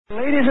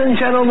Ladies and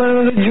gentlemen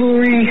of the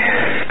jury,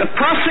 the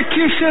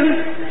prosecution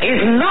is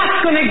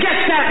not going to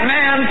get that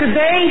man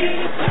today.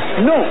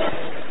 No,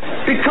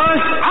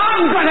 because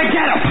I'm going to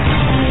get him.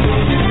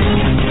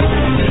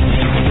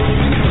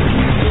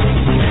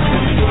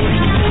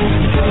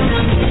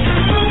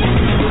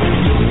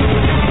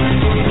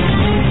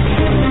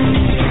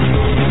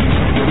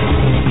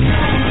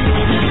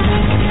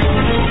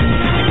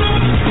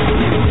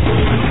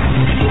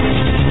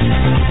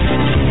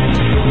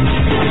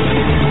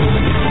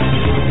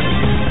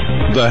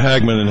 The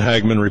Hagmann and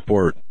Hagmann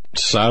Report.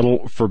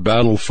 Saddle for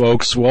battle,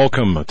 folks.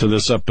 Welcome to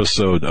this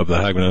episode of the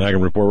Hagmann and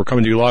Hagmann Report. We're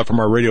coming to you live from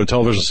our radio and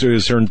television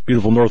studios here in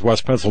beautiful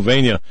Northwest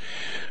Pennsylvania,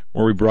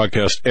 where we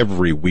broadcast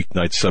every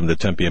weeknight, 7 to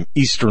 10 p.m.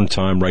 Eastern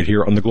Time, right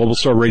here on the Global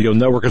Star Radio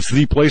Network. It's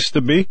the place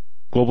to be,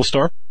 Global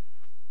Star.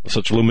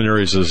 Such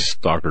luminaries as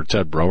Dr.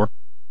 Ted Brower,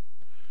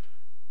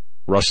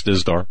 Russ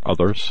Dizdar,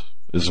 others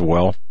as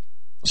well.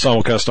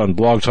 Simulcast on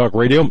Blog Talk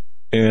Radio,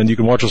 and you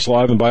can watch us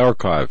live and by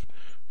archive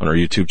on our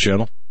YouTube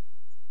channel,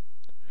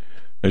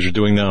 as you're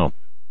doing now.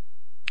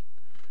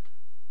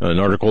 An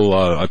article,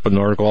 I put an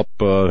article up,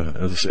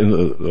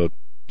 submitted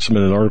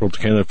an article to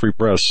Canada Free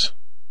Press.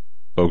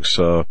 Folks,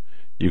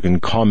 you can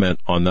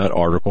comment on that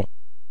article.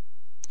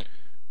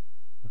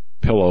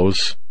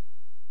 Pillows,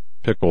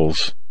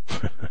 pickles,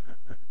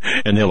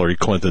 and Hillary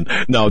Clinton.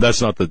 No,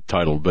 that's not the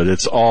title, but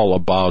it's all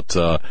about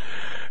the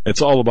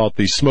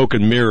smoke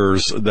and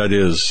mirrors that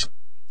is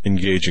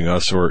engaging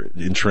us or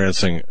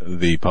entrancing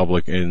the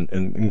public, and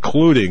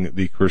including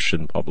the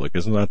Christian public.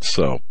 Isn't that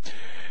so?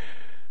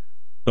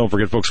 Don't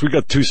forget, folks, we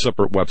got two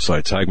separate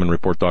websites,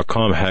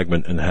 HagmannReport.com,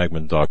 Hagmann and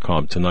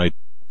Hagmann.com. Tonight,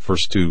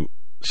 first two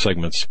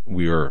segments,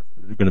 we are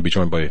going to be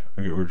joined by,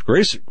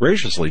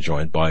 graciously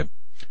joined by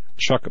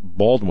Chuck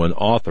Baldwin,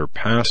 author,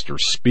 pastor,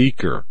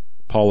 speaker,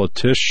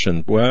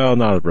 politician. Well,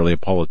 not really a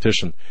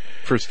politician.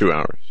 First 2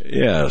 hours.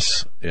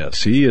 Yes.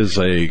 He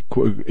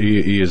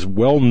is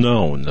well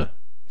known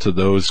to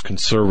those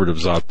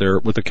conservatives out there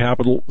with a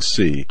capital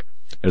C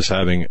as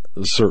having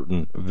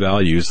certain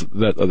values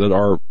that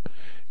are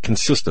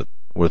consistent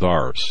with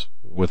us.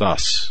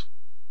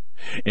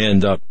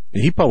 And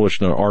he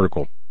published an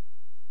article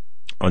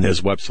on his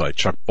website,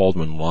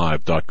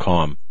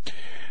 chuckbaldwinlive.com,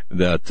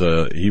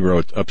 that he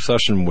wrote,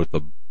 Obsession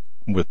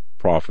with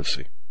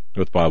prophecy,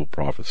 with Bible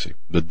prophecy.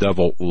 The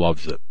devil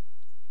loves it.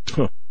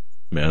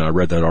 Man, I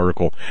read that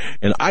article,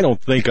 and I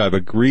don't think I've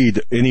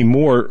agreed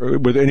anymore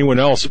with anyone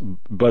else,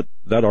 but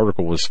that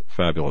article was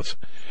fabulous.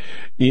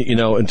 You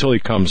know, until he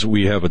comes,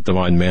 we have a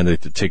divine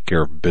mandate to take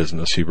care of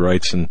business, he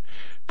writes, and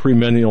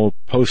premillennial,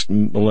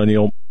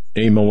 post-millennial,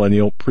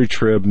 amillennial,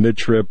 pre-trib,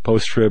 mid-trib,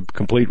 post-trib,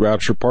 complete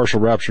rapture,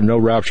 partial rapture, no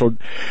rapture,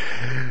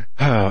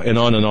 and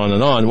on and on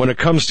and on. When it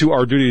comes to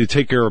our duty to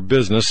take care of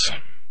business,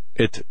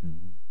 it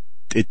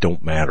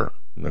don't matter.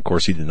 And of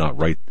course, he did not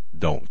write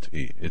don't.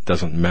 It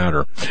doesn't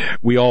matter.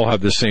 We all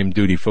have the same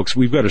duty, folks.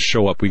 We've got to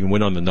show up. We can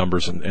win on the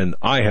numbers. And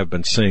I have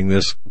been saying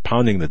this,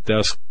 pounding the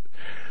desk,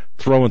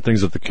 throwing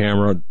things at the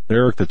camera.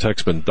 Eric the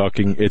tech's been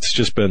ducking. It's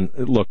just been,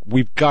 look,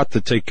 we've got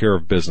to take care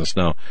of business.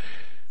 Now,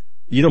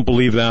 you don't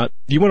believe that?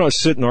 You want to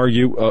sit and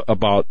argue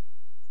about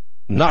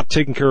not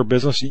taking care of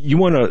business? You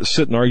want to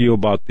sit and argue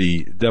about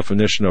the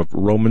definition of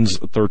Romans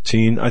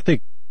 13? I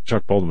think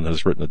Chuck Baldwin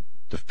has written a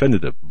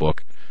definitive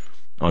book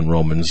on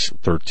Romans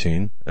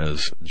 13,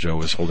 as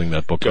Joe is holding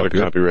that book up here. Got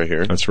a copy right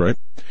here. That's right.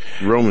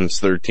 Romans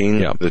 13,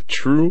 yeah. The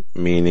true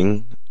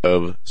meaning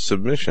of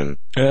submission.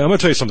 And I'm going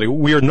to tell you something.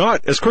 We are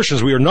not, as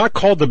Christians, we are not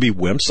called to be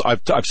wimps.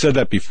 I've said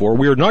that before.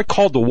 We are not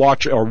called to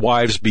watch our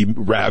wives be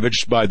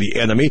ravaged by the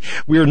enemy.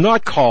 We are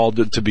not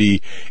called to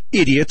be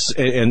idiots,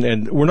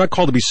 and we're not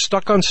called to be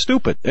stuck on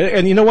stupid.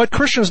 And you know what?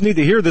 Christians need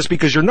to hear this,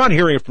 because you're not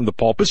hearing it from the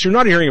pulpits. You're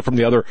not hearing it from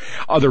the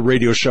other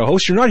radio show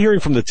hosts. You're not hearing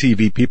from the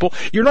TV people.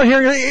 You're not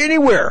hearing it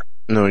anywhere.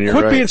 No, and you're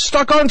Quit right. being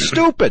stuck on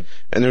stupid.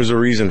 And there's a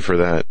reason for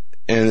that.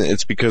 And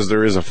it's because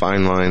there is a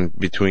fine line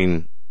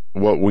between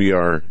what we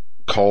are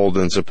called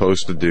and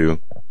supposed to do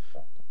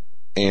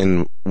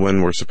and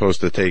when we're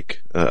supposed to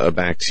take a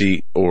back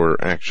seat or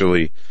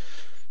actually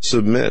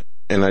submit.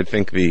 And I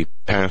think the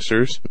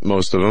pastors,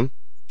 most of them,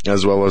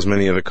 as well as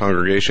many of the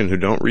congregation who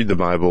don't read the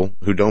Bible,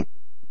 who don't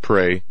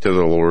pray to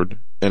the Lord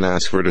and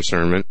ask for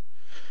discernment,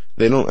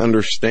 they don't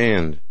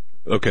understand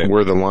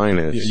where the line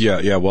is.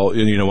 Yeah. Well,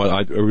 you know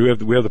what?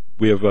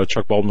 We have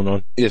Chuck Baldwin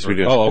on. Yes, we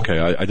do. Oh, okay.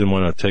 I didn't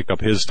want to take up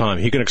his time.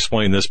 He can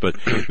explain this, but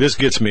this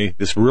gets me.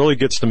 This really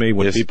gets to me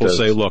when yes, people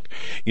say, "Look,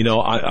 you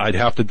know, I'd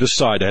have to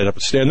decide. I'd have to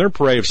stand there and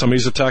pray. If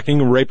somebody's attacking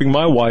and raping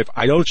my wife,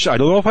 I don't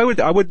know if I would.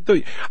 I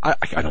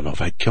don't know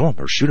if I'd kill him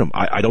or shoot him.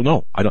 I don't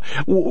know. I don't.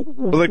 Well,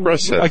 like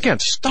Russ said, again,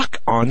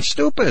 stuck on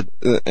stupid.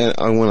 And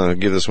I want to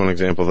give this one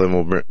example. Then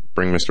we'll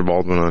bring Mr.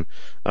 Baldwin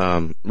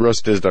on.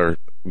 Russ Dizdar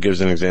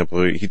gives an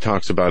example. He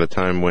talks about a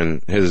time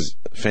when his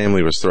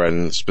family was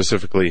threatened,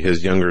 specifically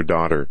his younger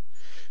daughter,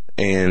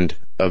 and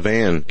a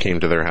van came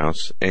to their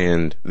house,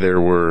 and there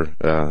were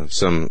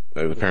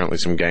apparently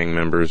some gang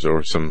members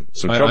or some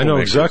troublemakers. I know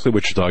exactly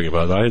what you're talking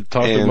about. I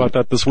talked about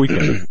that this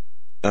weekend.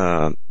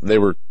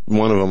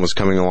 one of them was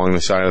coming along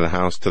the side of the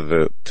house to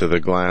the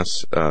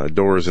glass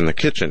doors in the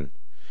kitchen,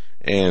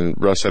 and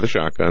Russ had a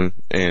shotgun,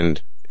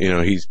 and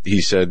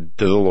he said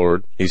to the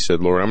Lord,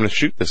 Lord, I'm going to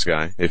shoot this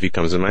guy if he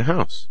comes in my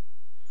house.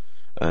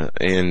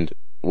 And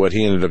what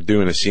he ended up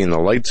doing is seeing the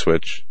light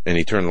switch, and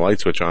he turned the light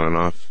switch on and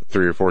off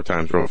 3 or 4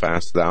 times real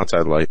fast, the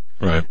outside light,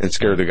 right, and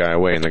scared the guy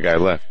away, and the guy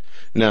left.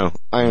 Now,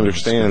 I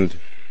understand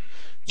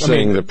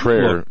saying the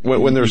prayer.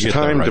 When there's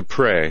time to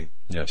pray,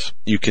 yes,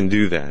 you can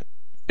do that.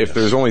 If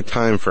there's only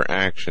time for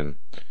action,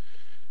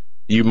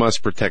 you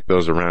must protect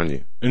those around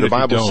you. And the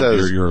Bible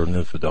says you're an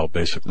infidel,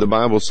 basically. The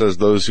Bible says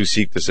those who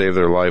seek to save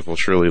their life will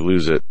surely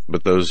lose it,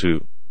 but those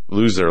who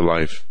lose their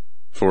life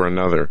for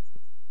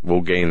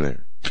will gain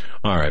there.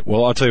 All right.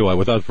 Well, I'll tell you what.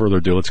 Without further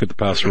ado, let's get the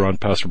pastor on.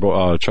 Pastor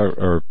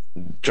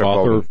Chuck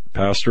author,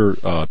 pastor,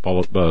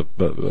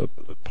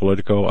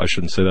 Politico. I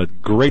shouldn't say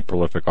that. Great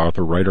prolific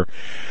author, writer.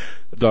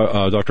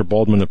 Dr.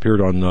 Baldwin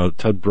appeared on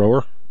Ted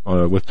Broer.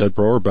 With Ted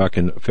Broer back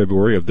in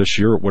February of this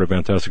year. What a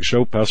fantastic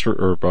show.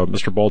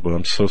 Mr. Baldwin,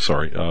 I'm so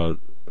sorry.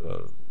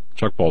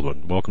 Chuck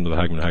Baldwin, welcome to the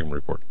Hagmann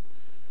Report.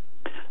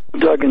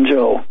 Doug and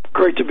Joe,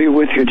 great to be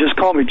with you. Just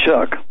call me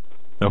Chuck.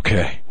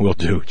 Okay, will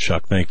do,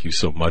 Chuck. Thank you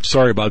so much.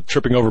 Sorry about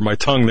tripping over my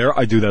tongue there.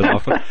 I do that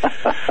often.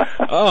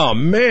 Oh,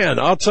 man,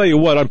 I'll tell you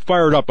what, I'm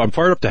fired up. I'm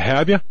fired up to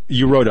have you.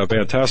 You wrote a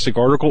fantastic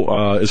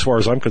article, as far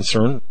as I'm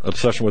concerned,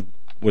 Obsession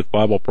with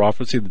Bible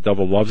Prophecy. The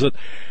Devil Loves It.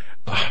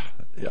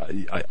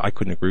 I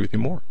couldn't agree with you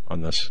more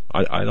on this.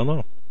 I don't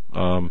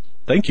know.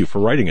 Thank you for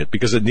writing it,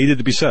 because it needed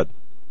to be said.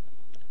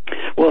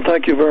 Well,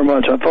 thank you very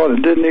much. I thought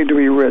it did need to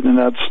be written,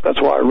 and that's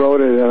why I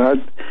wrote it.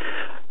 And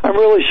I'm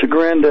really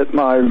chagrined at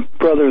my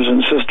brothers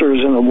and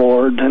sisters in the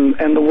Lord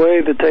and the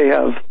way that they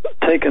have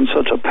taken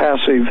such a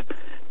passive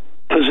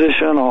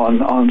position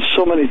on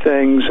so many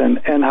things,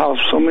 and how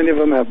so many of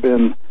them have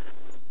been,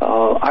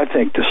 I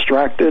think,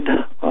 distracted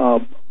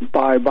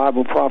by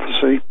Bible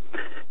prophecy.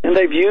 And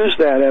they've used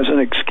that as an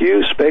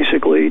excuse,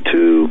 basically,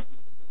 to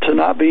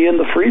not be in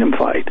the freedom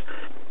fight.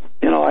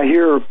 I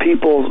hear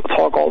people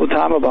talk all the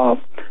time about,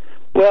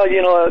 well,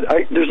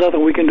 there's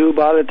nothing we can do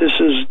about it. This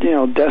is,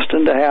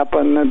 destined to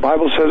happen. The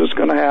Bible says it's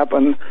going to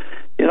happen.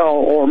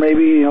 Or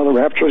maybe, the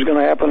rapture is going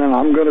to happen and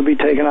I'm going to be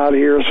taken out of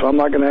here, so I'm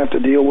not going to have to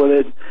deal with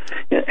it.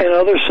 And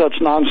other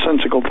such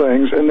nonsensical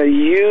things. And they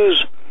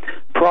use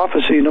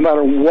prophecy, no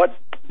matter what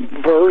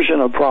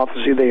version of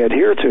prophecy they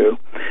adhere to,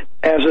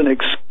 as an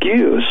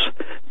excuse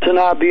to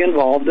not be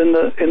involved in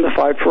the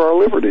fight for our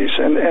liberties.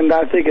 And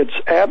I think it's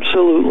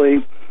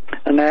absolutely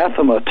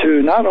anathema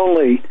to not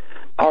only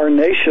our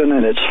nation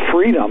and its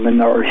freedom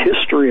and our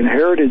history and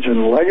heritage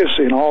and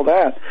legacy and all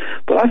that,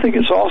 but I think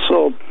it's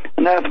also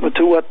anathema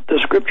to what the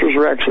scriptures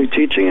are actually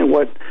teaching and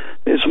what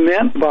is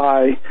meant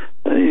by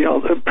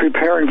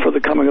preparing for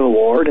the coming of the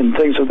Lord and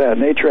things of that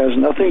nature. It has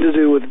nothing to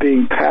do with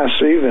being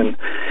passive and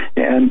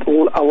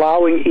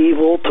allowing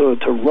evil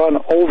to run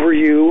over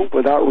you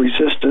without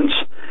resistance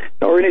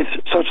or any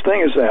such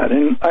thing as that.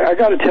 And I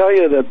got to tell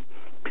you that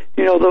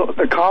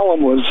the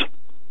column was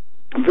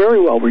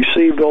very well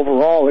received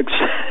overall,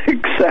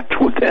 except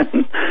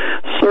within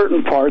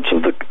certain parts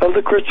of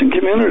the Christian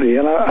community,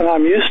 and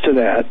I'm used to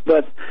that.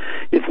 But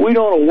if we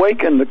don't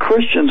awaken the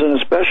Christians,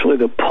 and especially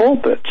the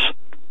pulpits,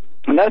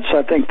 and that's,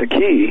 I think, the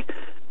key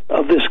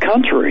of this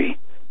country,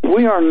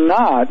 we are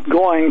not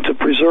going to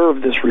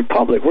preserve this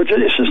republic.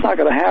 It's just not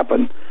going to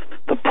happen.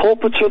 The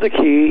pulpits are the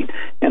key,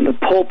 and the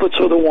pulpits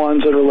are the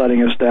ones that are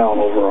letting us down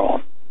overall.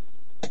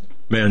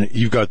 Man,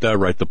 you've got that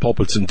right. The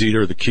pulpits indeed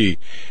are the key.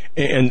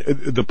 And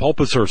the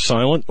pulpits are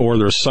silent, or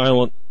they're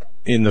silent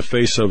in the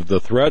face of the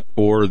threat,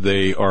 or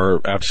they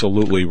are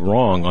absolutely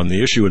wrong on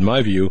the issue, in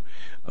my view.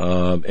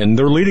 And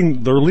they're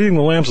leading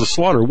the lambs to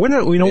slaughter.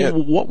 Where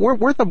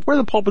were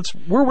the pulpits?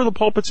 Where were the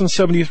pulpits in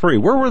 '73?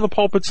 Where were the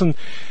pulpits and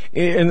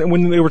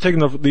when they were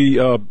taking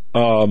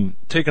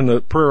taking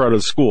the prayer out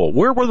of school?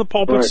 Where were the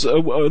pulpits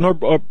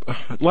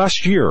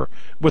last year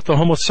with the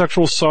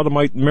homosexual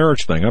sodomite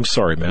marriage thing? I'm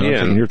sorry, man. I'm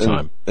taking your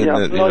time.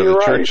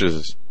 The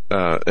churches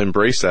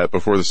embrace that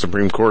before the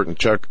Supreme Court. And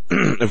Chuck,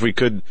 if we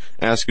could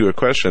ask you a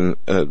question,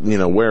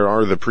 where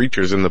are the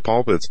preachers in the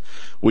pulpits?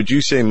 Would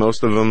you say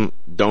most of them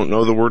don't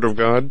know the Word of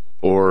God,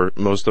 or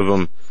most of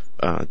them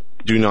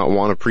do not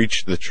want to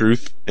preach the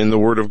truth in the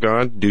Word of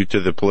God due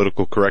to the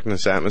political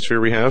correctness atmosphere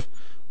we have?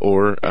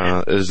 Or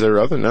is there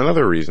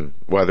another reason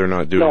why they're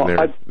not doing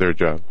their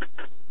job?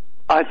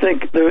 I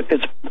think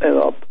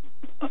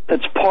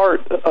it's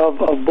part of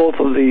both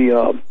of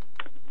the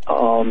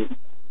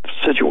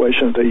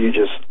situations that you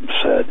just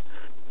said.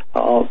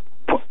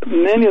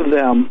 Many of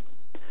them,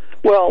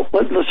 well,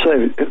 let's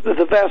say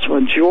the vast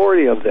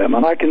majority of them,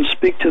 and I can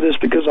speak to this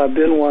because I've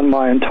been one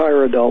my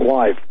entire adult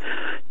life.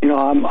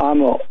 I'm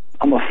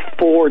a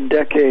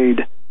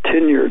 4-decade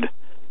tenured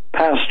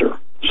pastor,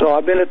 so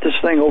I've been at this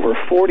thing over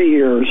 40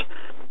 years.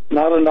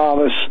 Not a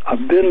novice.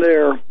 I've been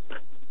there.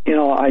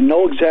 I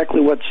know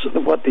exactly what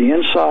the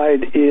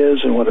inside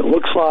is and what it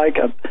looks like.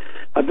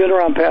 I've been been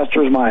around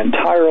pastors my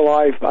entire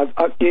life.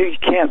 You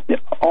can't,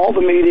 all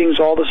the meetings,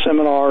 all the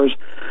seminars,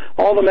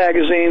 all the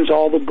magazines,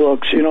 all the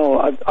books.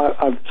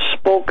 I've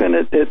spoken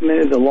at many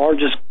of the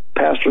largest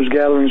pastors'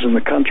 gatherings in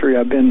the country.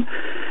 I've been,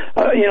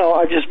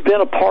 I've just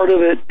been a part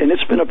of it, and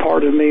it's been a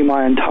part of me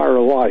my entire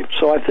life.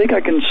 So I think I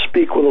can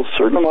speak with a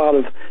certain amount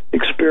of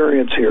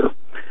experience here.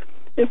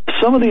 If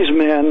some of these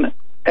men,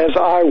 as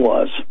I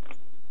was,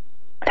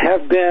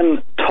 have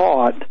been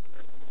taught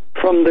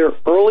from their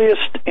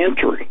earliest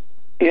entry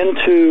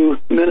into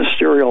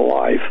ministerial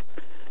life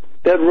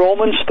that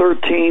Romans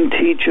 13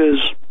 teaches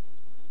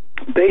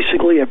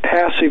basically a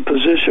passive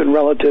position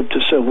relative to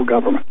civil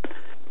government,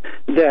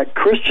 that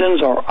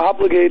Christians are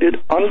obligated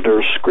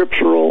under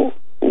scriptural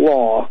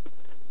law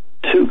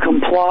to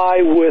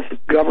comply with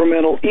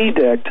governmental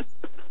edict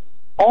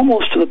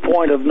almost to the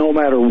point of no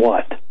matter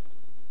what.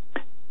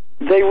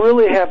 They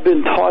really have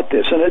been taught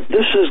this, and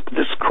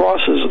this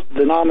crosses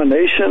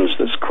denominations,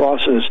 this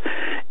crosses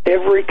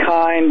every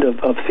kind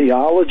of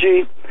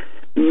theology.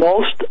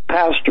 Most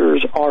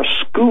pastors are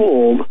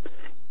schooled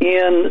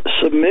in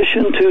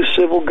submission to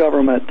civil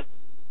government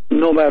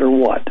no matter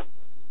what.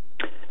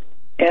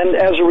 And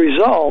as a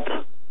result,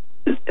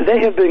 they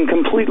have been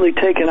completely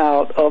taken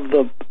out of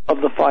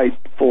the fight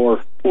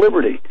for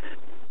liberty.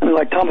 I mean,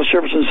 like Thomas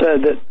Jefferson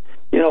said, that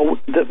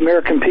the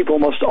American people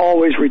must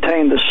always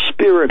retain the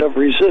spirit of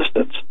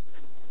resistance.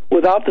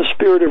 Without the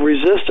spirit of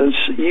resistance,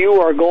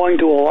 you are going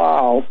to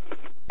allow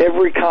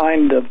every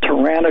kind of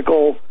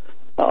tyrannical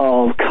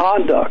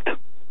conduct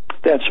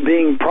that's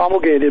being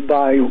promulgated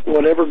by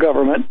whatever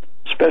government,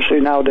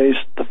 especially nowadays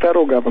the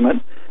federal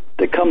government,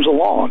 that comes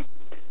along.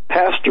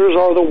 Pastors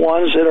are the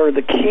ones that are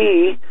the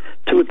key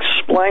to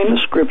explain the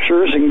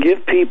scriptures and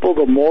give people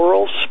the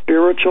moral,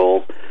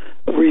 spiritual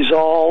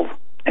resolve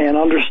and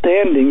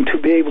understanding to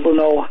be able to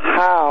know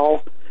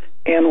how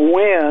and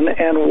when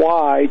and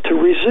why to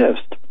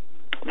resist.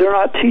 They're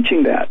not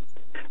teaching that.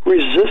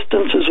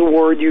 Resistance is a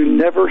word you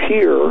never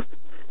hear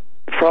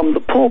from the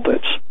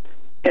pulpits,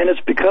 and it's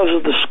because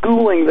of the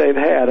schooling they've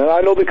had. And I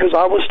know because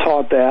I was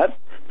taught that,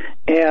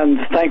 and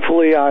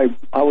thankfully I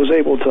was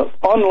able to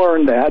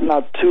unlearn that,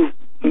 not too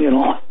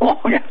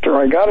long after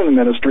I got in the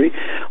ministry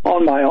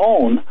on my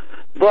own,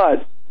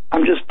 but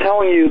I'm just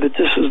telling you that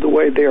this is the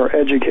way they are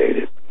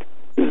educated.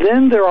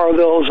 Then there are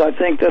those, I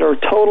think, that are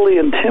totally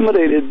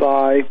intimidated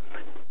by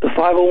the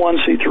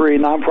 501c3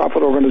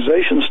 nonprofit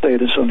organization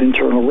status of the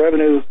Internal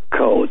Revenue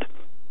Code.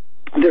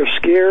 They're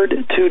scared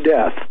to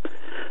death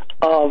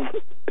of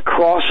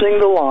crossing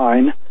the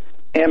line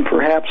and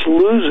perhaps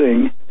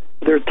losing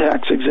their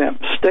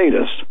tax-exempt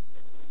status.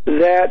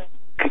 That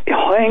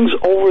hangs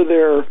over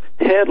their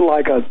head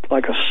like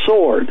a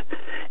sword,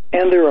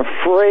 and they're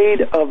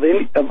afraid of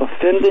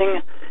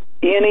offending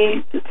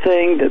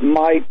anything that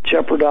might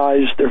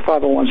jeopardize their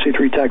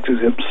 501c3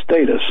 tax-exempt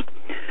status.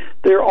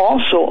 They're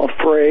also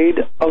afraid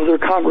of their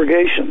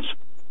congregations.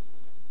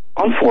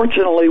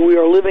 Unfortunately, we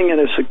are living in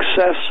a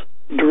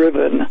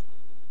success-driven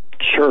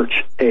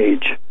church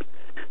age.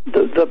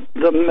 The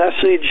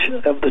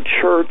message of the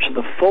church,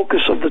 the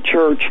focus of the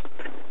church,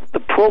 the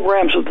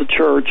programs of the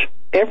church,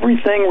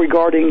 everything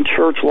regarding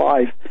church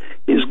life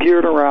is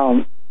geared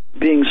around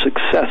being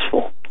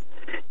successful.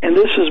 And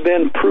this has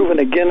been proven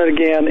again and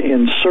again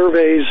in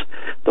surveys.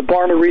 The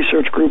Barna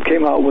Research Group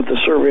came out with a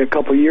survey a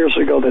couple of years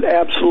ago that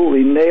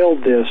absolutely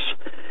nailed this.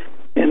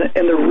 And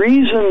the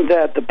reason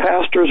that the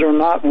pastors are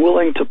not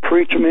willing to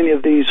preach many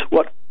of these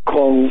what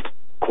called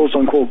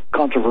quote-unquote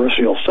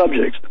controversial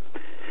subjects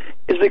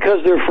is because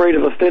they're afraid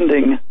of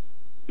offending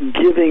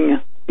giving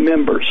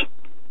members.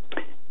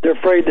 They're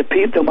afraid that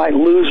people might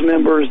lose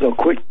members, they'll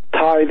quit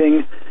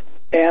tithing,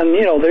 and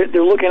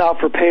they're looking out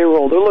for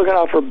payroll, they're looking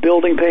out for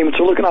building payments,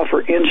 they're looking out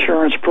for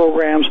insurance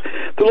programs,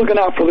 they're looking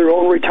out for their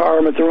own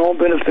retirement, their own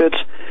benefits,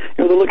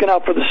 they're looking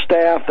out for the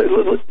staff.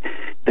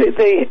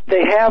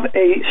 They have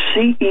a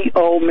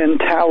CEO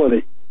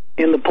mentality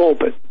in the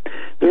pulpit.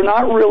 They're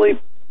not really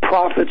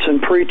prophets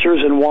and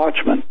preachers and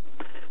watchmen.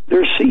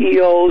 They're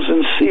CEOs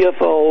and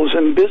CFOs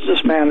and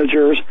business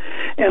managers,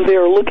 and they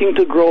are looking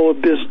to grow a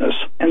business.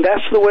 And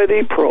that's the way they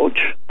approach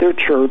their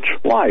church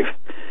life.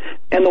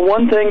 And the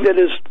one thing that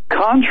is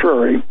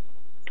contrary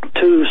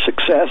to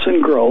success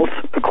and growth,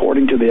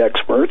 according to the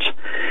experts,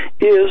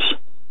 is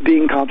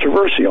being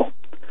controversial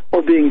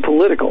or being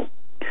political.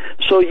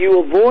 So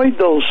you avoid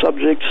those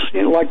subjects,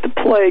 like the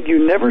plague.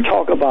 You never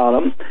talk about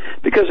them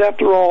because,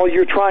 after all,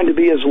 you're trying to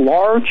be as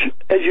large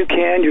as you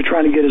can. You're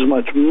trying to get as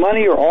much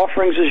money or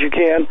offerings as you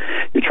can.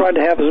 You're trying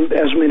to have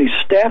as many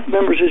staff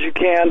members as you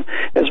can,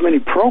 as many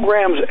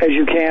programs as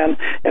you can,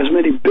 as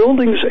many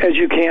buildings as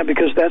you can,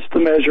 because that's the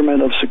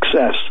measurement of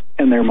success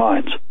in their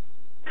minds.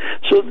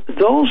 So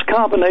those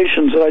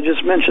combinations that I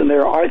just mentioned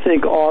there, I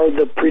think, are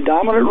the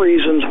predominant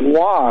reasons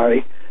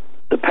why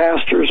the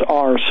pastors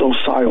are so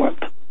silent.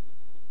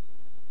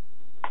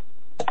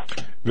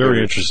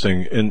 Very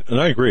interesting, and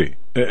I agree.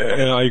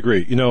 And I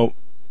agree.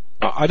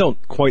 I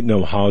don't quite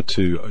know how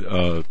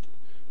to,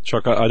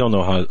 Chuck. I don't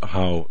know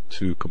how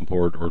to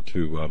comport or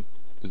to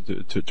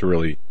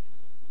really.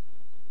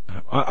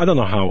 I don't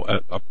know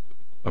how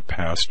a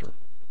pastor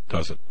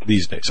does it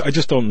these days. I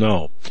just don't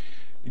know,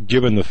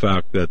 given the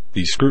fact that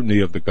the scrutiny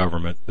of the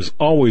government is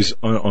always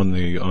on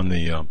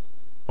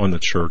the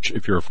church.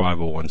 If you're a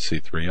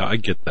 501c3, I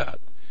get that,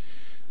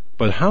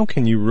 but how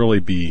can you really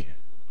be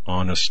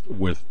honest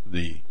with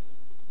the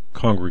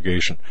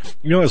congregation?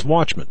 As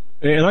watchmen,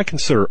 and I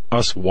consider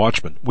us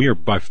watchmen, we are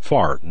by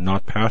far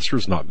not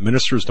pastors, not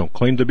ministers, don't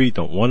claim to be,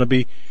 don't want to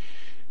be.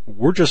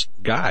 We're just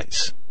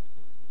guys.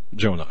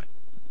 Joe and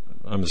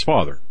I'm his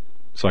father,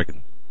 so I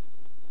can,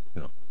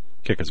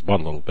 kick his butt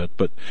a little bit,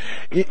 but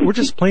we're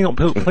just plain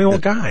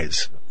old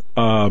guys.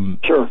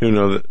 Sure. Who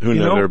know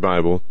their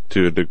Bible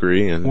to a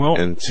degree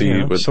and see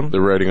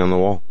the writing on the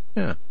wall.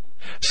 Yeah.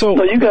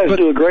 So you guys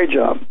do a great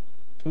job.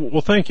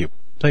 Well, thank you,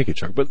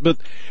 Chuck. But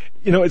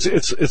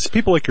it's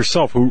people like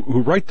yourself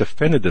who write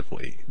definitive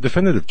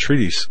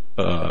treaties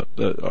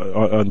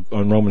on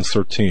Romans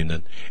 13,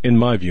 and in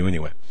my view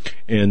anyway,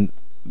 and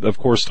of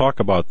course talk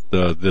about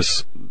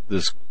this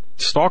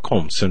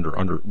Stockholm syndrome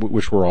under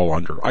which we're all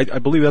under. I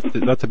believe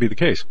that to be the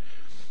case.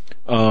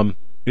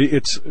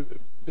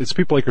 It's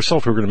people like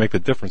yourself who are going to make the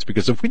difference,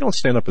 because if we don't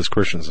stand up as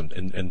Christians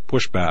and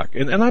push back,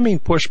 and I mean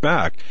push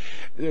back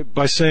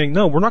by saying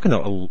no, we're not going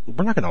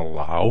to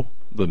allow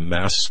the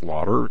mass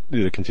slaughter,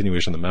 the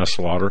continuation of the mass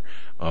slaughter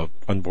of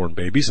unborn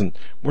babies, and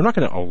we're not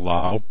going to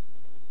allow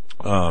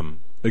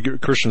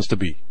Christians to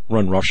be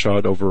run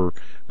roughshod over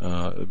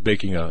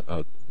baking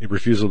a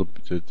refusal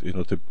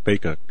to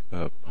bake a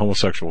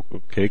homosexual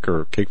cake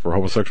or cake for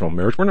homosexual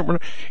marriage. We're going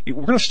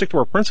to stick to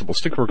our principles,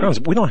 stick to our guns.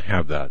 We don't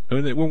have that.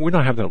 We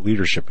don't have that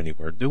leadership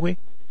anywhere, do we?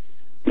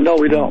 No,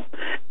 we don't.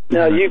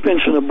 Now, you've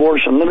mentioned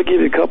abortion. Let me give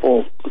you a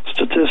couple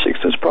statistics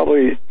that's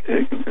probably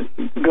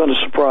going to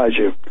surprise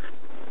you.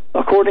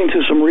 According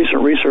to some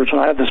recent research, and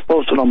I have this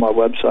posted on my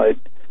website,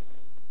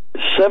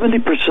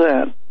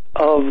 70%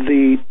 of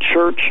the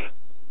church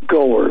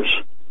goers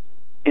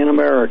in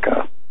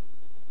America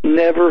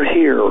never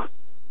hear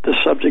the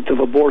subject of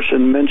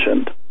abortion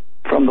mentioned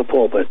from the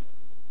pulpit.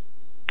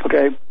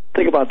 Okay?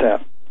 Think about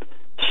that.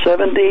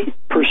 70%.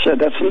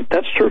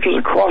 That's churches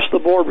across the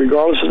board,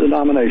 regardless of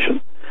denomination.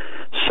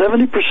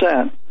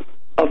 70%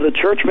 of the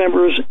church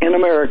members in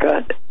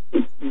America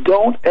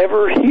don't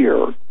ever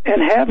hear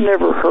and have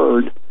never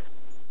heard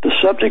the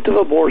subject of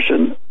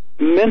abortion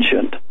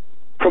mentioned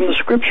from the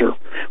Scripture,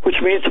 which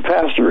means the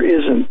pastor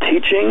isn't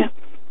teaching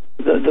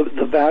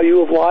the value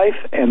of life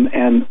and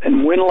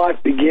when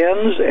life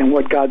begins and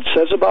what God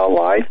says about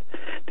life,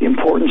 the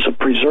importance of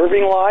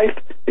preserving life,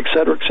 et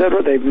cetera, et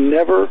cetera. They've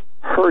never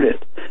heard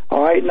it.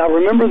 All right? Now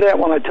remember that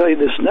when I tell you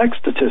this next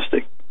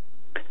statistic.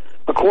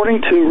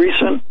 According to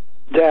recent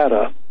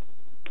data,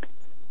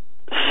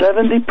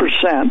 70%,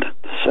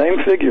 the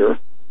same figure,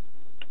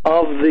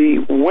 of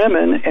the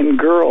women and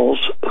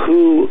girls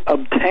who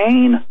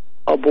obtain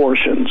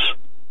abortions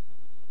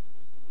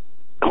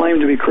claim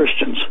to be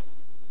Christians.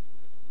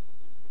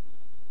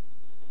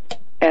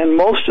 And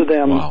most of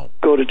them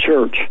go to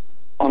church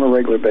on a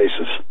regular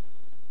basis.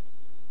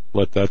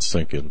 Let that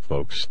sink in,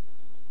 folks.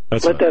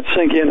 That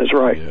sink in is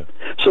right. Yeah.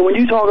 So when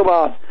you talk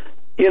about,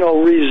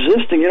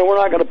 resisting, we're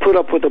not going to put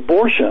up with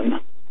abortion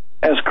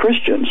as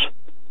Christians.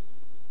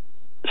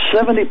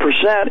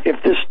 70%,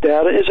 if this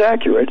data is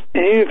accurate,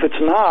 and even if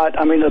it's not,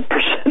 I mean, the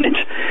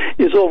percentage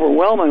is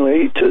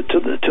overwhelmingly to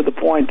the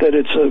point that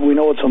we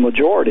know it's a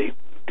majority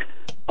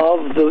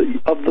of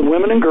the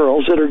women and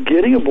girls that are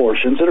getting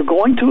abortions, that are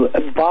going to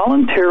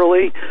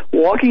voluntarily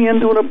walking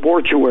into an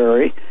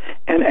abortuary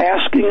and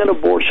asking an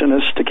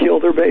abortionist to kill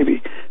their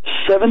baby.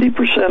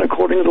 70%,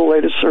 according to the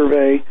latest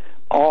survey,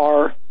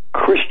 are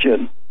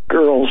Christian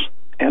girls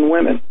and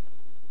women.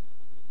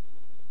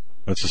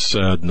 That's a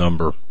sad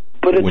number.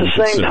 But at the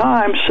same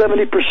time,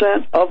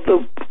 70% of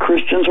the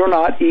Christians are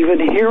not even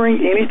hearing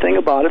anything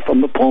about it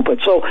from the pulpit.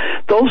 So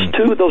those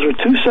are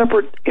two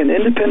separate and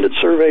independent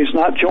surveys,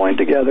 not joined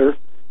together,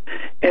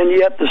 and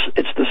yet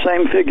it's the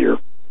same figure.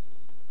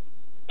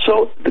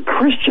 So the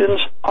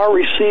Christians are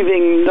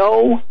receiving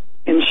no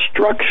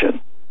instruction,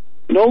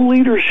 no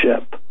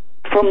leadership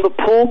from the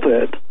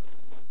pulpit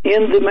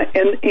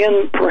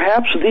in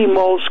perhaps the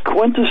most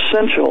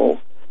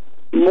quintessential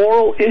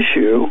moral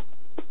issue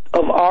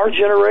of our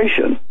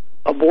generation,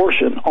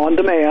 abortion on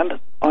demand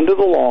under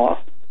the law,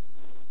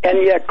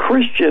 and yet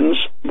Christians,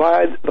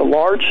 by the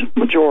large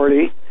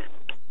majority,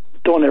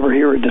 don't ever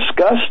hear it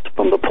discussed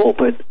from the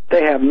pulpit.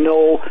 They have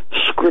no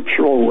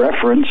scriptural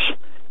reference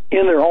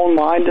in their own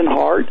mind and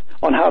heart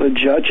on how to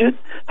judge it,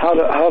 how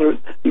to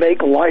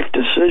make life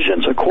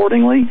decisions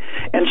accordingly.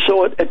 And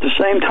so at the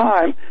same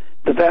time,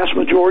 the vast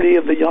majority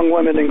of the young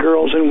women and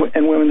girls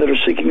and women that are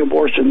seeking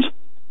abortions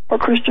are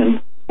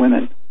Christian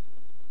women.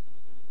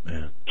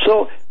 Man.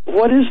 So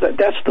what is that?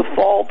 That's the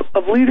fault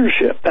of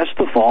leadership. That's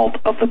the fault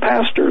of the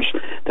pastors.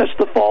 That's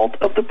the fault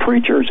of the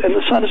preachers and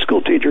the Sunday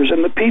school teachers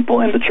and the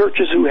people in the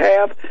churches who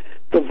have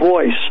the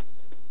voice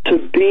to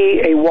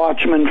be a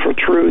watchman for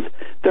truth.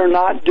 They're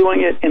not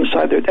doing it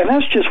inside their... And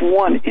that's just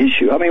one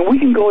issue. I mean, we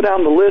can go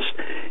down the list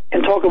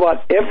and talk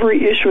about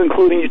every issue,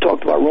 including you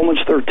talked about Romans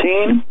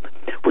 13.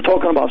 We're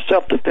talking about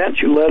self-defense.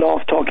 You led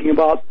off talking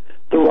about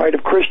the right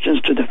of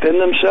Christians to defend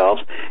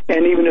themselves,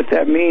 and even if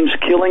that means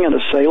killing an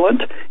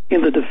assailant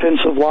in the defense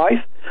of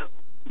life.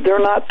 They're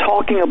not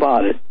talking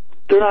about it.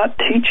 They're not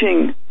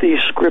teaching these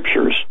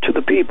scriptures to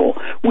the people.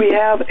 We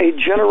have a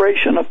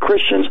generation of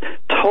Christians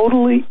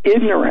totally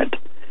ignorant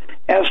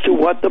as to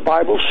what the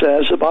Bible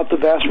says about the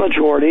vast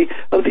majority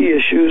of the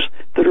issues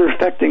that are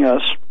affecting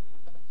us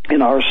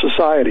in our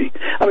society.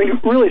 I mean,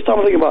 really, stop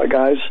and think about it,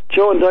 guys.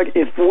 Joe and Doug,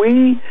 if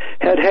we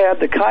had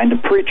the kind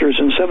of preachers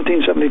in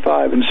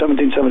 1775 and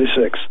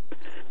 1776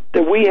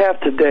 that we have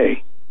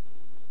today,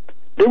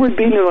 there would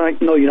be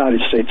no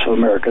United States of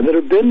America. There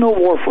would have been no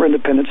war for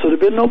independence. There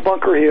would have been no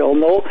Bunker Hill.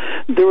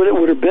 There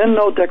would have been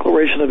no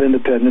Declaration of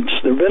Independence.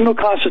 There would have been no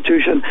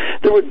Constitution.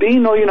 There would be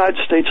no United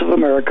States of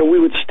America. We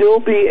would still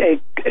be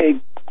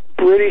a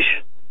British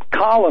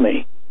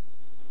colony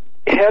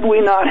had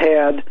we not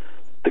had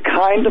the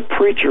kind of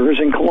preachers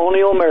in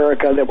colonial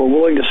America that were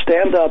willing to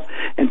stand up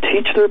and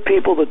teach their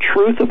people the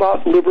truth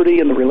about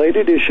liberty and the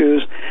related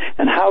issues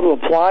and how to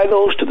apply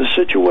those to the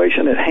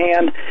situation at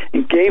hand,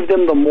 and gave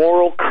them the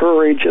moral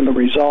courage and the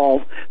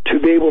resolve to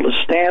be able to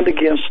stand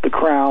against the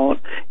crown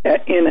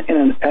as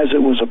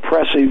it was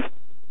oppressive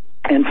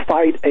and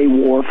fight a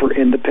war for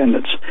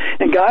independence.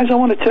 And guys, I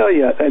want to tell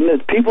you, and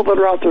the people that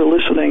are out there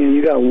listening, and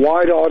you got a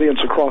wide audience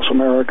across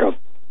America,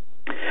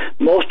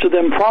 most of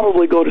them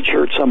probably go to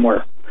church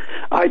somewhere.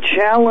 I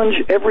challenge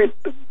every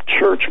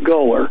church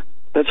goer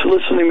that's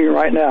listening to me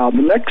right now,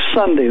 the next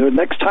Sunday, the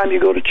next time you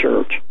go to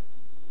church,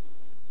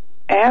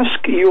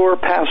 ask your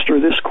pastor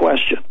this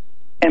question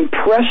and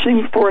press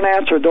him for an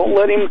answer. Don't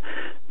let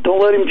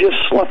him just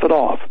slough it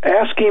off.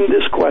 Ask him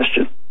this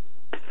question.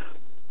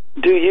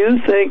 Do you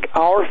think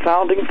our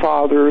founding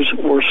fathers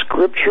were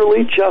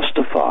scripturally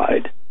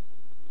justified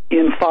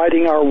in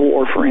fighting our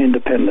war for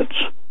independence?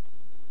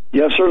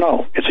 Yes or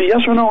no? It's a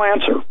yes or no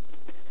answer.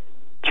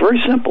 It's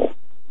very simple.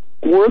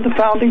 Were the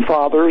founding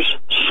fathers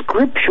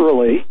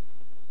scripturally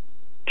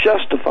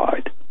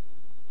justified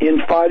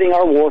in fighting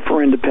our war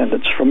for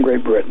independence from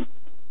Great Britain?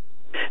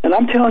 And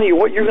I'm telling you,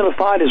 what you're going to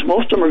find is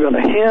most of them are going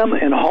to hem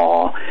and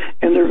haw,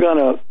 and they're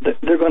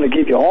going to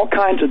give you all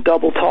kinds of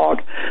double talk.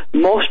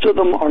 Most of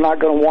them are not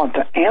going to want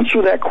to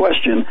answer that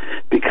question,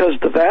 because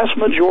the vast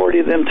majority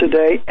of them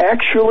today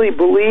actually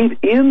believe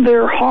in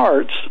their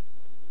hearts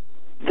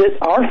that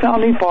our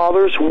founding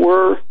fathers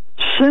were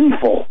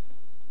sinful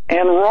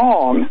and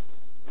wrong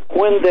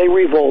when they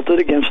revolted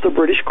against the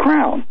British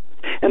crown.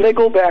 And they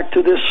go back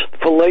to this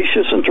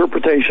fallacious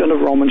interpretation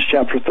of Romans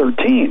chapter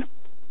 13.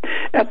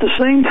 At the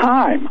same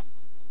time,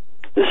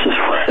 this is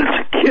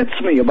what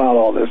gets me about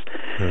all this.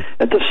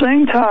 At the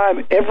same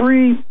time,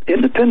 every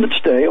Independence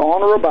Day,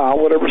 on or about,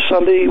 whatever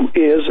Sunday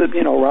is,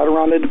 right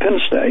around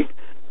Independence Day,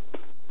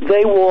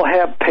 they will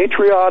have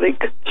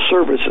patriotic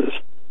services.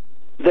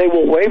 They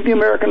will wave the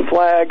American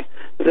flag.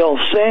 They'll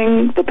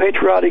sing the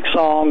patriotic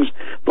songs.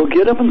 They'll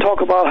get up and talk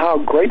about how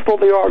grateful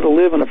they are to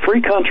live in a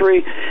free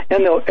country,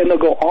 and they'll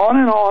go on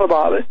and on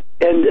about it.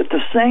 And at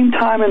the same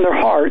time, in their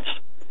hearts,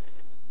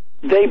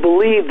 they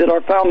believe that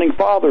our founding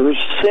fathers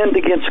sinned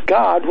against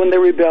God when they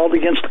rebelled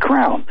against the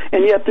crown.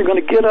 And yet they're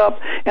going to get up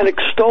and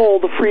extol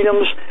the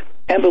freedoms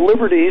and the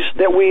liberties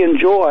that we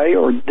enjoy,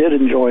 or did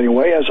enjoy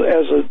anyway, as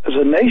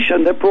a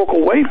nation that broke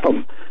away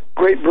from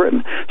Great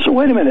Britain. So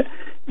wait a minute.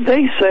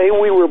 They say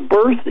we were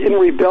birthed in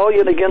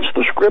rebellion against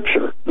the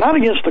Scripture, not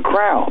against the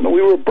crown.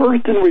 We were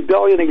birthed in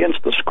rebellion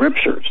against the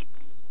Scriptures.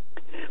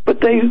 But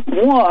they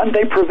won,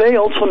 they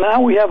prevailed, so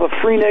now we have a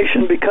free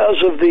nation because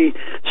of the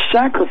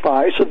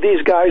sacrifice of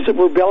these guys that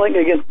were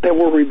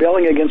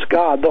rebelling against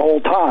God the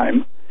whole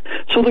time.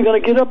 So they're going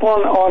to get up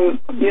on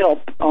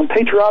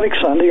Patriotic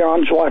Sunday or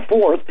on July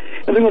 4th,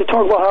 and they're going to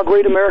talk about how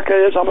great America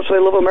is, how much they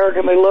love America,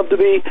 and they love to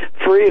be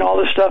free and all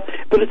this stuff.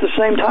 But at the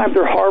same time,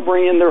 they're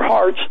harboring in their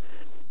hearts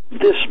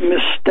this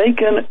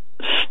mistaken,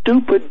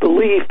 stupid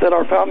belief that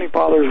our founding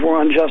fathers were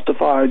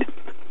unjustified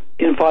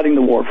in fighting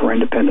the war for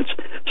independence.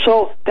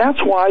 So that's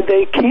why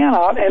they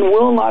cannot and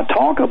will not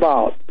talk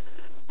about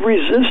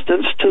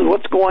resistance to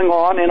what's going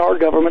on in our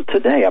government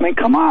today. I mean,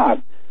 come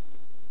on.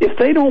 If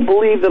they don't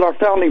believe that our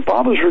founding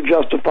fathers were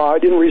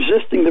justified in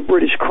resisting the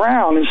British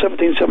crown in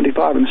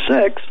 1775 and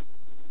 6,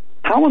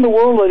 how in the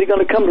world are they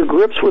going to come to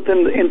grips with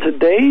in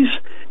today's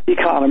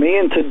economy,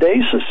 in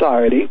today's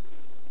society,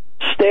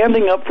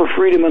 standing up for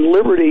freedom and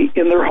liberty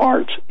in their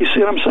hearts? You see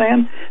what I'm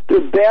saying?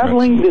 They're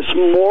battling this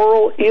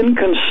moral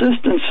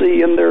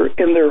inconsistency in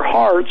their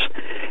hearts,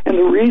 and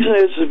the reason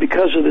is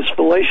because of this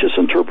fallacious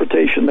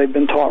interpretation they've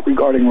been taught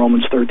regarding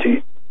Romans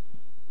 13.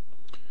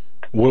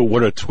 Well,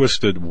 what a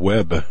twisted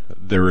web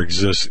there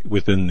exists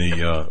within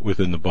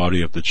the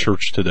body of the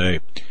church today.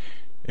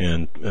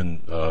 And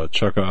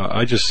Chuck,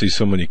 I just see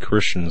so many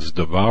Christians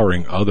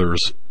devouring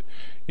others.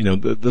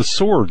 The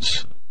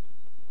swords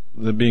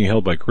that being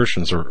held by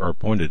Christians are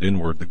pointed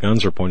inward. The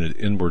guns are pointed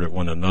inward at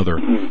one another,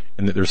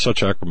 and there's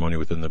such acrimony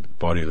within the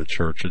body of the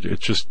church.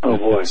 It's just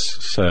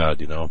it's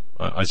sad,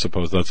 I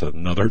suppose that's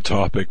another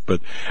topic,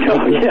 but I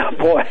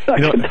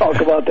can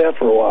talk about that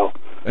for a while.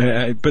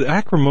 But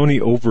acrimony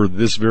over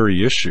this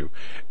very issue,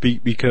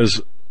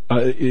 because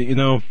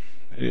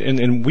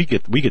and we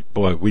get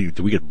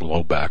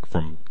blowback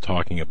from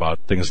talking about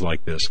things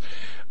like this.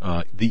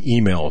 The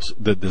emails,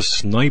 the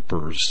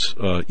snipers,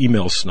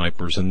 email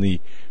snipers, and the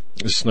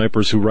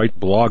snipers who write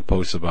blog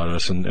posts about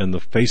us, and the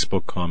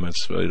Facebook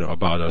comments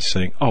about us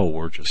saying, "Oh,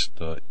 we're just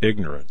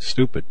ignorant,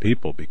 stupid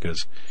people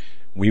because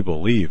we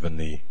believe in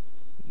the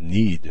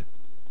need,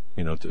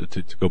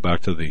 to go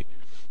back to the."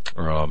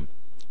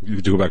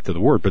 To go back to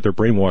the word, but they're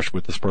brainwashed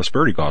with this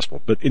prosperity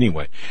gospel. But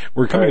anyway,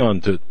 we're coming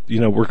on to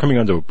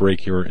a break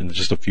here in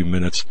just a few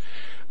minutes.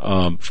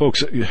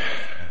 Folks, in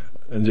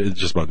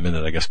just about a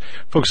minute, I guess.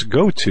 Folks,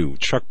 go to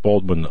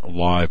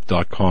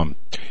chuckbaldwinlive.com.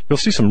 You'll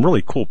see some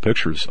really cool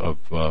pictures of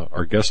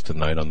our guest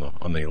tonight on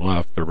the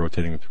left. They're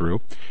rotating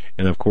through.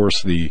 And of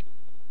course the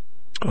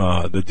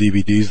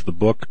DVDs, the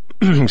book,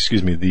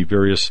 the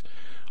various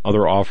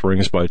other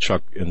offerings by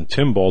Chuck and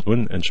Tim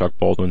Baldwin and Chuck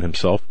Baldwin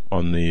himself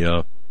on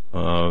the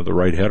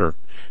right header.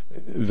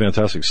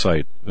 Fantastic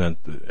site. And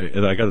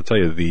I got to tell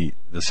you, the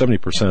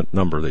 70%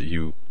 number that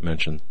you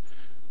mentioned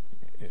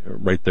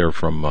right there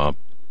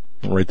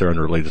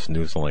under latest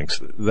news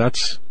links,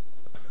 that's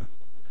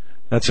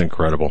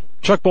incredible.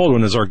 Chuck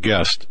Baldwin is our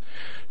guest.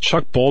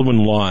 Chuck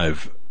Baldwin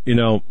Live.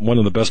 One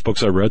of the best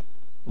books I read,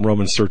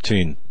 Romans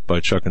 13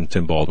 by Chuck and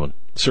Tim Baldwin.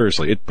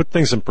 Seriously, it put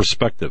things in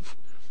perspective.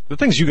 The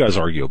things you guys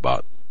argue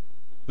about,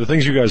 the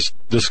things you guys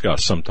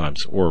discuss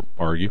sometimes, or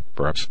argue,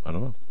 perhaps, I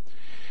don't know.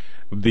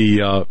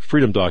 The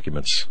Freedom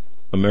Documents,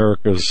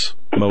 America's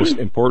most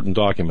important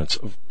documents,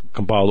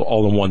 compiled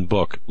all in one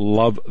book.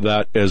 Love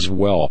that as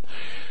well.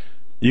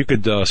 You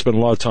could spend a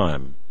lot of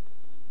time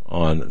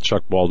on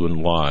Chuck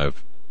Baldwin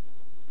Live.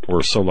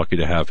 We're so lucky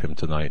to have him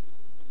tonight.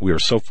 We are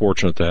so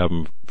fortunate to have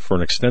him for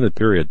an extended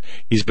period.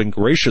 He's been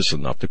gracious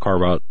enough to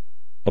carve out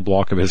a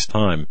block of his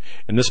time.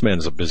 And this man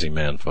is a busy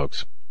man,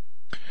 folks.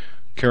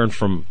 Karen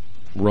from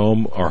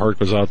Rome, our heart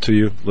goes out to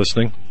you,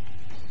 listening.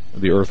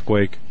 The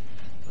earthquake.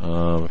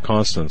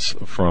 Constance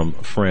from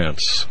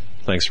France,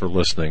 thanks for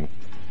listening.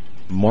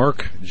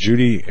 Mark,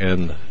 Judy,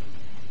 and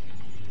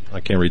I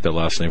can't read that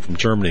last name, from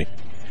Germany.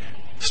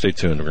 Stay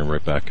tuned, we're going to be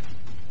right back.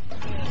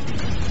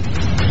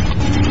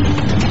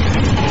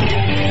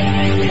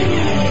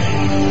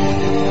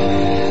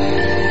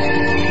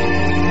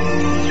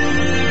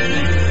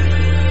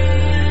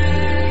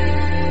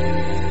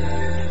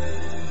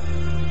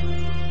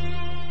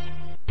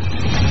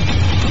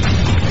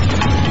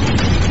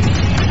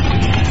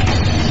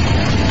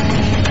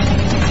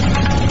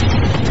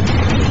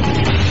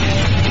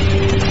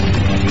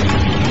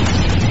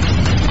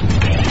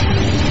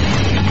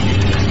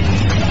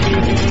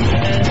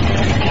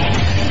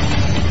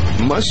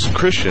 Must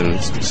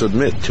Christians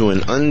submit to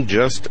an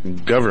unjust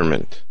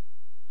government?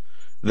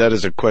 That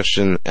is a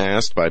question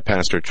asked by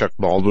Pastor Chuck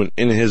Baldwin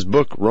in his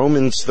book,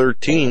 Romans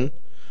 13,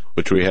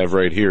 which we have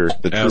right here.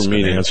 The true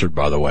meaning, answered,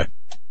 by the way.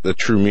 The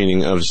true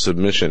meaning of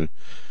submission.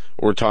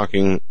 We're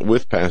talking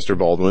with Pastor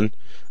Baldwin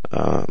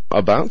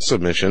about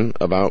submission,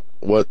 about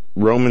what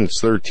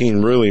Romans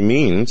 13 really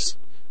means,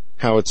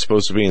 how it's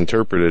supposed to be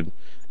interpreted,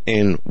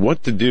 and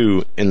what to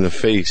do in the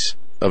face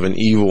of an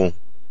evil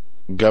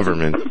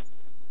government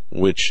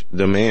which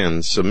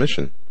demands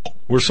submission.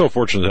 We're so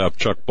fortunate to have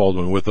Chuck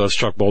Baldwin with us,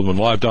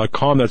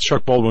 chuckbaldwinlive.com. That's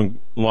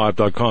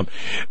chuckbaldwinlive.com.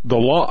 The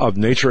law of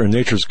nature and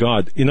nature's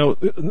God.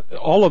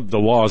 All of the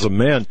laws of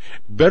man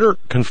better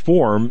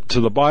conform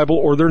to the Bible,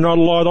 or they're not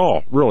a law at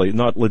all. Really,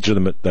 not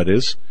legitimate, that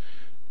is.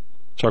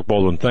 Chuck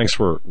Baldwin, thanks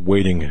for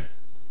waiting.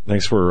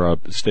 Thanks for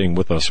staying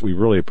with us. We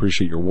really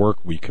appreciate your work.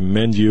 We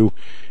commend you,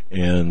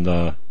 and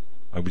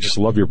we just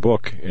love your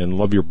book, and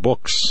love your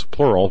books,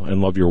 plural,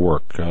 and love your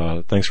work.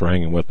 Thanks for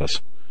hanging with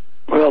us.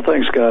 Well,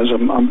 thanks, guys.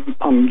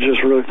 I'm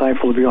just really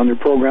thankful to be on your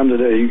program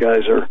today. You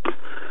guys are,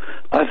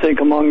 I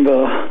think, among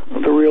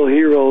the real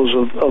heroes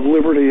of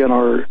liberty in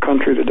our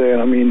country today, and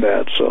I mean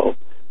that. So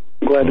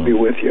I'm glad to be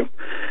with you.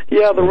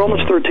 Yeah, the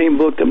Romans 13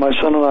 book that my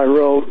son and I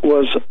wrote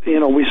was,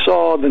 we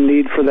saw the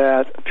need for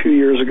that a few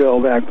years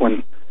ago, back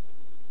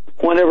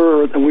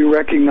whenever we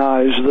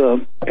recognized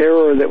the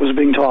error that was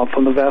being taught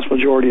from the vast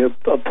majority of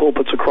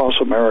pulpits across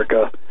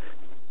America,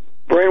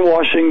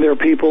 brainwashing their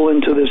people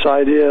into this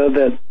idea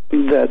that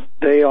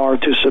they are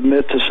to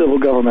submit to civil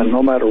government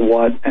no matter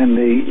what, and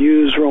they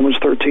use Romans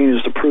 13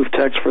 as the proof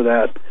text for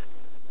that.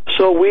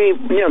 So we,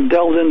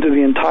 delved into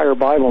the entire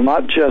Bible,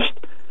 not just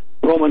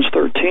Romans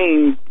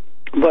 13,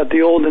 but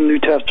the Old and New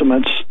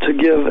Testaments, to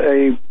give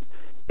an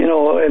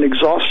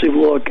exhaustive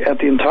look at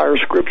the entire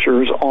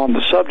Scriptures on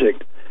the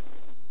subject.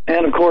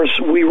 And of course,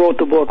 we wrote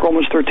the book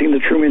Romans 13: The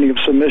True Meaning of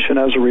Submission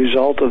as a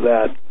result of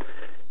that.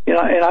 And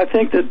I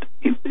think that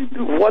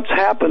what's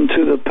happened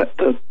to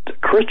the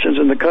Christians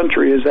in the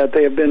country is that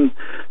they have been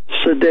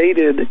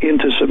sedated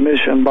into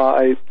submission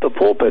by the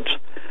pulpits,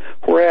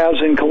 whereas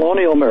in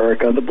colonial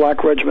America, the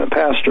black regiment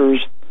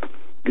pastors,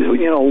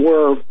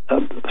 were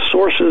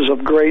sources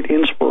of great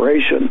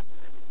inspiration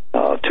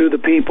to the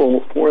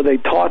people, where they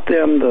taught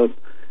them the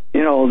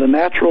the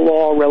natural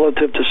law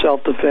relative to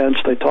self-defense.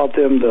 They taught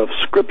them the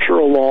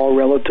scriptural law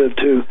relative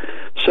to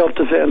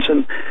self-defense.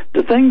 And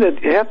the thing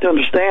that you have to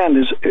understand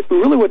is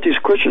really what these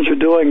Christians are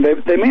doing.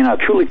 They may not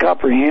truly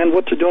comprehend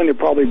what they're doing. They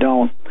probably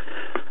don't.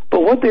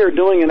 But what they are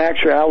doing in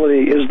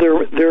actuality is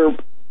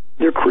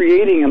they're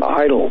creating an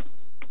idol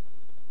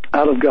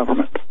out of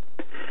government.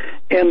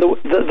 And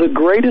the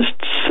greatest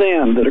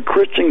sin that a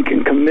Christian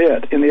can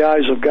commit in the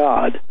eyes of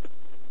God,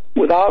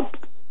 without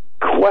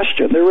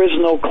question, there is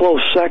no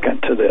close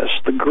second to this.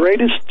 The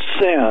greatest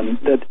sin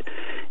that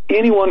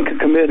anyone can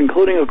commit,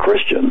 including a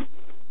Christian,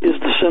 is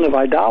the sin of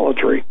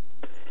idolatry.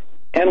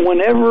 And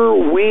whenever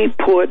we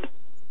put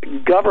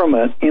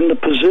government in the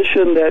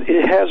position that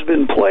it has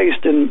been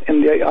placed in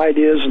the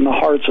ideas and the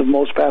hearts of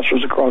most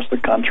pastors across the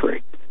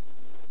country,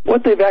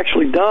 what they've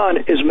actually done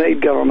is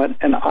made government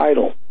an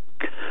idol.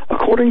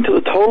 According to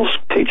the total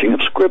teaching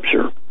of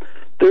Scripture,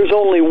 there's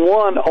only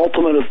one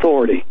ultimate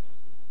authority.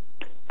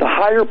 The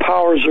higher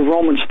powers of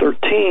Romans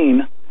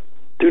 13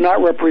 do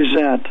not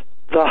represent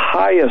the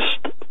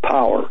highest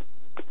power.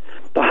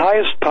 The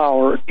highest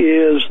power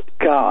is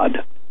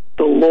God,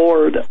 the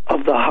Lord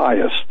of the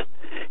highest.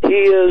 He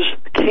is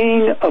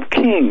King of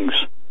kings.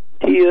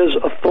 He is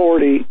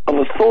authority of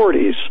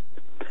authorities.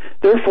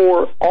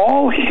 Therefore,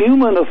 all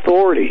human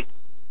authority,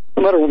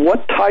 no matter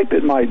what type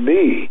it might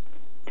be,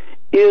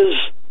 is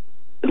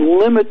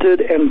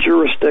limited and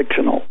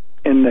jurisdictional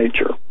in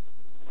nature.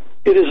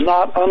 It is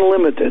not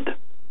unlimited.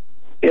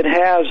 It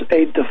has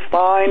a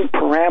defined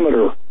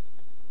parameter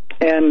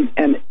and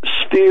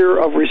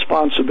sphere of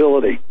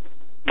responsibility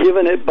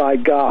given it by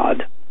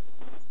God.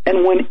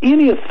 And when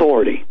any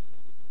authority,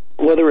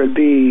 whether it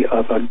be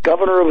a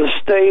governor of a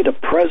state, a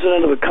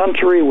president of a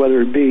country,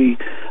 whether it be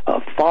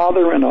a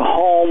father in a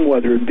home,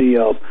 whether it be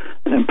an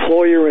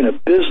employer in a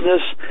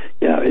business,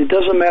 it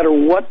doesn't matter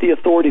what the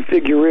authority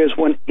figure is.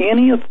 When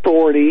any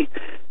authority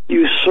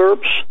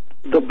usurps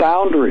the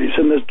boundaries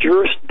and the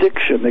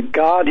jurisdiction that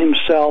God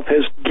himself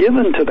has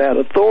given to that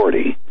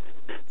authority,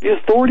 the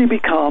authority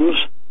becomes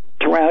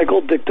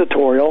tyrannical,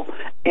 dictatorial,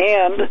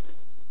 and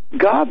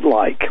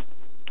godlike.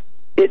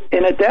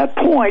 And at that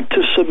point,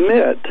 to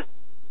submit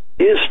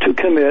is to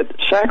commit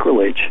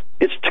sacrilege.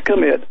 It's to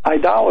commit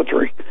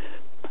idolatry.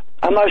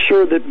 I'm not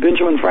sure that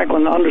Benjamin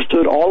Franklin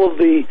understood all of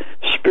the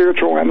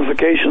spiritual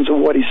ramifications of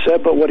what he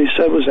said, but what he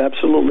said was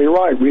absolutely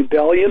right.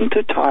 Rebellion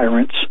to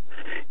tyrants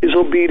is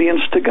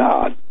obedience to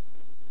God.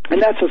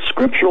 And that's a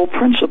scriptural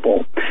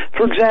principle.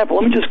 For example,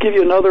 let me just give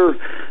you another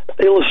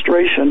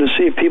illustration to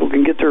see if people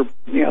can get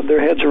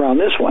their heads around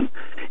this one.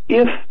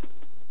 If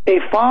a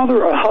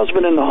father or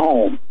husband in the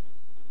home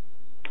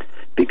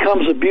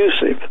becomes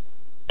abusive,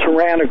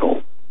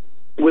 tyrannical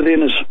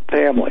within his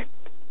family,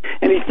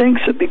 and he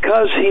thinks that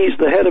because he's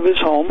the head of his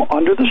home,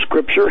 under the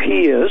Scripture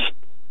he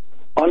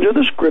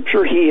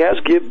has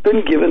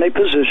been given a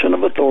position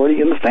of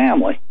authority in the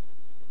family.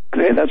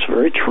 Okay, that's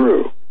very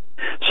true.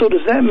 So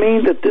does that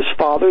mean that this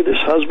father,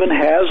 this husband,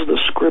 has the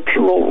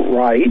scriptural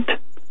right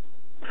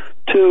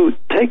to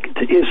take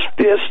his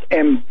fist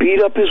and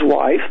beat up his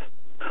wife,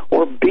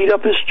 or beat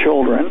up his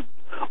children,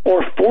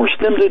 or force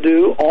them to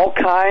do all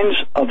kinds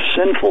of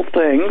sinful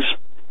things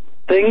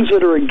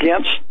that are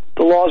against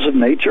the laws of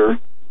nature,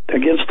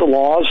 against the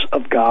laws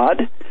of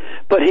God?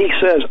 But he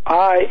says,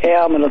 I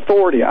am an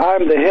authority.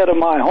 I'm the head of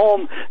my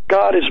home.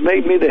 God has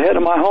made me the head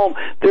of my home.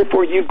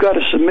 Therefore, you've got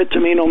to submit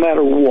to me no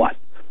matter what.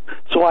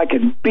 So I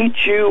can beat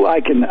you,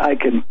 I can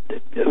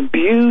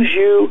abuse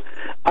you,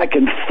 I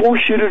can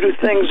force you to do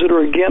things that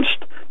are against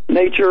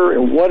nature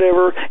or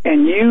whatever,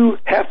 and you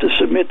have to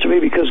submit to me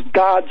because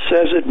God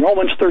says it.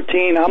 Romans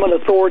 13, I'm an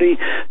authority.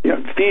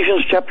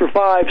 Ephesians chapter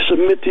 5,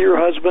 submit to your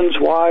husbands,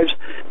 wives.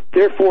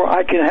 Therefore,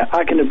 I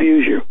can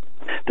abuse you.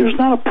 There's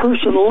not a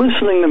person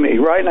listening to me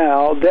right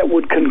now that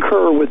would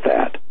concur with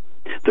that.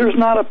 There's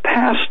not a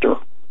pastor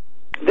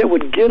that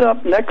would get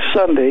up next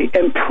Sunday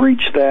and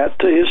preach that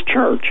to his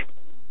church.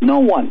 No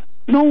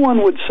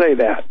one would say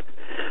that.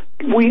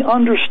 We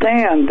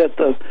understand that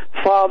the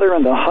father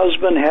and the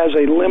husband has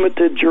a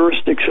limited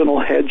jurisdictional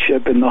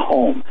headship in the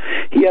home.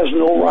 He has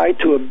no right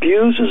to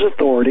abuse his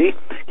authority.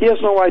 He has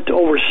no right to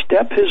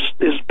overstep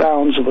his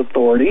bounds of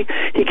authority.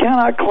 He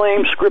cannot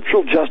claim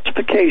scriptural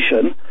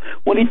justification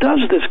when he does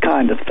this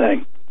kind of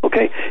thing.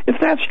 Okay, if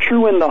that's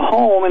true in the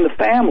home, in the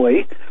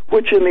family,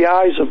 which in the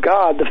eyes of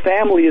God, the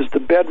family is the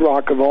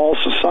bedrock of all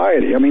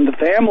society. I mean, the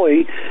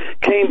family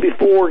came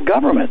before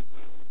government.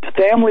 The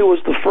family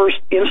was the first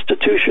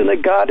institution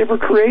that God ever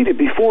created.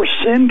 Before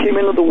sin came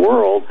into the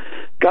world,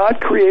 God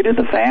created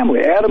the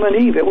family, Adam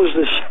and Eve. It was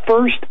this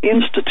first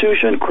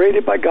institution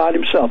created by God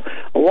himself,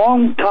 a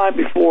long time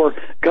before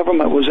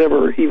government was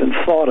ever even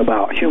thought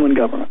about, human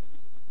government.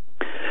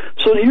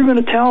 So you're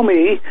going to tell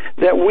me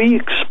that we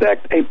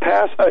expect a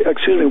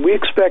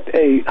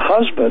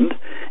husband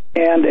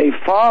and a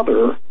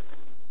father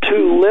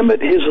to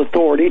limit his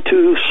authority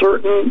to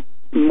certain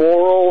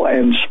moral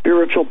and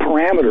spiritual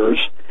parameters,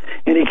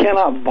 and he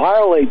cannot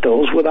violate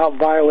those without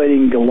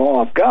violating the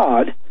law of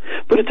God,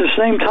 but at the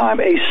same time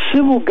a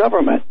civil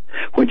government,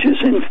 which is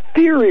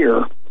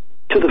inferior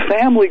to the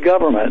family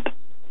government,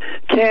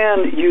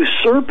 can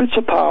usurp its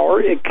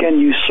power, it can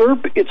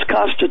usurp its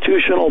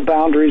constitutional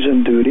boundaries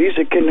and duties,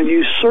 it can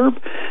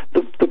usurp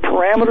the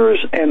parameters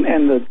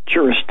and the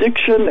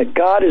jurisdiction that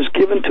God has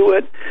given to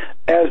it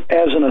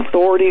as an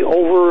authority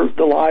over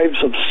the lives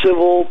of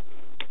civil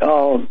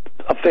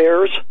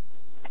affairs,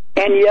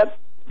 and yet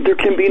there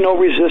can be no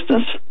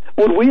resistance.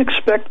 Would we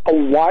expect a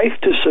wife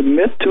to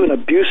submit to an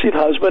abusive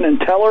husband and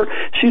tell her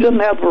she doesn't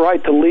have the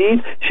right to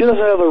lead, she doesn't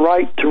have the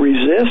right to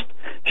resist,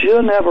 she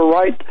doesn't have a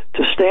right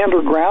to stand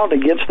her ground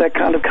against that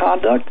kind of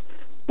conduct?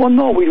 Well,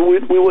 no, we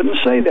wouldn't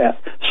say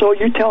that. So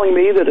you're telling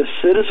me that a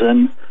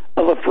citizen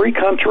of a free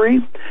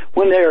country,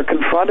 when they are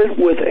confronted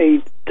with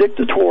a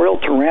dictatorial,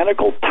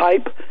 tyrannical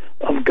type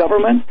of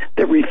government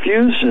that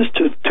refuses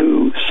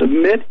to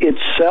submit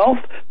itself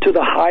to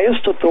the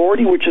highest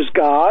authority, which is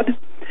God,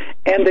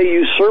 and they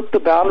usurp the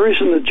boundaries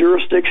and the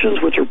jurisdictions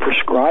which are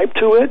prescribed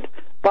to it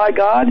by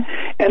God,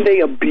 and they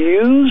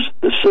abuse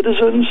the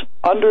citizens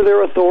under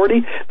their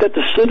authority, that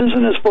the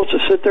citizen is supposed to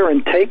sit there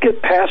and take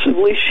it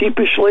passively,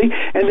 sheepishly,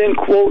 and then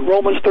quote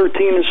Romans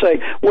 13 and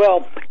say,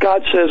 well,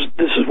 God says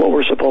this is what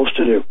we're supposed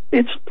to do.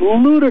 It's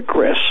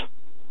ludicrous.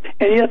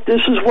 And yet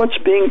this is what's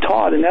being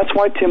taught, and that's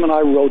why Tim and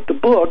I wrote the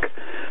book,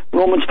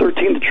 Romans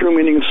 13, The True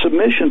Meaning of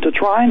Submission, to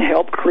try and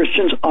help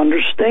Christians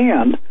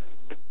understand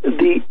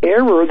the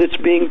error that's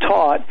being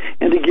taught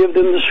and to give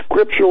them the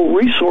scriptural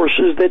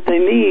resources that they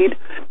need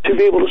to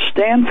be able to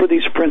stand for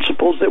these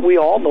principles that we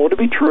all know to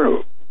be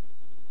true.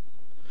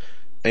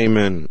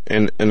 Amen.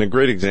 And a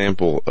great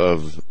example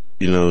of,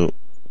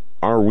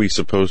 are we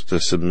supposed to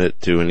submit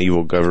to an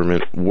evil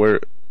government?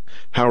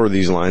 How are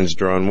these lines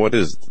drawn? What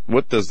does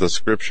the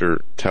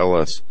scripture tell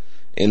us?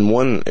 And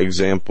one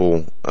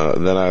example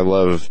that I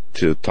love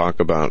to talk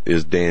about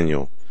is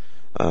Daniel.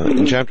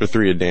 In chapter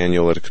 3 of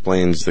Daniel, it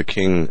explains the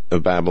king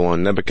of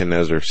Babylon,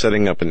 Nebuchadnezzar,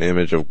 setting up an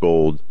image of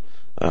gold,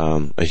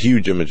 a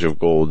huge image of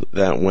gold,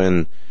 that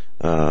when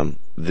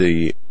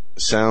the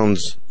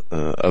sounds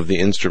of the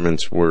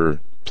instruments were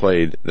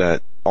played,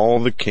 that all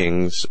the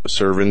kings,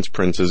 servants,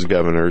 princes,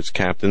 governors,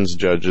 captains,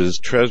 judges,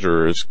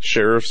 treasurers,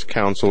 sheriffs,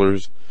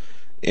 counselors,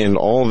 and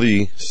all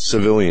the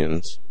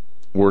civilians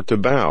were to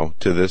bow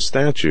to this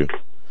statue.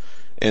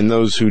 And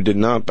those who did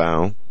not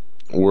bow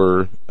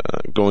were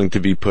going to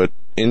be put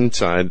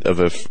inside of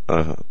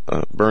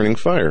a burning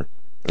fire,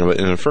 in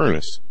a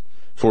furnace,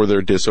 for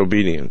their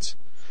disobedience.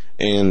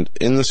 And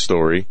in the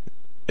story,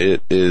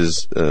 it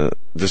is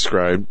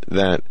described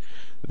that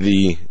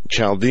the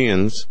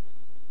Chaldeans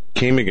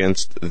came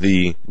against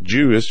the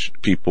Jewish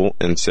people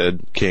and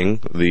said, King,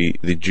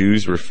 the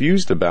Jews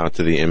refused to bow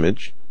to the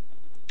image,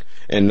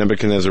 and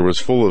Nebuchadnezzar was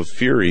full of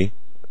fury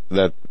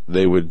that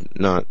they would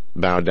not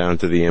bow down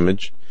to the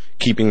image,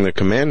 keeping the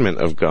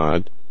commandment of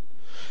God.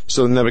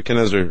 So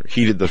Nebuchadnezzar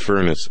heated the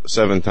furnace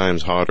 7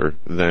 times hotter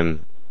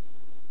than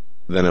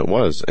it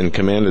was, and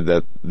commanded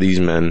that these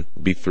men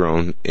be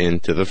thrown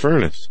into the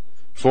furnace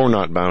for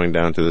not bowing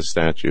down to the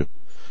statue.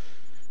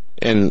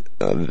 And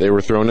they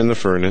were thrown in the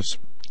furnace,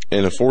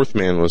 and a 4th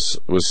man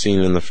was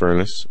seen in the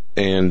furnace,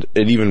 and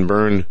it even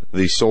burned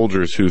the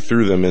soldiers who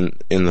threw them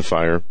in the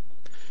fire.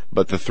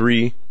 But the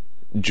 3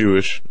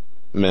 Jewish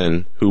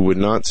men who would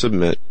not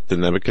submit to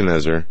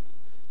Nebuchadnezzar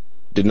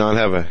did not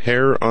have a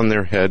hair on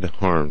their head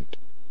harmed.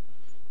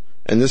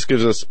 And this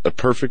gives us a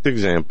perfect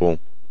example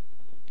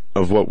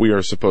of what we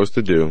are supposed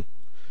to do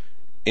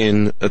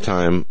in a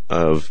time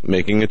of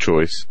making a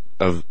choice,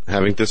 of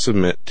having to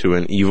submit to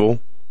an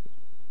evil,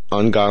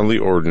 ungodly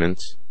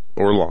ordinance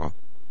or law,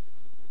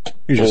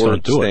 you just or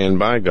don't do stand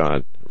by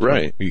God.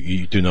 Right.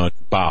 You do not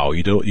bow.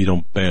 You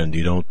don't bend.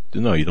 You don't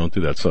do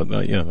that. So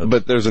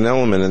but there's an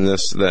element in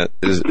this that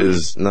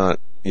is not,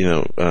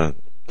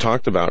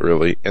 talked about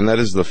really, and that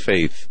is the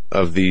faith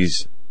of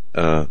these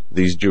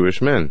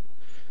Jewish men.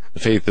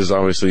 Faith is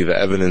obviously the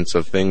evidence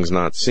of things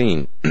not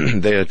seen.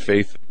 They had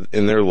faith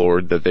in their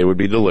Lord that they would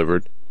be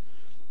delivered,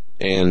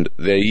 and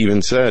they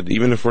even said,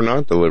 even if we're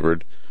not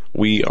delivered,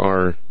 we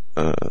are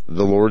the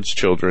Lord's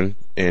children,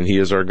 and He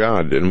is our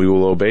God, and we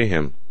will obey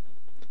Him.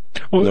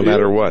 Well, no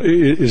matter what.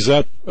 Is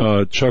that,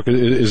 Chuck,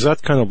 is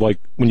that kind of like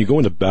when you go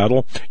into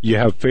battle, you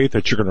have faith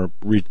that you're going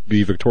to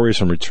be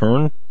victorious in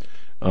return?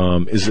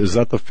 Is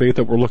that the faith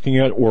that we're looking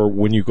at? Or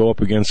when you go up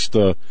against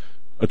a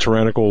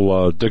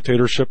tyrannical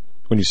dictatorship,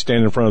 when you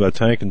stand in front of that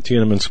tank in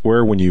Tiananmen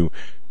Square, when you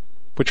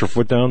put your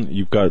foot down,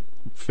 you've got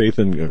faith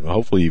and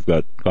hopefully you've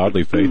got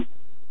godly faith?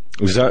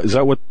 Is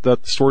that what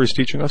that story is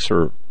teaching us?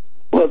 Or?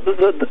 Well,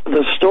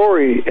 the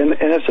story, and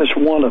it's just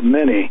one of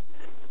many,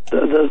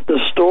 the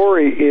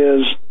story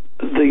is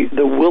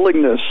the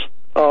willingness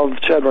of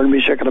Shadrach,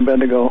 Meshach, and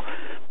Abednego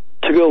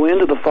to go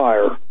into the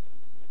fire.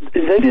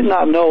 They did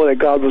not know that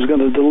God was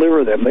going to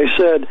deliver them. They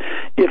said,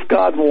 if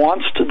God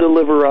wants to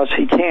deliver us,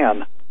 He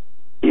can.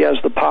 He has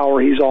the power.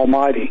 He's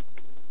almighty.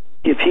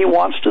 If He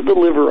wants to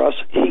deliver us,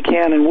 He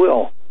can and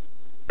will.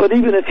 But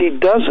even if He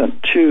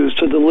doesn't choose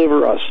to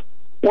deliver us,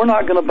 we're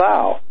not going to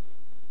bow.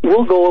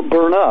 We'll go and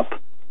burn up,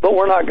 but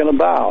we're not going to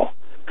bow.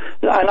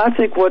 And I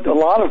think what a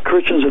lot of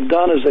Christians have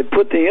done is they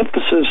put the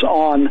emphasis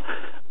on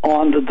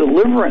the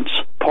deliverance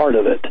part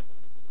of it.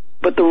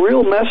 But the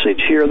real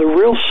message here, the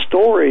real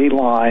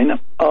storyline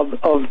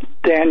of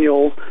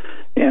Daniel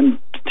and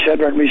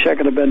Shadrach, Meshach,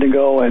 and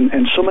Abednego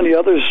and so many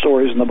other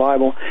stories in the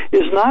Bible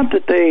is not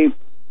that they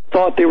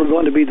thought they were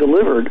going to be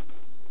delivered,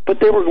 but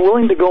they were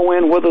willing to go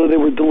in whether they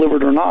were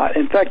delivered or not.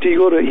 In fact, you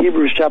go to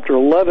Hebrews chapter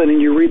 11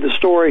 and you read the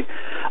story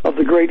of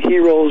the great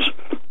heroes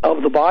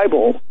of the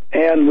Bible,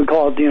 and we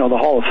call it, the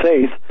Hall of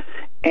Faith,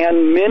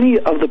 and many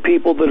of the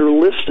people that are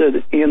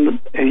listed in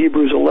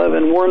Hebrews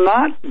 11 were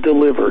not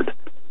delivered.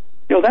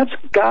 That's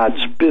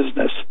God's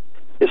business.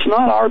 It's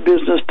not our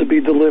business to be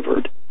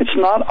delivered. It's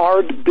not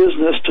our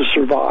business to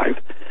survive.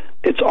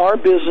 It's our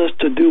business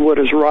to do what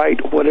is right,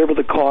 whatever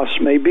the cost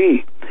may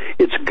be.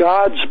 It's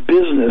God's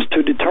business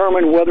to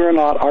determine whether or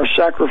not our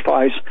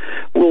sacrifice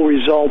will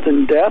result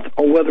in death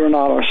or whether or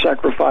not our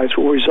sacrifice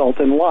will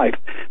result in life.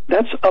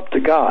 That's up to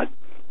God.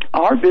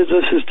 Our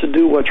business is to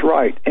do what's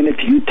right. And if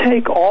you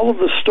take all of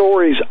the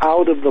stories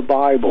out of the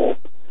Bible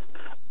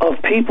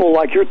of people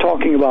like you're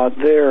talking about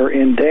there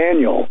in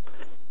Daniel,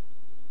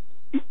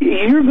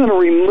 you're going to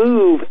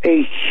remove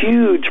a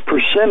huge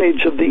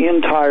percentage of the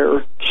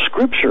entire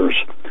scriptures.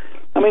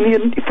 I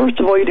mean, first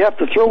of all, you'd have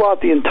to throw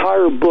out the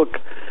entire book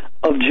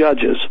of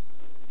Judges.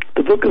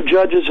 The book of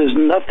Judges is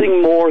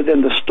nothing more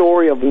than the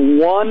story of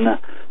one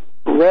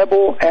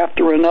rebel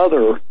after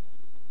another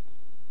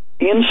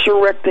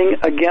insurrecting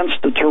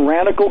against the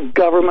tyrannical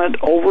government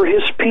over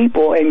his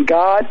people, and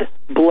God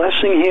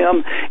blessing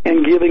him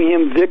and giving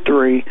him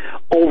victory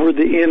over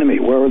the enemy,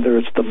 whether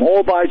it's the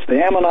Moabites,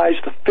 the Ammonites,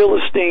 the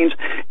Philistines.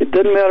 It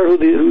didn't matter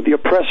who the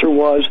oppressor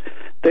was.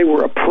 They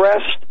were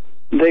oppressed.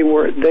 They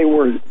were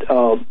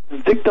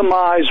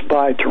victimized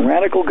by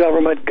tyrannical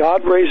government.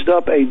 God raised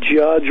up a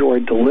judge or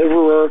a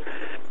deliverer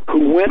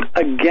who went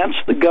against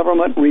the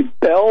government,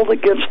 rebelled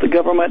against the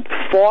government,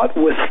 fought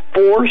with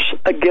force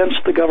against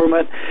the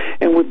government,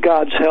 and with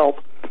God's help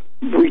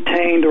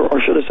retained,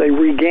 or should I say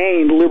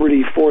regained,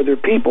 liberty for their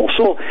people.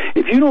 So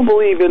if you don't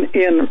believe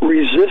in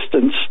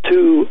resistance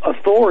to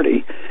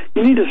authority,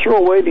 you need to throw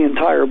away the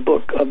entire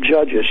book of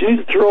Judges. You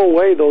need to throw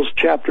away those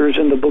chapters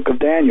in the book of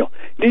Daniel.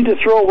 You need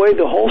to throw away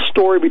the whole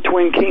story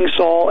between King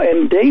Saul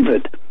and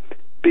David.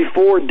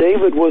 Before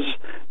David was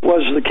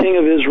the king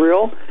of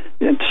Israel,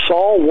 and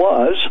Saul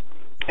was,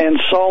 and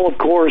Saul, of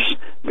course,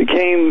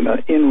 became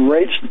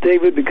enraged at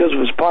David because of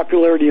his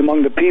popularity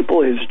among the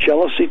people. His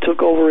jealousy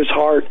took over his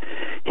heart.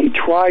 He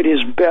tried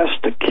his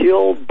best to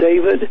kill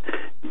David.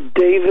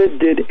 David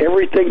did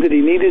everything that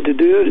he needed to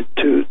do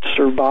to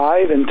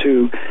survive and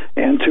to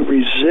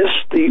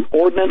resist the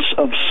ordinance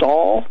of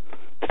Saul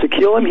to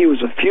kill him. He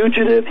was a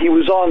fugitive. He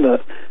was on the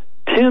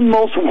 10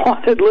 most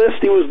wanted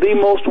list. He was the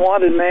most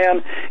wanted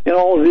man in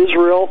all of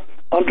Israel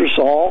under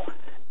Saul.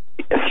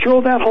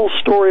 Throw that whole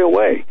story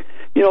away.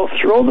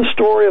 Throw the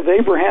story of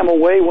Abraham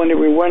away when he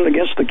went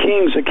against the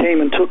kings that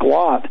came and took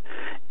Lot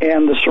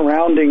and the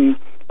surrounding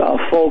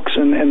folks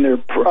and their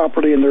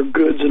property and their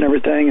goods and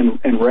everything,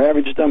 and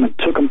ravaged them and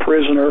took them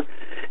prisoner.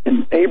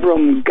 And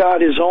Abram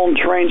got his own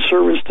trained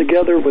servants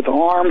together with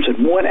arms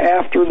and went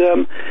after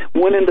them,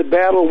 went into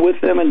battle with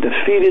them and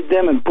defeated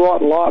them and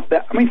brought Lot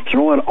back. I mean,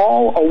 throw it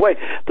all away.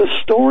 The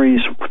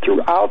stories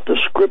throughout the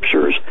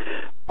scriptures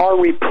are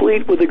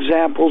replete with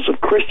examples of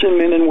Christian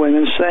men and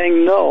women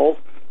saying no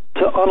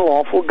to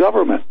unlawful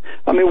government.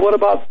 I mean, what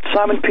about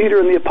Simon Peter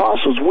and the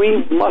apostles?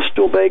 We must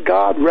obey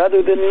God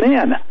rather than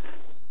men.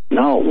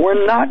 No,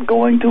 we're not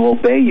going to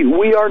obey you.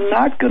 We are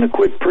not going to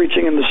quit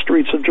preaching in the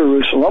streets of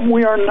Jerusalem.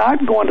 We are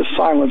not going to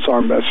silence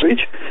our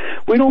message.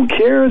 We don't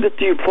care that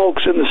you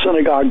folks in the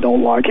synagogue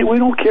don't like it. We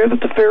don't care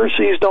that the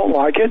Pharisees don't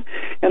like it,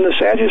 and the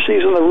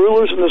Sadducees and the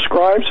rulers and the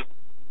scribes.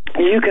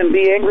 You can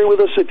be angry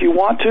with us if you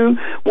want to.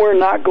 We're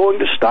not going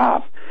to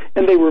stop.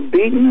 And they were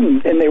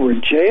beaten, and they were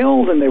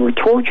jailed, and they were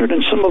tortured,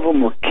 and some of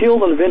them were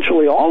killed, and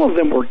eventually all of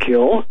them were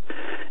killed.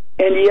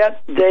 And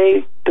yet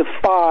they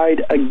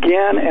defied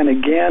again and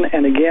again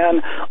and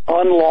again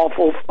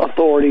unlawful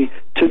authority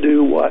to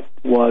do what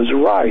was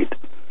right.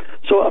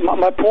 So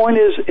my point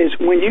is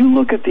when you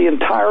look at the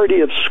entirety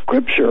of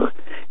Scripture,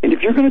 and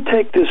if you're going to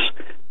take this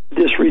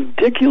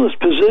ridiculous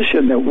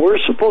position that we're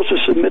supposed to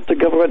submit to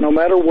government no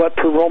matter what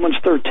per Romans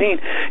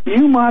 13,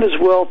 you might as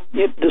well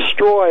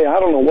destroy, I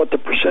don't know what the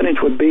percentage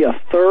would be, a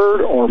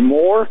third or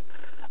more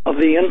of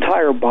the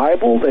entire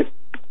Bible that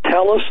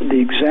tell us the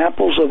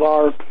examples of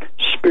our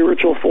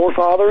spiritual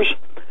forefathers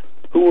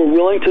who were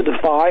willing to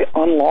defy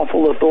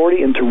unlawful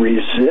authority and to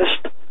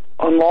resist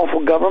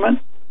unlawful government.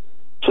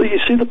 So you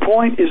see, the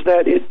point is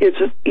that it's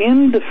an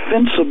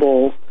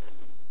indefensible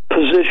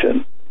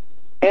position.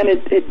 And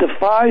it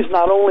defies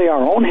not only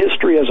our own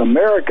history as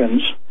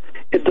Americans,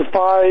 it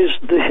defies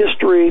the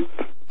history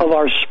of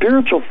our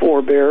spiritual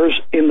forebears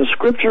in the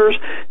Scriptures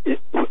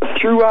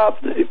throughout.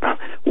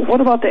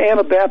 What about the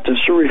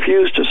Anabaptists who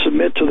refused to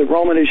submit to the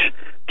Romanish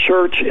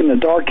Church in the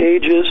Dark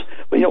Ages?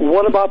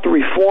 What about the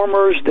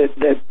Reformers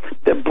that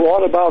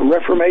brought about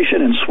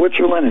Reformation in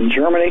Switzerland and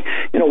Germany?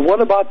 What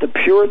about the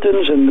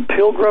Puritans and the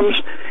Pilgrims,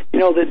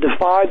 that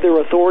defied their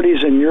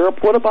authorities in Europe?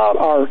 What about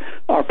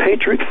our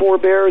patriot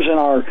forebears and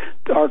our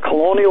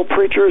colonial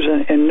preachers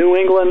in New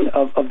England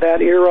of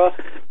that era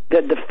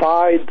that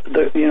defied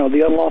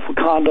the unlawful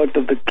conduct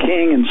of the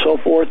king and so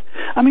forth?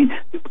 I mean,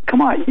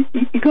 come on,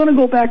 you're going to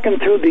go back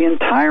into the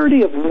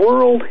entirety of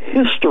world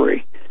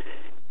history,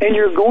 and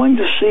you're going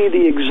to see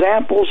the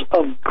examples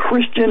of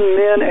Christian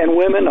men and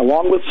women,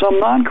 along with some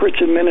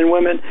non-Christian men and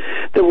women,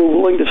 that were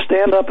willing to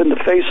stand up in the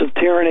face of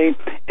tyranny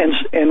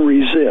and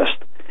resist.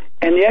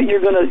 And yet you're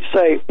going to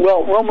say,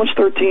 well, Romans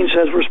 13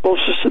 says we're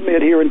supposed to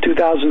submit here in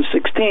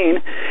 2016,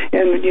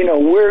 and we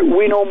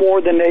know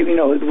more than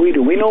we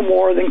do. We know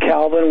more than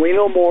Calvin. We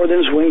know more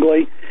than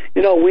Zwingli.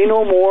 We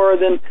know more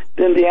than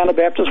the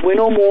Anabaptists. We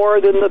know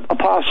more than the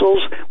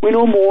apostles. We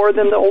know more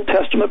than the Old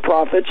Testament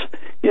prophets.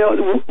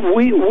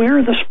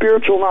 We're the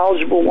spiritual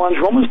knowledgeable ones.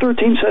 Romans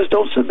 13 says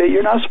don't submit.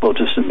 You're not supposed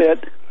to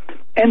submit.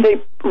 And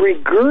they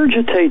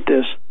regurgitate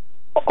this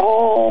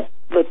all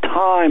the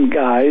time,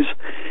 guys.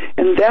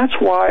 And that's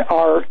why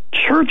our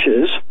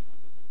churches,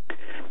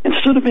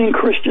 instead of being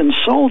Christian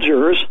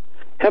soldiers,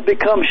 have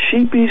become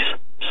sheepish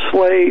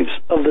slaves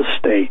of the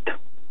state.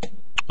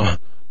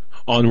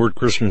 Onward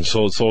Christian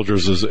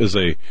soldiers is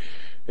a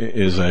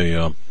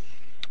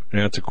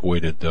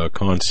antiquated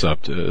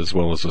concept as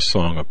well as a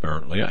song,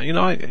 apparently.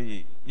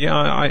 I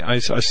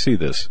see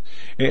this,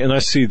 and I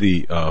see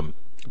the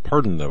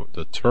pardon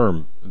the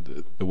term,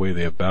 the way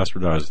they have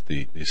bastardized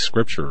the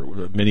Scripture.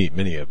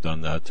 Many have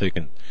done that,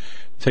 taken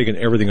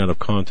everything out of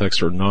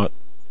context, or not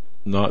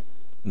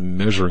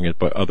measuring it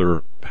by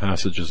other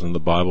passages in the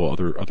Bible,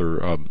 other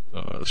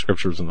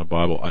scriptures in the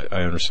Bible.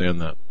 I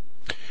understand that.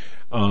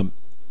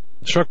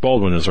 Chuck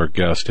Baldwin is our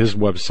guest. His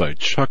website,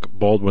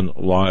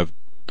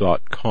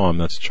 chuckbaldwinlive.com.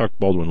 That's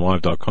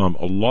chuckbaldwinlive.com.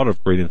 A lot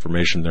of great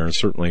information there, and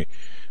certainly,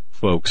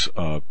 folks,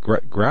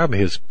 grab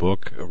his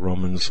book,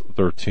 Romans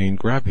 13.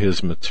 Grab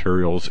his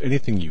materials,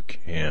 anything you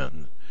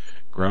can.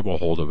 Grab a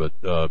hold of it.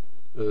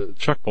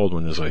 Chuck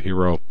Baldwin is a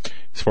hero,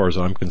 as far as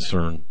I'm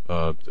concerned,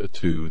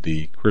 to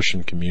the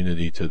Christian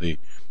community, to the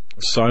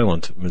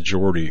silent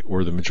majority,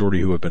 or the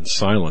majority who have been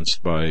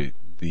silenced by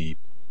the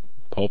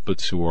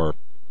pulpits who are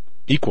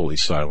equally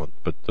silent,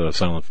 but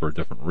silent for a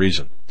different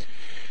reason.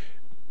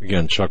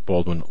 Again,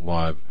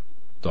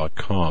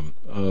 chuckbaldwinlive.com.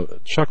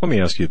 Chuck, let me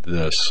ask you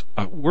this.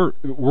 We're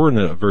in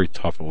a very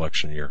tough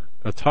election year.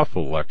 A tough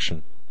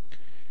election.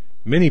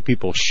 Many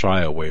people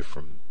shy away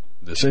from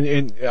this.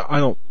 And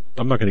I'm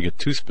not going to get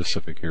too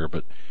specific here,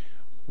 but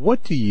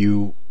what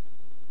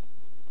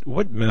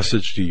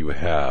message do you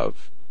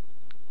have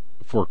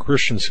for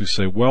Christians who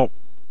say, well,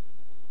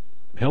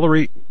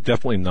 Hillary,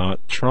 definitely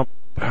not. Trump,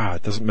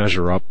 it doesn't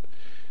measure up.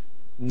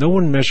 No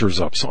one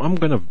measures up, so I'm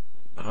going to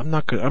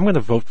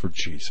vote for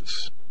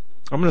Jesus.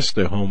 I'm going to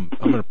stay home.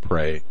 I'm going to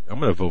pray.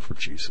 I'm going to vote for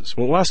Jesus.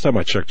 Well, last time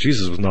I checked,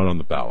 Jesus was not on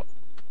the ballot.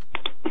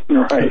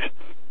 Right.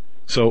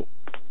 So,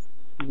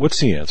 what's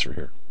the answer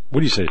here?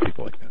 What do you say to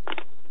people like that?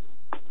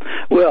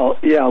 Well,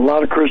 yeah, a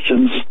lot of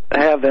Christians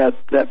have that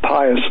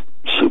pious,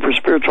 super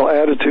spiritual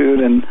attitude,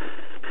 and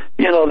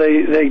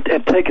they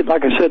have taken,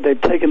 like I said,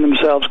 they've taken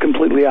themselves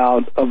completely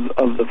out of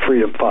the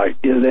freedom fight.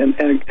 And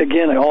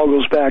again, it all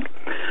goes back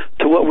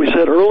to what we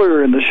said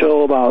earlier in the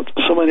show about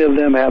so many of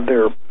them have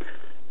their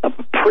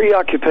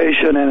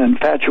preoccupation and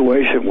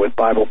infatuation with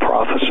Bible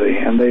prophecy,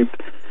 and they've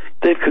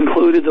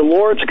concluded the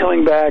Lord's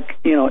coming back,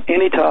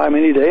 anytime,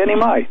 any day, and He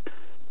might.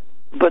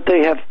 But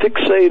they have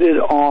fixated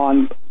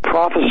on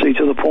prophecy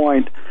to the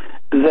point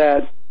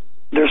that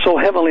they're so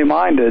heavenly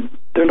minded,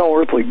 they're no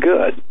earthly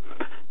good.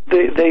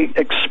 They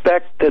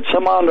expect that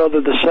somehow or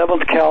other the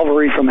seventh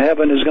Calvary from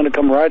heaven is going to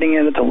come riding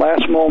in at the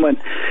last moment,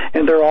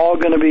 and they're all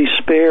going to be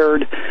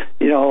spared,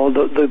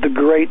 the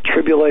great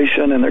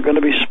tribulation, and they're going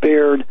to be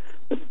spared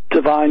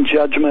divine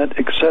judgment,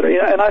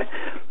 etc. And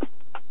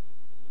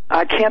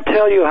I can't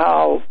tell you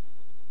how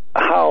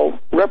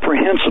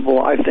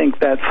reprehensible I think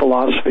that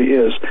philosophy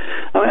is.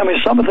 I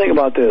mean, some think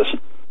about this.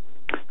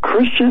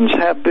 Christians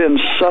have been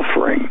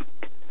suffering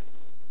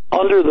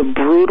under the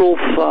brutal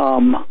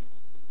thumb,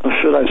 or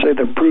should I say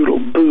the brutal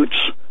boots,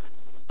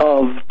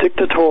 of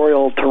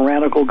dictatorial,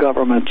 tyrannical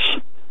governments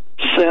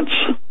since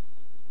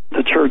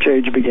the church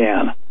age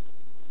began.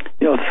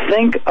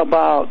 Think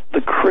about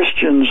the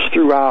Christians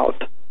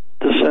throughout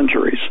the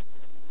centuries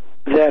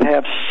that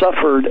have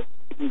suffered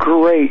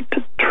great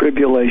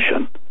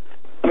tribulation.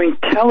 I mean,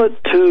 tell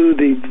it to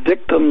the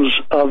victims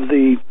of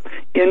the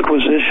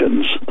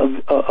Inquisitions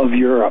of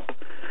Europe.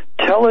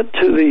 Tell it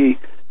to the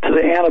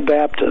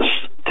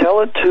Anabaptists.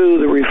 Tell it to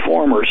the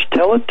Reformers.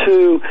 Tell it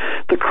to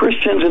the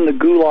Christians in the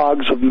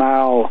gulags of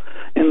Mao,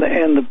 and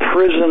the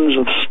prisons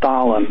of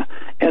Stalin,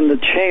 and the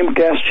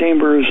gas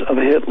chambers of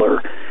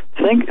Hitler.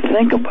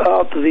 Think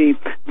about the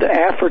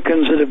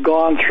Africans that have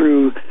gone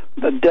through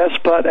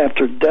despot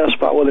after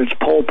despot, whether it's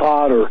Pol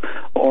Pot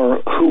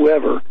or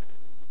whoever,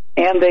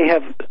 and they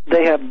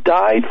have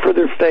died for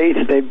their faith.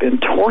 They've been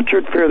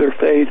tortured for their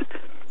faith.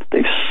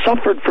 They've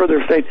suffered for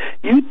their faith.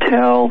 You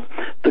tell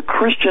the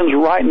Christians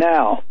right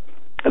now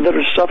that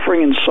are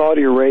suffering in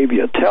Saudi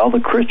Arabia, tell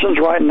the Christians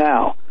right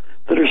now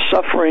that are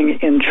suffering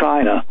in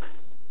China,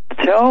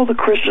 tell the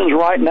Christians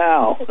right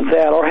now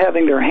that are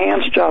having their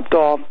hands chopped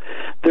off,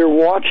 they're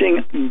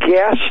watching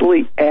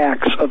ghastly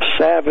acts of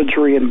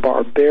savagery and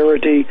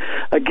barbarity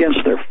against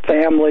their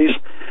families.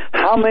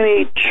 How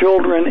many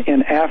children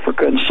in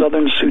Africa and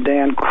southern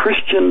Sudan,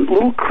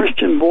 little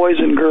Christian boys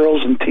and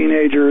girls and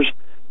teenagers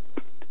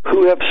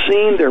who have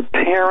seen their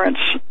parents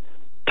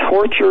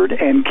tortured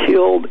and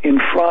killed in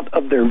front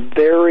of their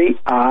very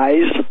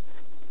eyes?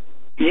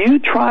 You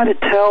try to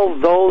tell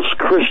those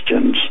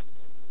Christians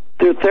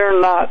that they're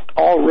not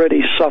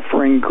already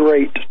suffering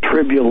great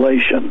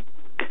tribulation.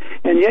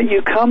 And yet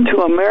you come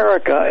to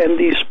America and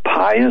these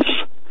pious,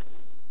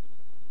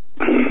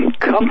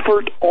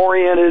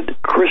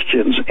 comfort-oriented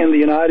Christians in the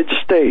United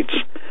States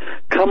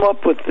come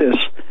up with this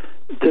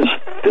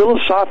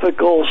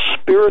philosophical,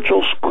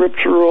 spiritual,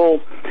 scriptural,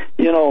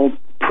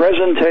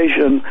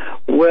 presentation.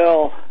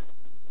 Well,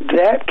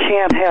 that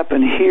can't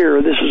happen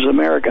here. This is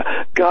America.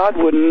 God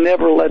would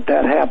never let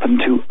that happen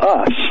to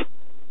us.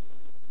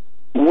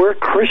 We're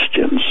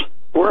Christians.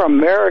 We're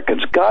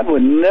Americans. God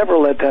would never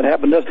let that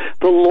happen to us.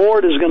 The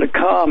Lord is going to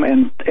come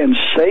and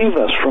save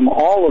us from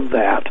all of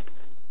that.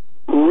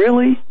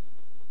 Really?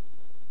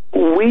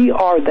 We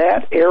are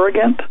that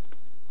arrogant?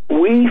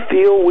 We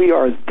feel we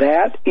are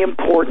that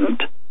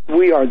important?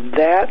 We are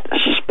that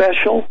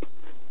special?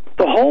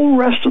 The whole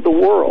rest of the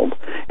world,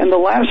 in the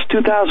last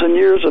 2,000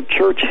 years of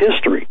church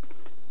history,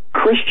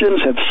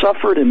 Christians have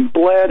suffered and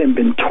bled and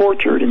been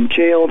tortured and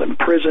jailed and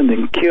imprisoned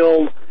and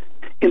killed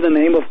in the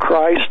name of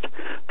Christ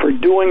for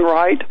doing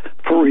right,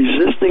 for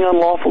resisting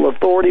unlawful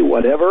authority,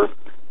 whatever.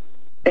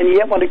 And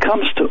yet when it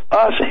comes to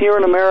us here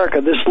in America,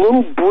 this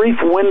little brief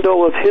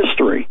window of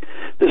history,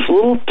 this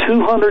little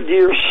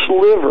 200-year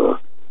sliver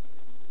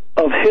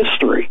of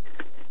history,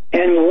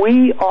 and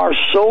we are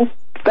so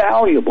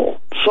valuable,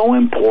 so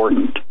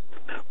important,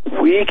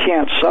 we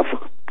can't suffer.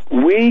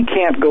 We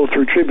can't go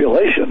through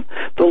tribulation.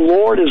 The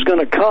Lord is going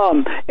to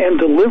come and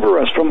deliver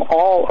us from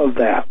all of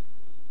that.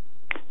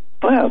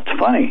 Well, it's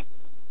funny.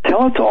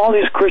 Tell it to all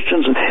these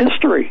Christians of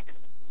history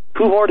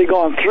who've already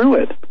gone through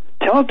it.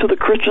 Tell it to the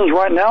Christians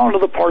right now in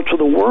other parts of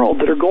the world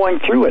that are going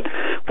through it.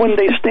 When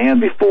they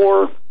stand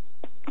before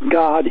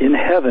God in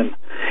heaven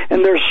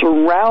and they're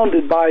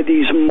surrounded by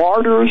these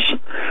martyrs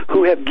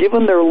who have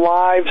given their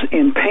lives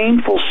in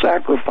painful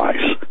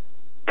sacrifice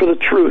for the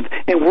truth,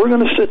 and we're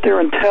going to sit there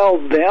and tell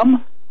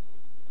them,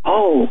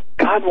 oh,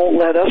 God won't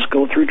let us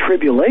go through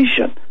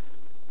tribulation.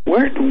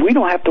 We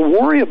don't have to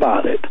worry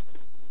about it.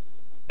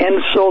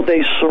 And so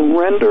they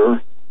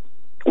surrender,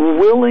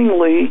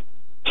 willingly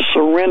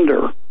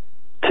surrender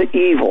to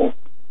evil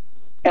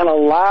and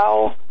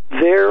allow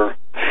their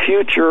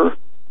future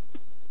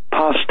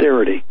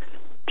posterity,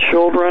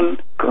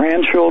 children,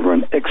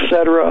 grandchildren,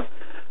 etc.,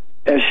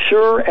 as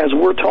sure as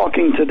we're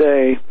talking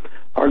today,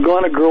 are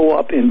going to grow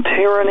up in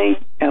tyranny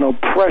and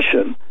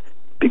oppression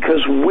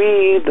because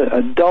we, the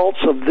adults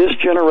of this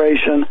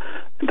generation,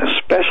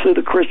 especially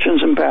the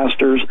Christians and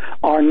pastors,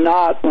 are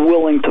not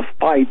willing to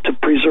fight to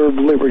preserve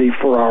liberty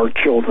for our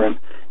children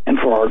and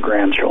for our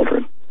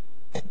grandchildren.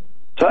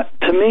 So,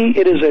 to me,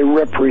 it is a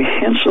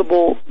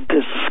reprehensible,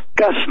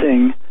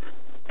 disgusting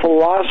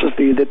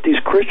philosophy that these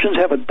Christians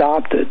have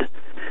adopted,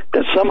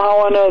 that somehow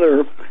or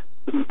another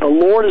the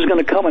Lord is going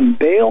to come and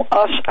bail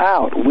us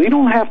out. We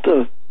don't have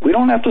to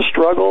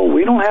struggle.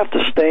 We don't have to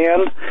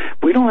stand.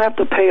 We don't have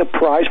to pay a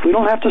price. We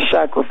don't have to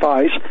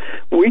sacrifice.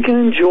 We can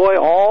enjoy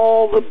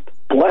all the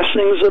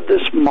blessings of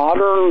this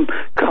modern,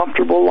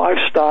 comfortable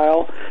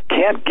lifestyle.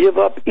 Can't give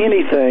up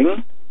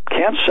anything.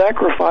 Can't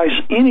sacrifice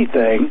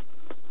anything.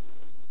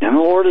 And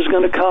the Lord is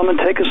going to come and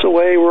take us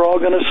away. We're all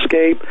going to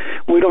escape.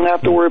 We don't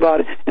have to worry about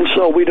it. And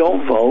so we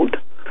don't vote,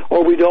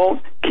 or we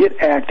don't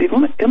get active.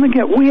 And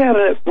again, we had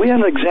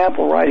an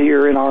example right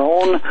here in our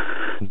own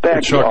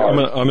backyard. Chuck,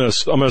 I'm gonna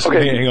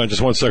okay. Hang on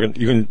just one second.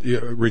 You can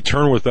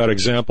return with that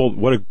example.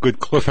 What a good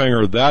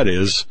cliffhanger that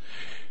is.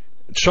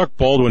 Chuck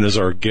Baldwin is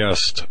our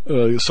guest.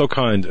 So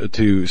kind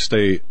to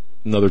stay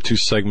another 2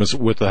 segments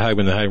with the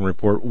Hagmann and Hagmann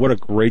Report. What a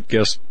great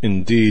guest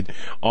indeed.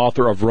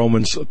 Author of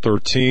Romans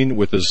 13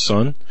 with his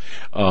son.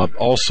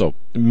 Also,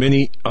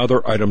 many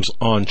other items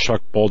on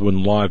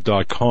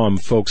chuckbaldwinlive.com.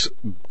 Folks,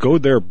 go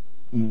there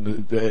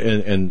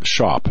and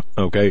shop,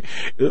 okay?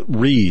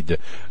 Read,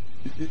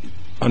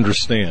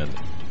 understand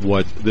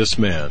what this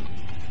man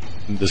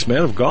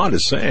of God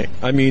is saying.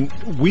 I mean,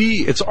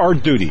 it's our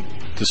duty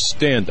to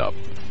stand up,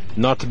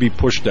 not to be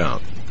pushed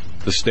down,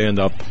 to stand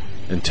up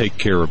and take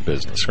care of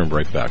business. We're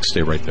right back.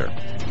 Stay right there.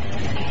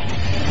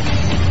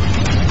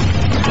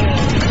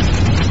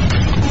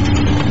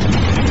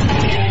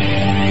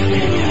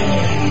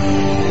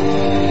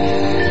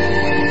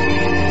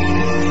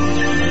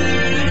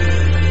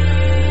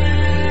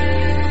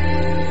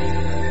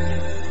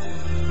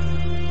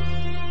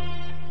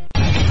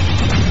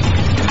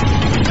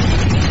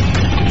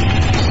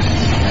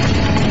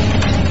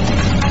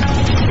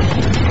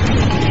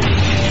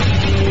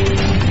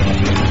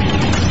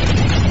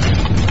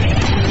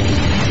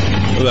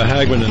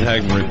 Baldwin and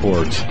Hagmann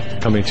Report,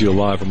 coming to you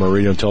live from our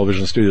radio and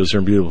television studios here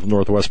in beautiful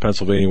Northwest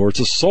Pennsylvania, where it's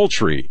a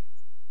sultry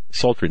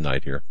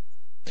night here.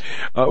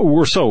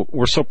 We're so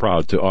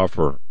proud to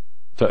offer.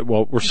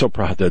 We're so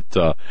proud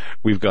that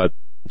we've got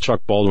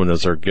Chuck Baldwin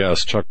as our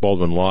guest.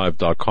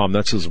 ChuckBaldwinLive.com.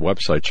 That's his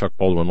website.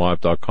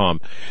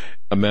 ChuckBaldwinLive.com.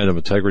 A man of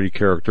integrity,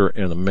 character,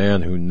 and a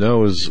man who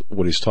knows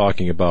what he's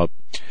talking about.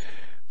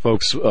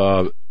 Folks,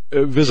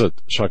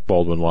 visit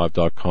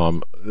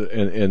ChuckBaldwinLive.com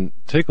and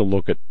take a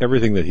look at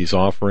everything that he's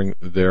offering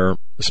there,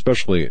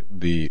 especially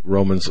the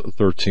Romans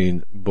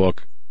 13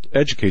 book.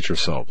 Educate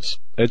yourselves,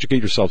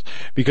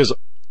 because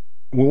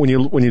when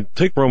you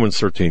take Romans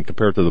 13,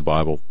 compare it to the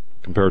Bible,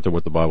 compare it to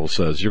what the Bible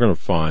says, you're going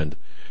to find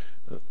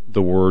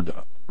the word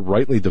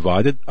rightly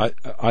divided.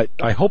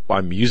 I hope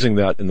I'm using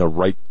that in the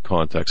right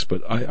context,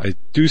 but I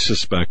do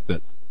suspect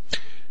that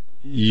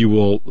you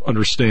will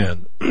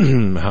understand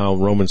how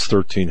Romans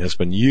 13 has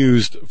been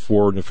used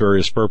for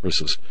nefarious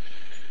purposes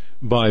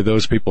by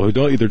those people who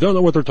don't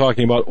know what they're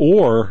talking about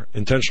or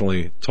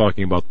intentionally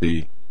talking about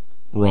the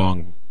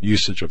wrong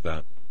usage of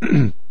that.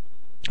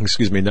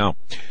 Excuse me. Now,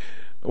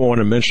 I want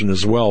to mention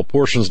as well,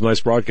 portions of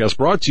tonight's broadcast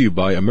brought to you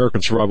by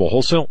American Survival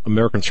Wholesale,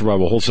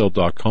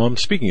 AmericanSurvivalWholesale.com.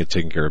 Speaking of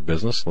taking care of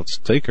business, let's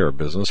take care of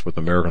business with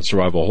American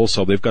Survival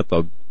Wholesale. They've got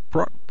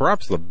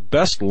perhaps the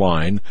best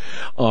line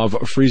of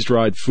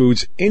freeze-dried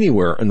foods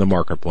anywhere in the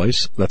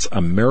marketplace. That's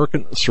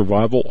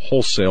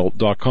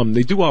AmericanSurvivalWholesale.com.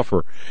 They do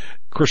offer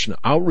Christian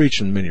outreach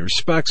in many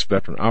respects,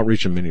 veteran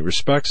outreach in many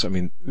respects. I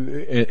mean,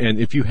 and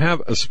if you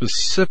have a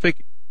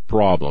specific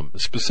problem, a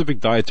specific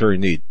dietary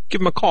need, give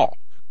them a call.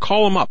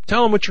 Call them up.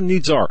 Tell them what your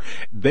needs are.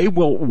 They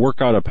will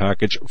work out a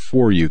package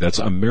for you. That's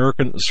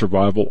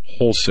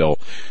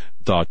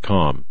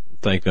AmericanSurvivalWholesale.com.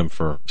 Thank them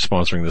for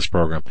sponsoring this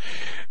program.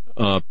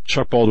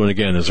 Chuck Baldwin,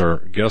 again, is our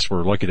guest.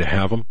 We're lucky to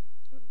have him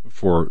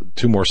for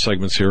 2 more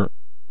segments here.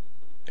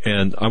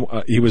 And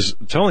he was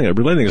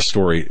relating a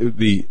story.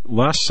 The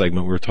last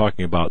segment we were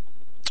talking about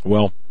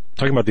the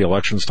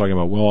elections,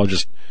 I'll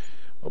just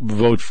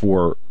vote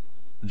for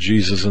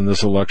Jesus in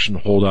this election,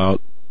 hold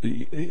out.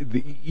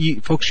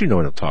 Folks, you know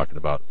what I'm talking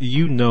about.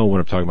 You know what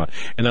I'm talking about.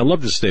 And I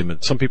love this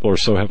statement. Some people are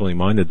so heavenly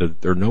minded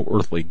that they're no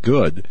earthly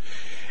good.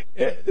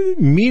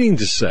 Meaning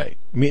to say,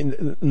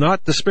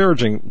 not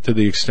disparaging to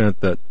the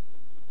extent that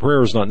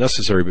prayer is not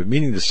necessary, but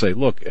meaning to say,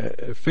 look,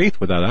 faith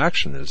without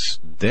action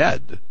is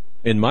dead.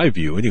 In my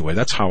view, anyway.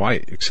 That's how I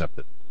accept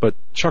it. But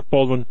Chuck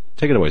Baldwin,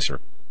 take it away, sir.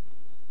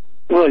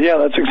 Well, yeah,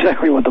 that's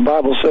exactly what the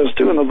Bible says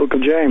too in the book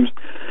of James.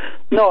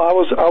 No, I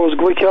was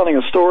recounting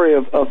a story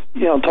of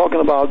talking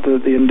about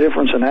the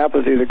indifference and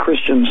apathy that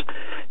Christians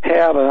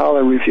have and how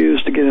they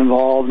refuse to get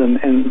involved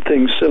in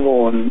things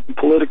civil and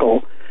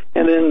political,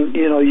 and then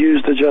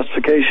use the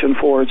justification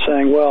for it,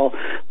 saying, well,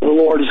 the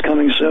Lord is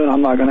coming soon,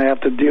 I'm not going to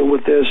have to deal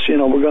with this,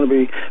 we're going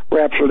to be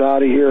raptured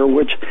out of here,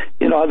 which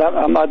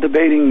I'm not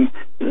debating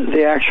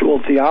the actual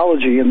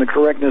theology and the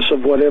correctness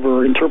of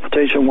whatever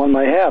interpretation one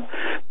may have.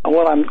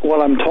 What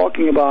I'm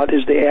talking about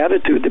is the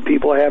attitude that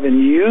people have in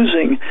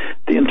using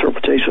the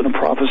interpretation of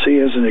prophecy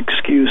as an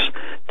excuse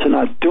to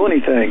not do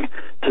anything,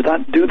 to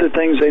not do the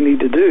things they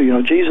need to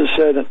do. Jesus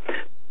said,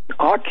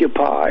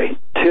 occupy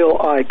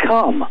till I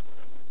come.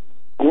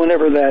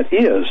 Whenever that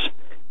is,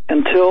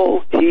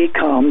 until he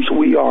comes,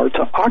 we are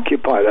to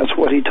occupy. That's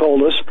what he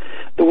told us.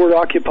 The word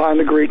occupy in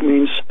the Greek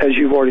means, as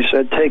you've already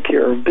said, take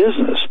care of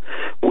business.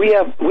 We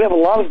have a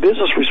lot of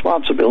business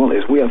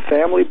responsibilities. We have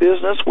family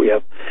business. We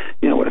have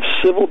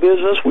civil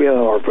business. We have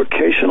our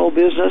vocational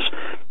business.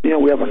 We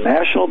have a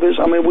national business.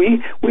 I mean,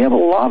 we have a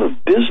lot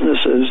of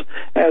businesses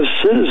as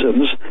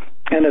citizens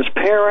and as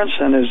parents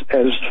and as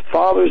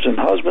fathers and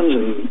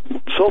husbands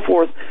and so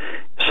forth.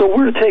 So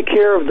we're to take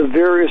care of the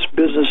various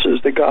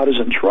businesses that God has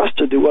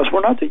entrusted to us.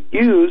 We're not to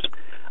use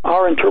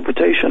our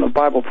interpretation of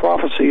Bible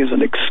prophecy as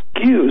an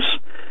excuse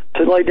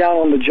to lay down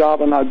on the job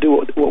and not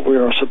do what we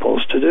are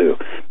supposed to do.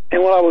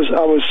 And when I was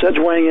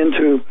segueing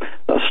into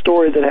a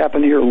story that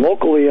happened here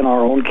locally in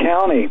our own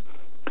county,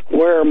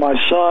 where my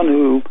son,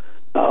 who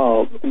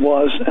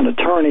was an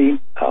attorney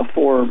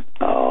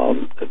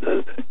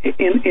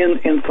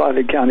in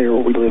Fayette County,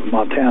 where we live in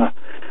Montana,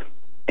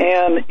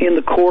 and in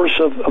the course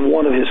of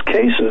one of his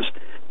cases,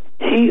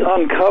 he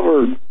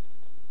uncovered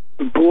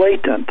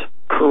blatant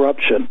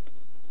corruption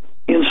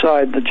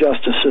inside the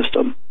justice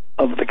system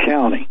of the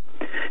county,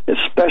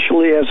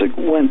 especially as it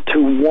went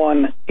to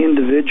one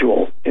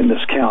individual in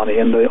this county.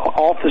 And the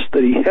office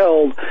that he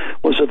held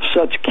was of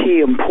such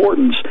key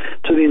importance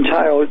to the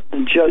entire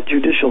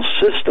judicial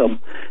system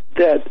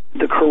that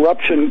the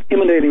corruption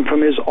emanating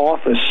from his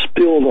office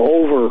spilled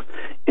over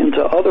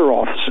into other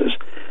offices.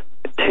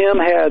 Tim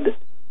had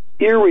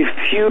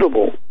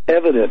irrefutable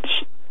evidence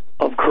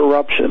of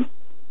corruption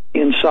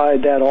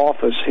inside that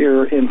office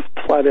here in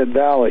Flathead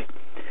Valley,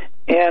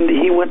 and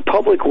he went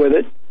public with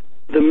it.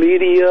 The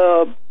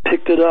media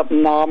picked it up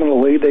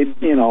nominally. They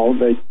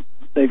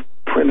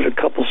printed a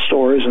couple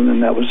stories, and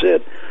then that was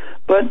it.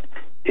 But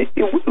it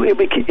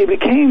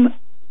became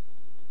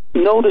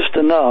noticed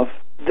enough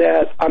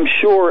that I'm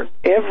sure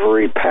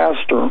every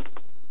pastor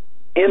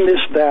in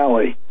this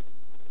valley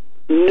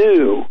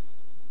knew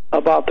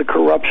about the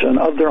corruption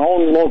of their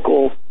own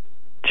local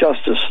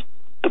justice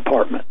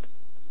department.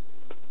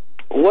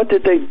 What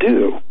did they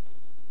do?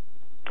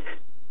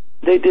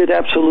 They did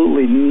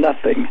absolutely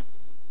nothing.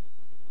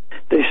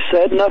 They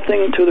said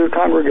nothing to their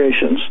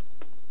congregations.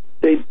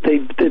 They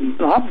did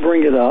not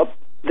bring it up.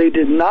 They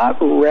did not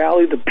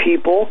rally the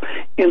people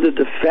in the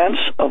defense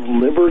of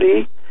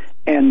liberty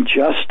and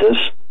justice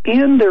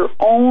in their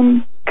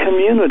own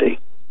community,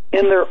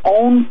 in their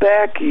own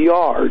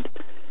backyard.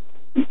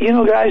 You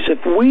know, guys,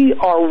 if we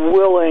are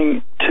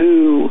willing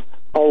to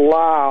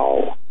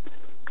allow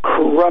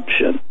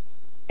corruption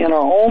in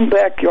our own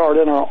backyard,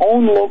 in our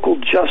own local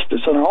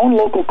justice, in our own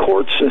local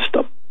court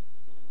system,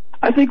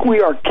 I think we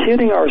are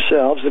kidding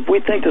ourselves if we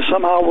think that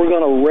somehow we're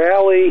going to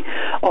rally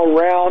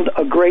around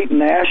a great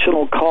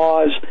national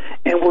cause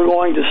and we're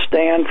going to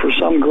stand for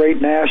some great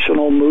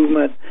national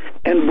movement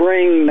and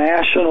bring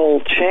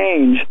national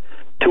change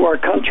to our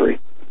country.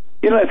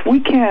 You know, if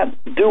we can't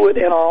do it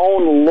in our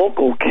own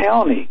local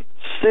county,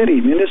 city,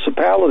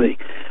 municipality,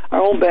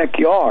 our own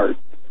backyard,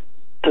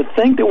 to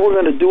think that we're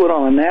going to do it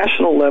on a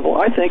national level,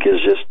 I think is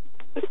just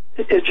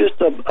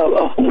a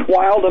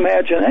wild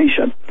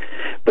imagination.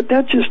 But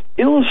that just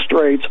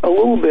illustrates a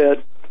little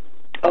bit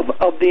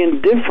of the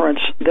indifference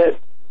that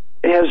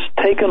has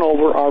taken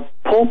over our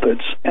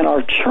pulpits and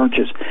our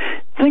churches.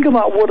 Think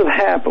about what would have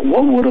happened.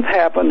 What would have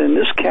happened in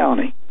this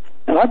county?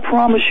 And I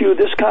promise you,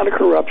 this kind of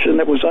corruption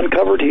that was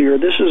uncovered here,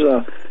 this is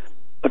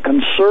a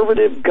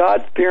conservative,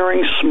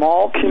 God-fearing,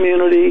 small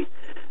community.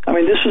 I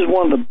mean, this is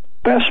one of the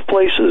best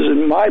places,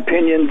 in my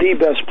opinion, the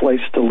best place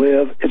to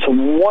live. It's a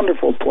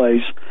wonderful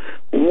place,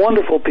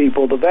 wonderful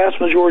people. The vast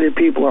majority of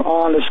people are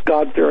honest,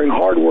 God-fearing,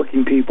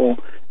 hardworking people,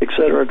 et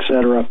cetera, et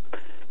cetera.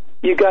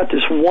 You got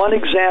this one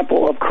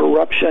example of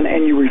corruption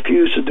and you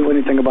refuse to do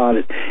anything about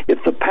it. If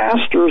the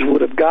pastors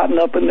would have gotten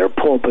up in their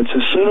pulpits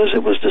as soon as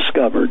it was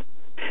discovered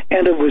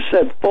and it was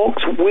said,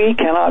 folks, we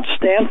cannot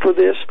stand for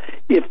this.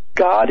 If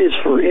God is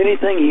for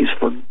anything, He's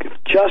for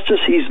justice.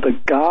 He's the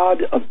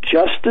God of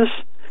justice.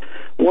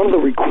 One of the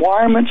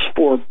requirements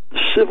for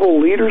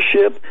civil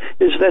leadership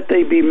is that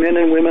they be men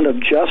and women of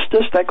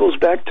justice. That goes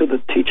back to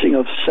the teaching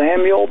of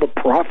Samuel, the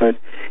prophet,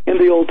 in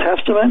the Old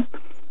Testament.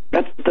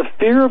 That the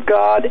fear of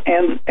God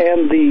and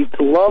the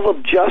love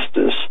of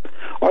justice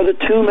are the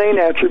two main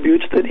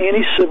attributes that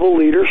any civil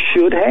leader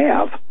should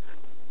have.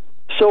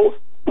 So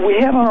we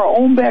have in our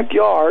own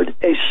backyard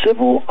a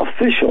civil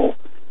official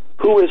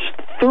who is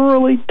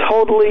thoroughly,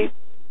 totally,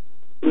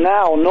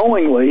 now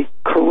knowingly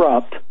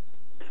corrupt.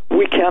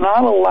 We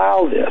cannot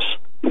allow this.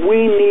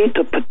 We need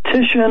to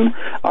petition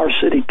our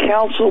city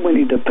council. We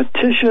need to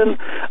petition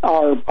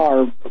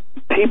our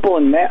people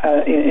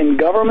in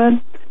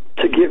government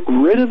to get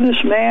rid of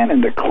this man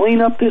and to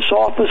clean up this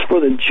office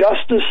for the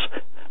justice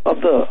of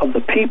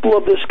the people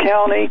of this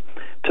county,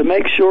 to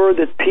make sure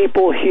that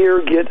people here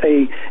get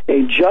a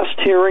just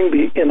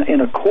hearing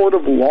in a court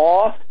of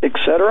law,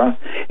 etc.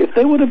 If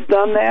they would have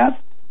done that,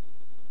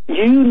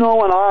 you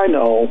know and I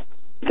know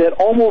that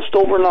almost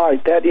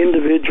overnight that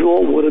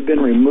individual would have been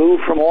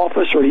removed from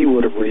office, or he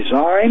would have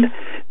resigned.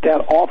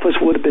 That office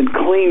would have been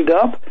cleaned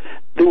up.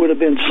 There would have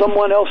been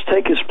someone else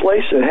take his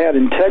place that had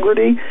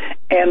integrity,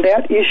 and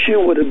that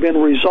issue would have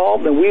been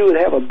resolved, and we would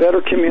have a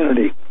better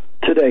community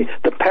today.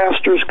 The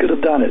pastors could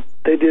have done it.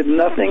 They did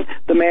nothing.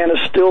 The man is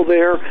still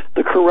there.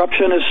 The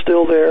corruption is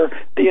still there.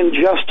 The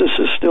injustice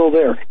is still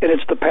there, and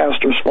it's the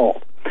pastor's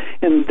fault.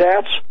 And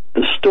that's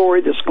the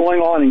story that's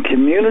going on in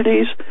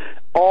communities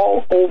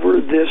all over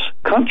this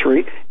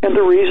country, and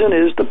the reason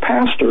is the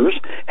pastors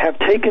have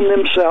taken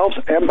themselves,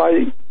 and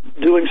by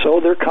doing so,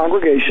 their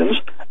congregations,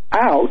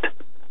 out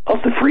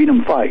of the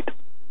freedom fight.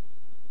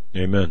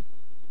 Amen.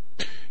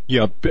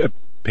 Yeah,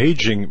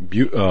 paging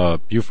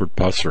Buford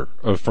Pusser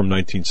from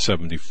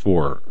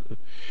 1974.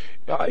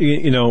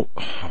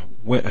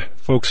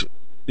 Folks,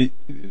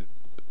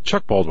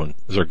 Chuck Baldwin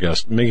is our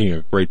guest, making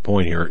a great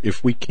point here.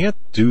 If we can't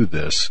do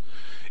this,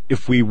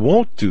 if we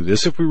won't do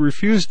this, if we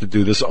refuse to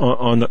do this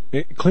on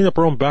clean up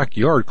our own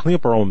backyard, clean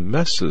up our own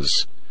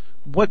messes,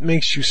 what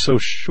makes you so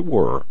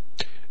sure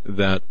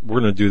that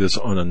we're going to do this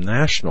on a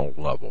national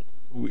level?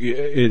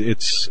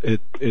 That's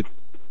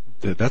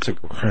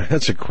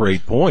a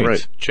great point.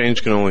 Right.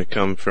 Change can only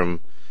come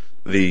from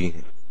the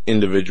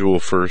individual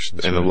first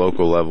and the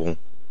local level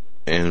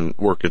and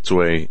work its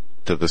way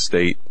to the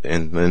state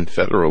and then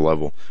federal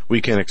level.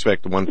 We can't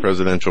expect one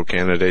presidential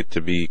candidate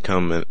to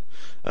become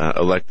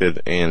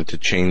elected and to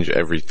change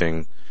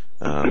everything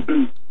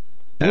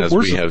as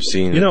we have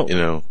seen.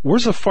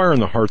 Where's the fire in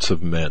the hearts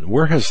of men?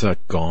 Where has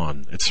that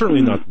gone? It's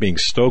certainly not being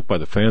stoked by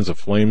the fans of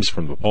flames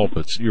from the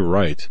pulpits. You're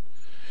right.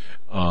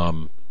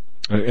 And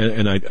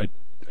I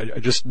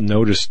just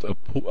noticed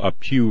a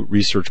Pew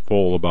Research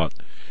poll about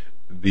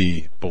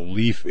the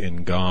belief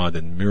in God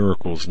and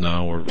miracles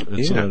now.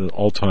 It's at an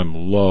all-time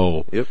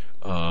low. Yep.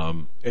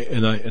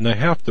 And I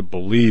have to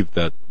believe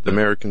that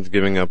Americans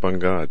giving up on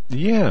God.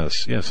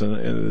 Yes,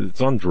 and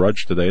it's on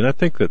Drudge today. And I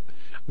think that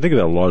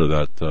a lot of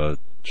that,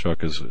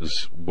 Chuck, is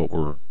what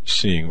we're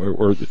seeing.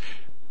 Or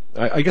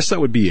I guess that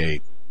would be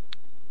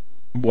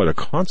a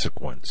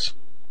consequence.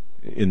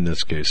 in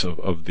this case,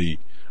 of the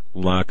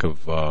lack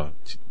of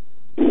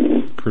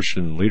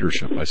Christian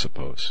leadership, I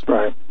suppose.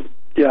 Right.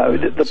 Yeah,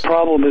 the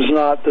problem is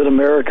not that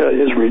America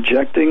is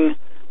rejecting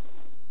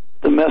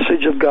the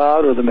message of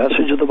God or the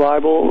message of the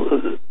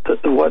Bible.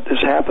 What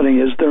is happening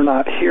is they're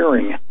not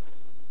hearing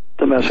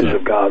the message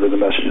of God or the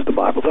message of the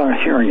Bible. They're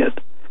not hearing it.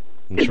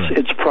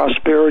 It's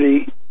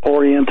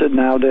prosperity-oriented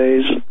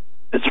nowadays.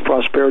 It's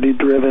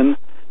prosperity-driven.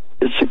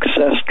 It's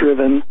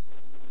success-driven.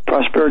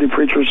 Prosperity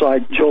preachers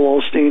like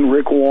Joel Osteen,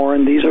 Rick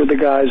Warren, these are the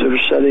guys that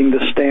are setting the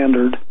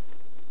standard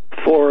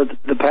for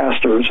the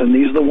pastors, and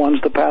these are the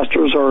ones the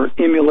pastors are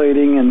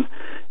emulating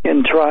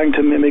and trying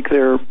to mimic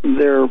their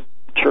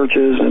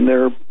churches and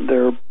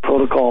their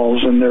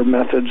protocols and their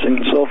methods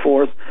and so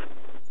forth.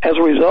 As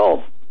a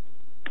result,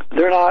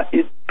 they're not,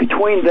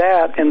 between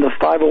that and the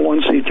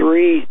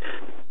 501c3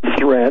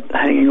 threat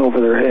hanging over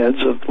their heads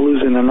of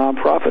losing their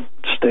nonprofit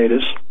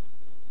status,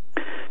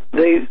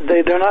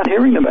 they're not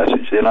hearing the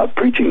message. They're not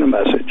preaching the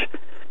message.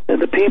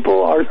 And the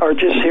people are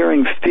just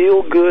hearing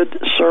feel-good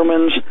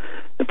sermons.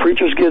 The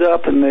preachers get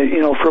up and they,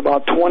 for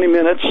about 20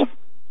 minutes,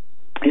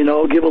 give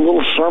a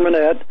little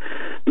sermonette,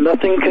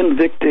 nothing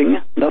convicting,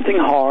 nothing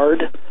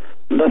hard,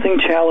 nothing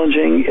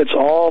challenging. It's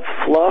all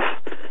fluff,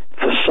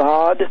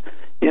 facade.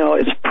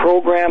 It's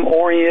program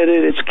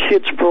oriented. It's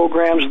kids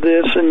programs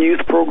this and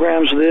youth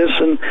programs this,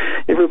 and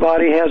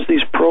everybody has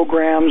these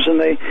programs, and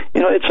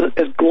it's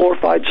a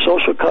glorified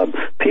social club.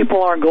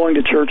 People aren't going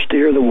to church to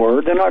hear the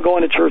word. They're not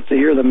going to church to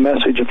hear the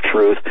message of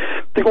truth.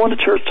 They're going to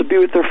church to be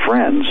with their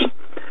friends.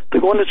 They're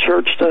going to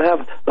church to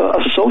have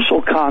a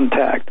social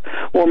contact,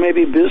 or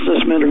maybe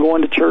businessmen are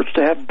going to church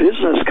to have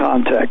business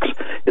contacts.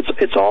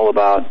 It's all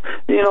about,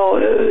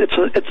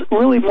 it's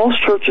really,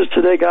 most churches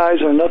today,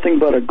 guys, are nothing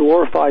but a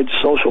glorified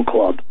social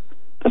club.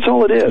 That's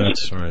all it is.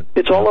 That's right.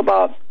 It's all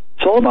about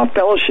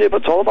fellowship.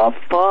 It's all about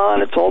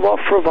fun. It's all about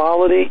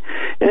frivolity.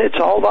 It's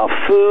all about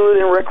food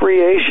and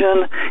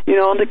recreation.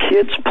 And the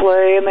kids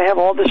play, and they have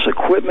all this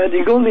equipment.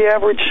 You go to the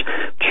average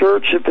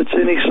church, if it's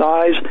any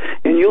size,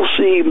 and you'll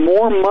see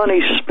more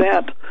money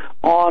spent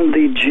on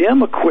the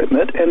gym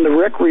equipment and the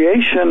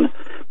recreation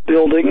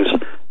buildings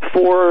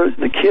for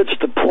the kids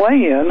to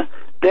play in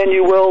than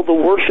you will the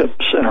worship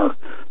center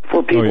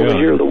for people to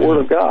hear the Word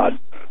of God.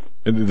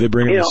 And they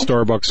bring in the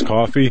Starbucks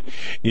coffee,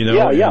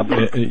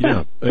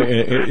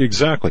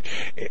 exactly.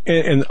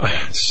 And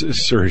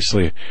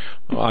seriously,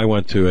 I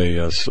went to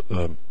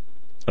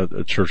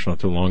a church not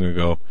too long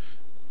ago,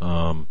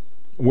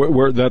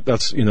 where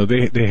that's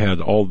they had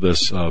all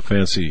this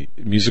fancy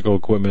musical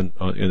equipment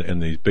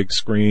and these big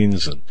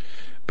screens,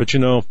 but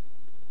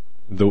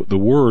the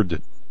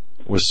word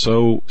was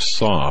so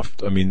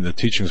soft. I mean, the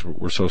teachings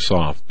were so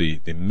soft.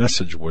 The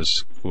message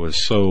was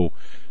so.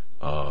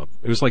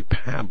 It was like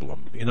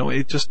pablum,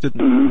 it just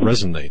didn't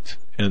resonate.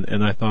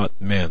 And I thought,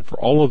 man, for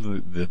all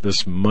of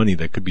this money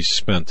that could be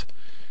spent,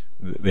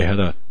 they had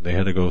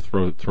to go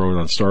throw it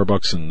on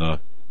Starbucks and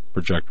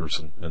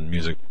projectors and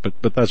music.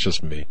 But that's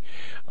just me.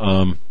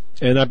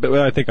 And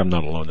I think I'm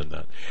not alone in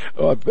that.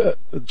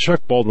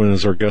 Chuck Baldwin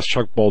is our guest,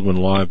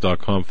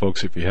 chuckbaldwinlive.com,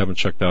 folks. If you haven't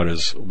checked out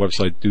his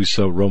website, do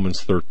so.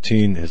 Romans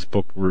 13, his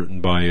book written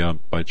by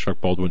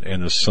Chuck Baldwin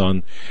and his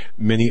son.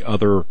 Many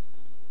other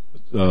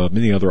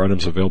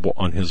items available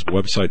on his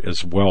website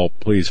as well.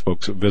 Please,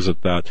 folks,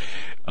 visit that.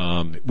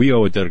 We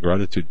owe a debt of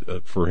gratitude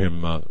to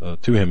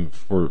him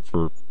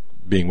for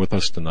being with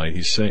us tonight.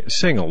 He's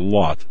saying a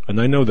lot, and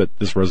I know that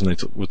this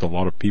resonates with a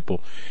lot of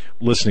people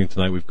listening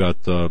tonight. We've got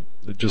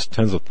just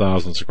tens of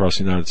thousands across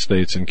the United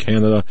States and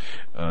Canada.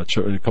 A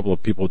couple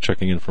of people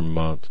checking in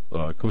from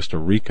Costa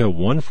Rica.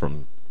 One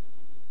from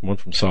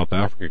South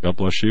Africa. God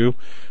bless you.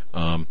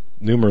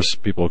 Numerous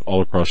people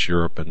all across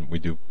Europe, and we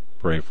do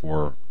pray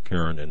for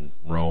Karen in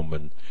Rome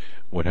and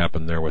what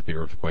happened there with the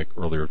earthquake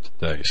earlier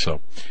today. So,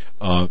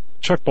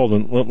 Chuck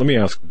Baldwin, let me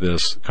ask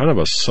this, kind of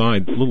a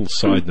little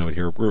side note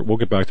here. We'll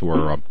get back to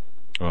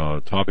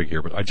our topic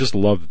here, but I just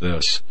love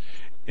this.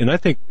 And I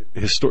think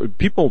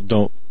people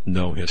don't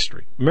know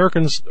history.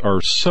 Americans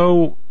are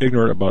so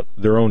ignorant about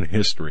their own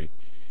history.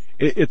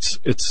 It's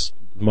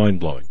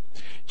mind-blowing.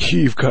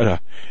 You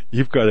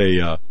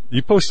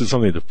posted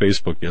something to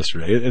Facebook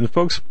yesterday, and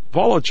folks,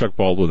 follow Chuck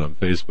Baldwin on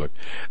Facebook.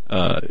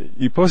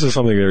 You posted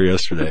something there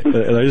yesterday,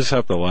 and I just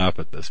have to laugh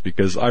at this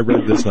because I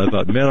read this and I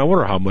thought, man, I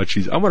wonder how much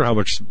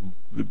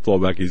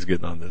blowback he's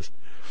getting on this.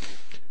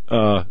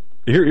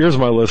 Here's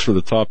my list for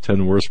the top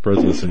 10 worst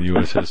presidents in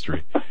U.S.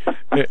 history.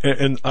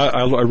 And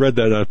I read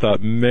that and I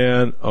thought,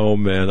 man, oh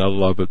man, I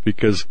love it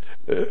because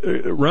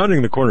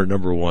rounding the corner at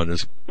number one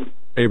is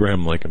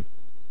Abraham Lincoln.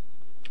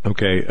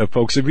 Okay,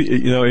 folks, if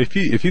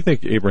you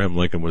think Abraham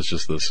Lincoln was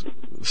just this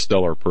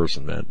stellar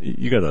person, man,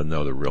 you got to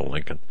know the real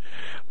Lincoln.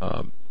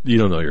 You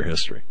don't know your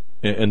history.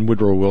 And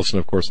Woodrow Wilson,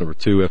 of course, number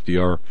 2,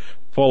 FDR,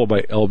 followed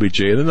by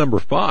LBJ, and then number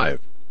 5,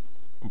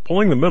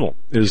 pulling the middle,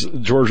 is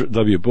George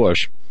W.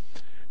 Bush,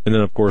 and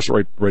then of course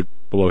right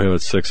below him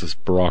at 6 is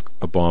Barack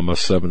Obama,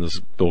 7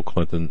 is Bill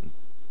Clinton.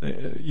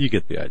 You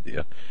get the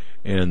idea.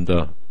 And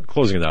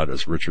closing it out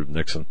is Richard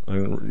Nixon.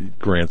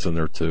 Grant's in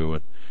there too.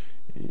 And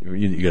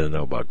you got to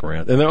know about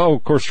Grant. And then,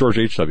 of course, George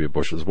H.W.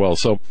 Bush as well.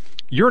 So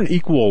you're an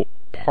equal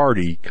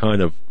party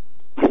kind of,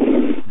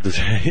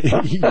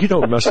 you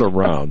don't mess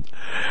around.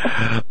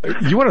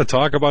 You want to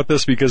talk about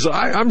this? Because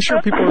I'm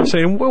sure people are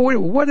saying, wait,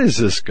 what is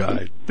this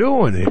guy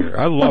doing here?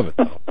 I love it,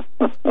 though.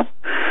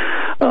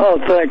 Oh,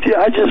 thank you.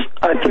 I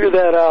threw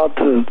that out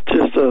to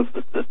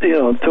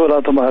throw it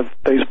out to my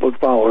Facebook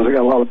followers. I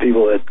got a lot of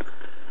people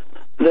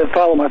that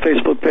follow my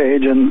Facebook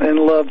page and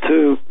love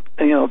to,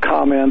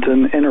 comment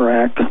and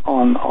interact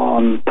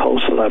on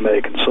posts that I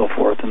make and so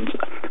forth. And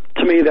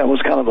to me, that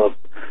was kind of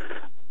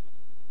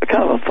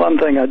a fun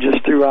thing I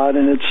just threw out,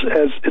 and it's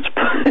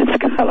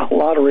got a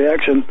lot of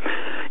reaction.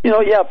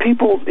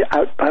 People.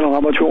 I don't know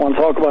how much we want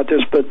to talk about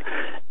this, but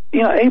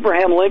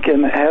Abraham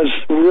Lincoln has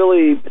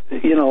really,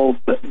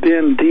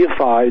 been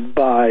deified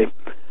by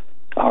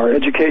our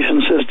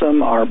education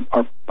system, our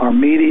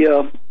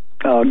media,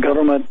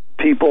 government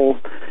people.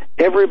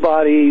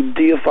 Everybody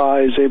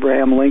deifies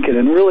Abraham Lincoln,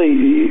 and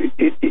really,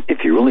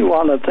 if you really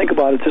want to think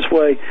about it this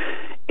way,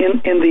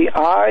 in the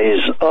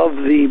eyes of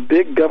the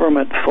big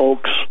government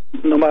folks,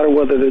 no matter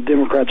whether they're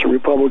Democrats or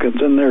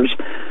Republicans, and there's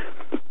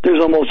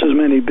almost as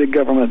many big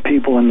government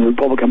people in the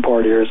Republican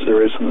Party as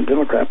there is in the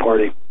Democrat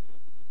Party.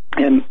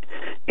 And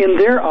in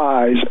their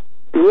eyes,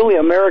 really,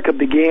 America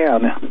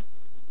began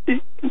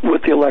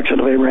with the election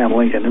of Abraham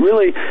Lincoln.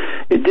 Really,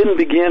 it didn't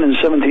begin in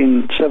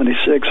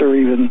 1776 or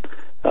even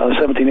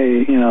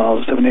 1789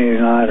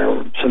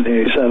 or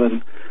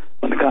 1787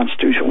 when the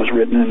Constitution was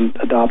written and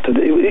adopted.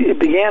 It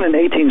began in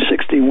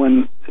 1860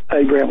 when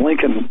Abraham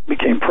Lincoln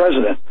became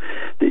president.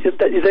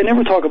 They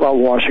never talk about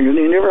Washington.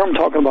 You never hear them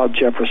talking about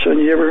Jefferson.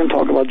 You never hear them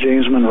talk about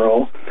James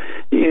Monroe.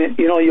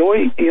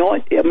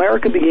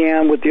 America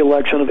began with the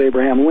election of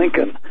Abraham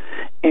Lincoln,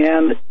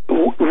 and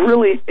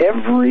really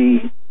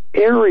every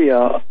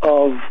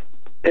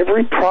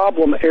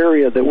problem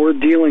area that we're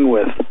dealing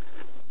with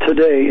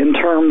today, in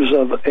terms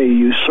of a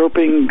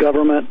usurping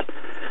government,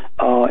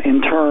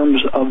 in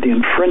terms of the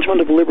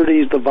infringement of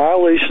liberties, the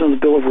violation of the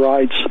Bill of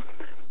Rights,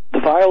 the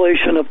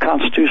violation of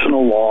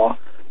constitutional law,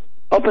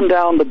 up and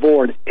down the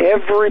board,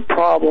 every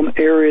problem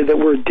area that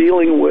we're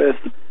dealing with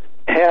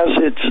has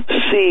its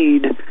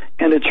seed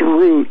and its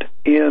root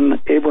in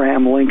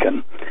Abraham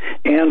Lincoln.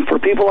 And for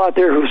people out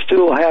there who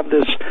still have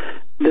this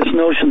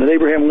notion that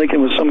Abraham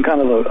Lincoln was some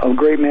kind of a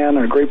great man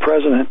or a great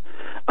president,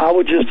 I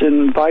would just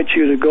invite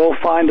you to go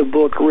find a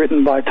book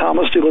written by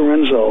Thomas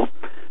DiLorenzo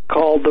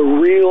called The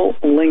Real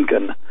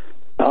Lincoln.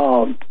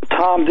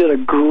 Tom did a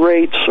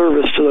great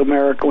service to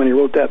America when he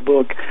wrote that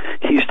book.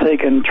 He's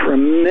taken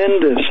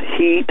tremendous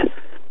heat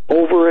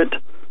over it.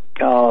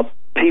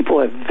 People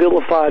have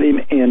vilified him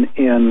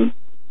in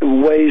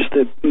ways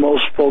that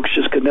most folks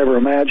just could never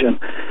imagine.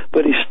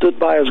 But he stood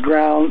by his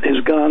guns.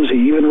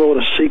 He even wrote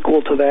a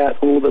sequel to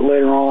that a little bit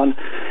later on.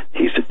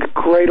 He's a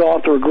great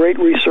author, a great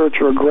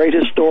researcher, a great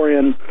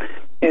historian,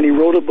 and he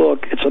wrote a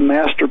book. It's a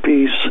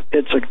masterpiece.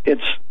 It's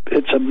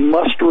a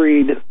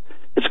must-read.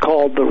 It's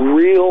called The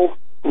Real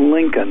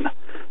Lincoln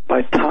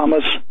by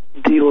Thomas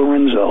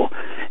DiLorenzo.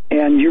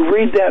 And you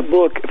read that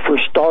book for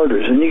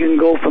starters, and you can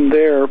go from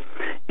there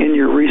in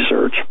your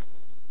research.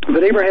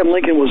 But Abraham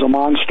Lincoln was a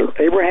monster.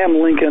 Abraham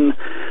Lincoln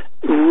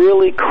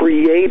really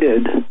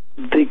created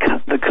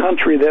the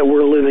country that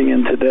we're living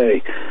in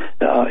today.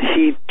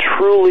 He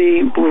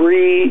truly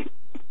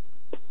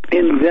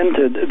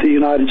reinvented the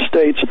United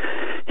States.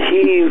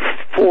 He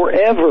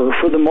forever,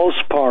 for the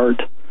most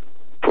part,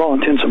 for all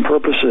intents and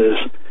purposes,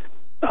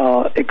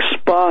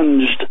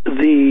 expunged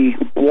the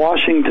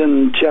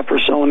Washington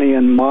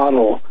Jeffersonian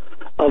model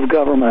of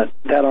government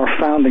that our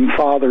founding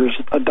fathers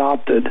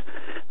adopted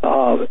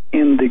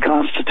in the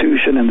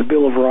Constitution and the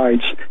Bill of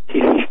Rights.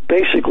 He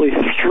basically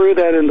threw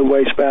that in the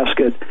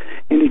wastebasket,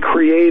 and he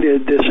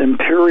created this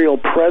imperial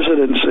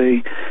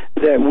presidency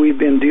that we've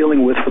been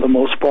dealing with for the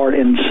most part,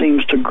 and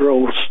seems to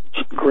grow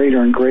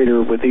greater and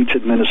greater with each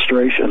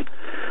administration.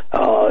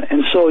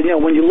 And so,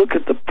 when you look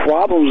at the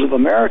problems of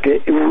America,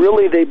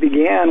 they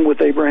began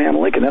with Abraham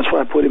Lincoln. That's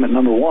why I put him at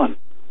number one.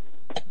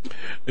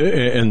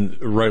 And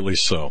rightly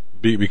so,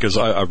 because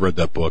I've read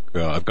that book.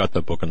 I've got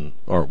that book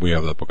we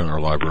have that book in our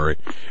library,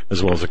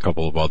 as well as a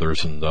couple of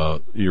others. And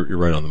you're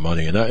right on the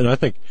money. And I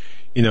think,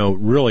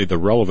 really the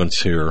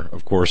relevance here,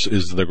 of course,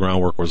 is the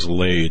groundwork was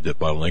laid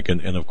by Lincoln.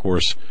 And of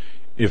course,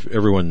 if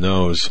everyone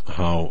knows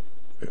how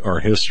our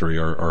history,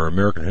 our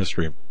American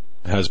history,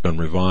 has been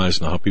revised,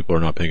 and how people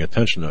are not paying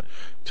attention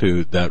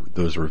to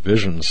those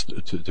revisions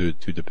to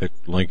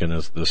depict Lincoln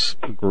as this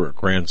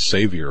grand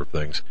savior of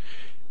things.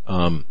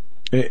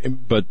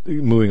 But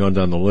moving on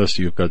down the list,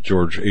 you've got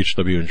George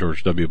H.W. and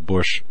George W.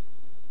 Bush,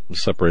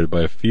 separated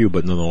by a few,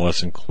 but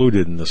nonetheless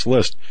included in this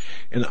list.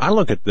 And I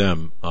look at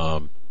them,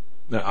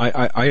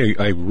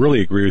 I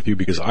really agree with you,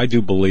 because I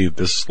do believe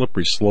this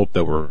slippery slope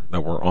that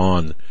we're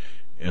on,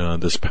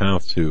 this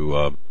path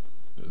to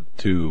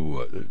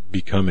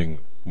becoming,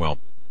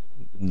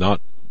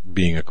 not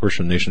being a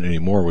Christian nation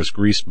anymore, was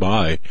greased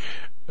by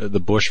the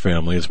Bush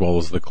family as well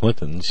as the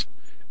Clintons.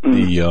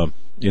 This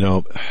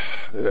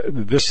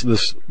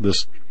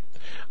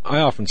I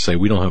often say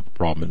we don't have a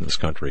problem in this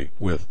country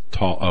with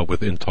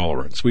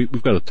intolerance.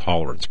 We've got a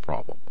tolerance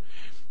problem.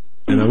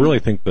 And I really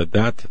think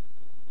that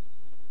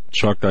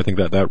Chuck, I think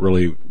that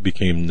really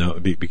became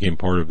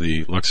part of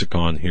the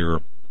lexicon here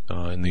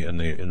in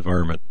the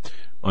environment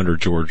under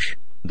George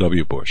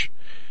W. Bush.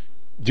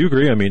 Do you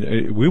agree? I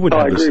mean, we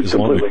wouldn't have this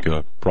Islamic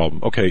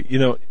problem. Okay,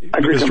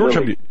 because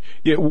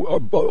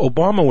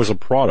Obama was a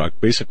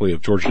product basically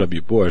of George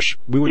W. Bush.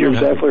 We wouldn't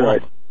have exactly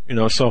Obama.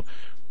 Right. So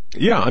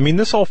yeah, I mean,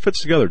 this all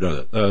fits together,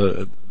 doesn't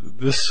it?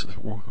 This,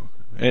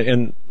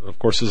 and of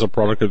course, is a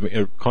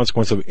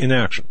consequence of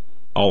inaction.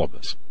 All of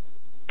this.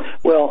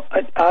 Well,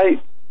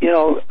 I've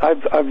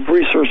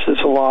researched this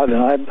a lot,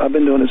 and I've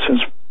been doing it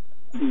since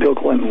Bill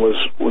Clinton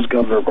was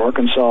governor of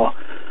Arkansas.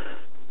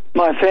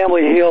 My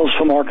family hails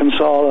from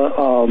Arkansas.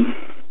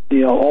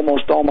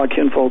 Almost all my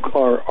kinfolk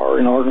are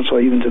in Arkansas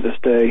even to this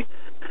day.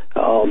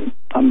 I'm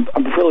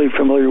really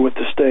familiar with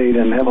the state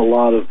and have a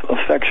lot of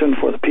affection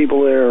for the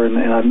people there,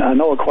 and I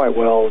know it quite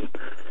well.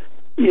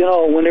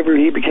 Whenever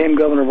he became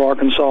governor of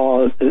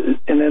Arkansas,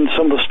 and then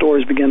some of the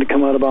stories began to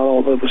come out about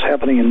all that was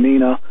happening in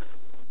Mena.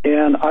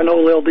 And I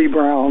know L.D.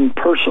 Brown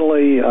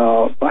personally.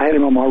 I had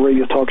him on my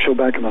radio talk show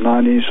back in the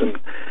 90s, and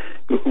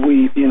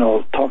we,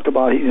 talked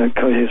about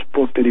his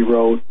book that he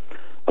wrote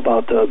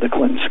about the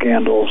Clinton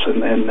scandals,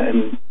 and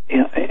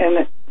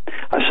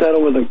I sat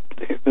over the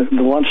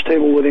lunch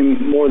table with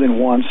him more than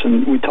once,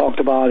 and we talked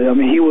about it. I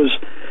mean, he was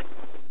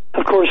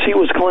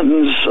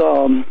Clinton's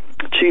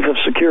chief of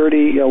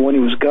security when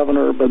he was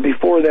governor, but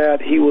before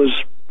that, he was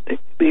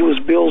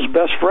Bill's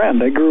best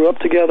friend. They grew up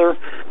together.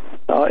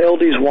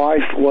 LD's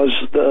wife was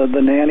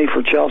the nanny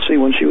for Chelsea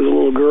when she was a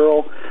little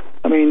girl.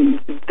 I mean,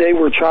 they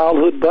were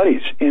childhood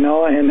buddies,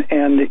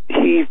 and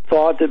he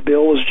thought that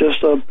Bill was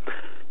just a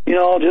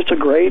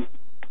great,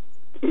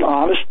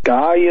 honest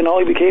guy.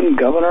 He became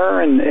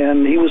governor,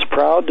 and he was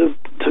proud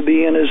to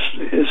be in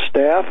his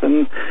staff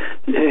and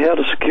head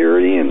of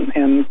security,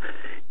 and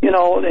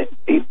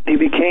he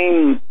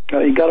became.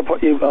 He got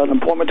an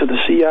appointment to the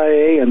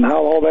CIA, and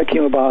how all that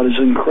came about is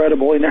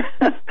incredible.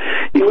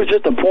 He was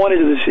just appointed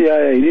to the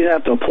CIA. He didn't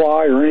have to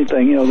apply or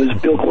anything. This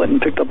Bill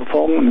Clinton picked up a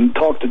phone and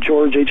talked to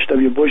George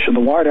H.W. Bush in the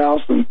White House,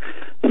 and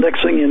the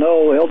next thing you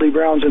know, L.D.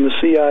 Brown's in the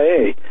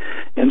CIA.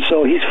 And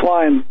so he's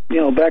flying,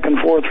 back and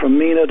forth from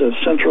Mena to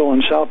Central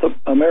and South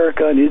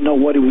America, and he didn't know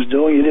what he was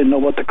doing. He didn't know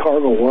what the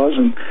cargo was,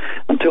 and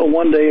until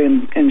one day,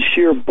 in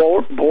sheer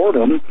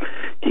boredom,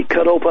 he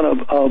cut open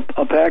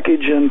a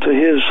package, and to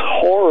his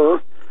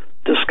horror,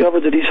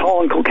 discovered that he's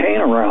hauling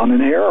cocaine around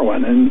and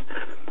heroin, and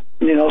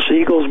so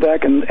he goes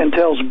back and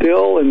tells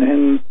Bill,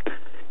 and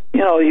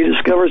he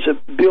discovers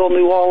that Bill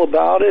knew all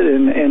about it,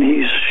 and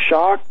he's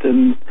shocked,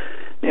 and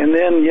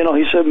then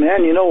he said,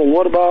 man,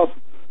 what about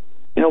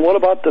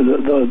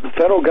the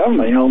federal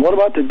government? What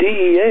about the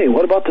DEA?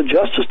 What about the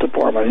Justice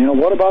Department?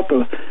 What about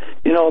the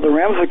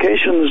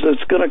ramifications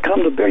that's going to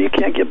come to bear? You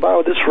can't get by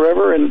with this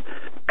forever. And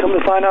come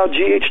to find out,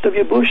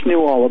 G.H.W. Bush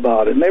knew all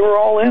about it, and they were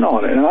all in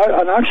on it. And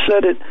I've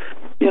said it,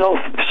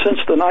 since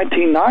the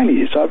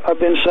 1990s. I've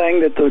been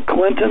saying that the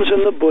Clintons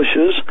and the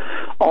Bushes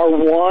are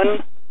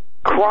one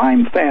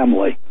crime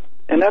family.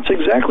 And that's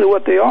exactly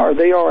what they are.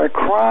 They are a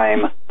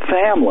crime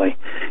family.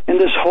 And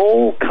this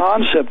whole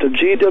concept of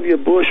G.W.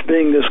 Bush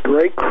being this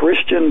great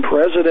Christian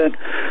president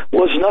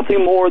was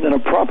nothing more than a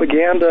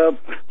propaganda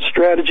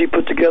strategy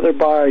put together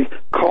by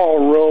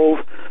Karl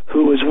Rove,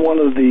 who was one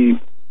of the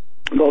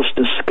most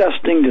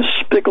disgusting,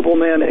 despicable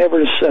men ever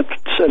to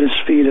set his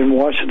feet in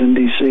Washington,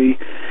 D.C.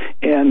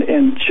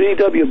 And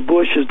G.W.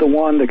 Bush is the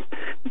one that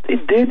he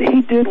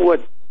did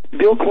what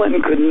Bill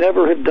Clinton could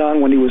never have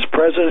done when he was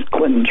president.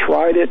 Clinton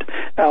tried it.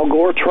 Al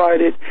Gore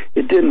tried it.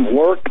 It didn't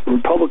work.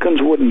 Republicans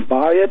wouldn't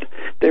buy it.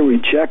 They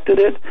rejected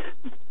it.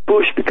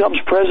 Bush becomes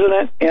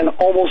president, and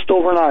almost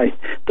overnight,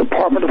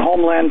 Department of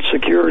Homeland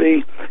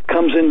Security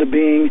comes into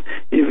being.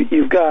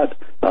 You've got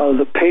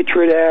the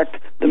Patriot Act,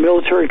 the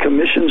Military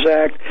Commissions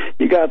Act.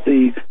 You got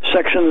the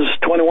sections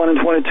 21 and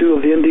 22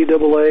 of the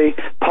NDAA.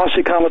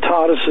 Posse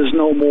Comitatus is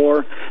no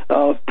more.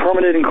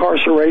 Permanent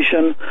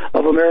incarceration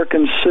of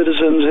American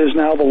citizens is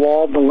now the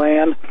law of the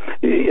land.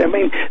 I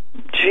mean,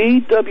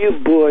 G.W.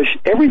 Bush,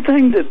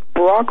 everything that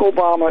Barack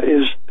Obama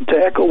is, to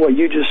echo what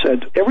you just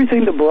said,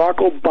 everything that Barack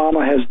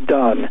Obama has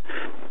done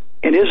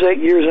in his 8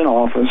 years in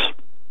office,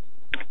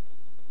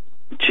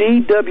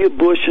 G.W.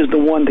 Bush is the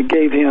one that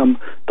gave him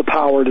the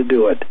power to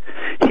do it.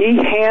 He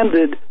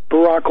handed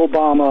Barack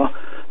Obama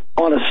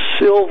on a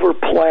silver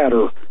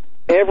platter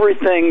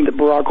everything that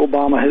Barack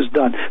Obama has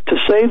done. To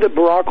say that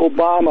Barack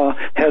Obama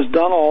has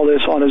done all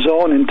this on his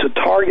own and to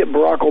target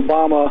Barack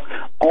Obama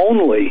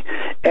only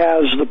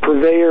as the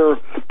purveyor,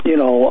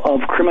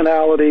 of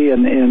criminality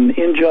and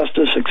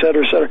injustice, et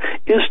cetera,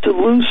 is to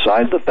lose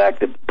sight of the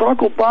fact that Barack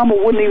Obama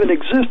wouldn't even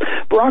exist.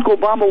 Barack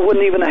Obama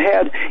wouldn't even have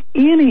had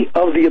any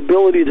of the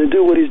ability to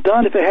do what he's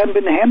done if it hadn't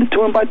been handed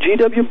to him by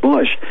G.W.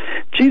 Bush.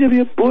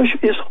 G.W. Bush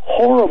is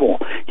horrible.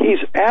 He's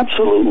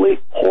absolutely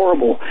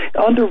horrible.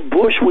 Under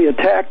Bush, we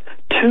attacked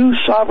two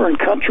sovereign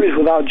countries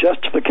without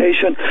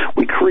justification.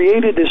 We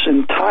created this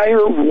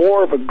entire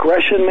war of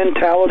aggression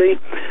mentality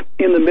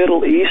in the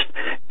Middle East.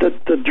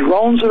 The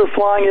drones that are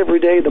flying every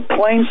day, the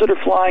planes that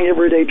are flying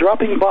every day,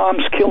 dropping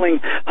bombs, killing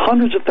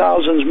hundreds of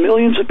thousands,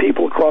 millions of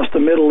people across the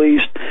Middle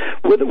East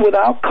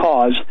without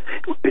cause.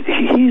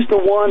 He's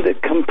the one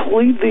that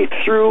completely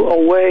threw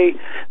away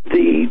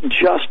the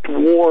just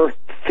war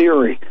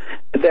theory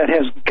that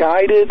has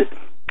guided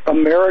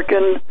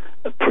American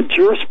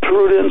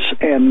jurisprudence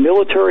and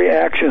military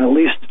action, at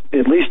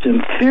least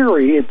in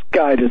theory, it's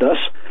guided us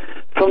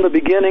from the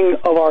beginning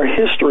of our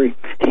history.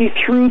 He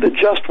threw the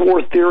just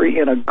war theory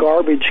in a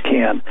garbage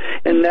can,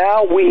 and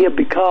now we have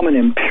become an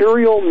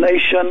imperial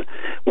nation.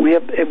 We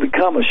have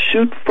become a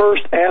shoot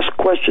first, ask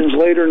questions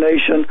later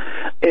nation,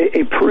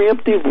 a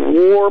preemptive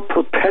war,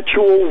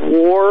 perpetual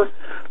war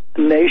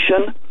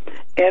nation.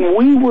 And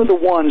we were the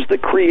ones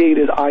that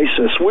created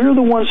ISIS. We're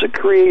the ones that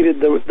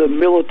created the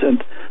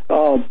militant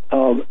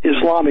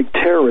Islamic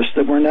terrorists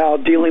that we're now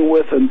dealing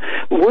with. And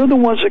we're the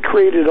ones that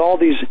created all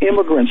these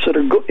immigrants that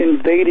are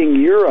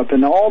invading Europe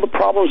and all the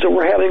problems that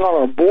we're having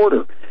on our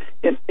border.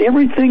 And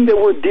everything that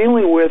we're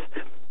dealing with,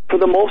 for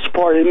the most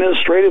part,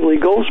 administratively,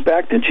 goes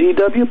back to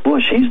G.W.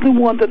 Bush. He's the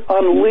one that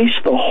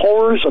unleashed the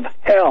horrors of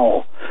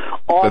hell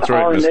on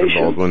our nation. That's right, Mr.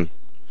 Baldwin.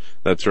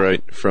 That's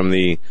right. From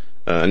the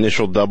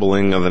initial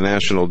doubling of the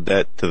national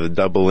debt to the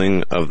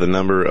doubling of the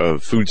number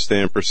of food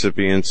stamp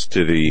recipients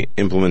to the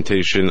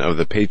implementation of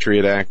the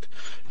Patriot Act,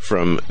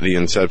 from the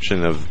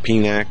inception of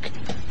PNAC,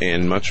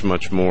 and much,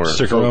 much more.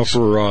 Stick around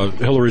for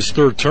Hillary's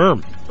third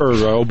term, or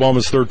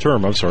Obama's third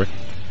term, I'm sorry.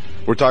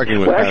 We're talking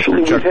with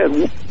Pastor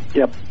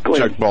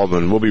Chuck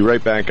Baldwin. We'll be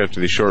right back after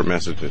these short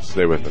messages.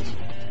 Stay with us.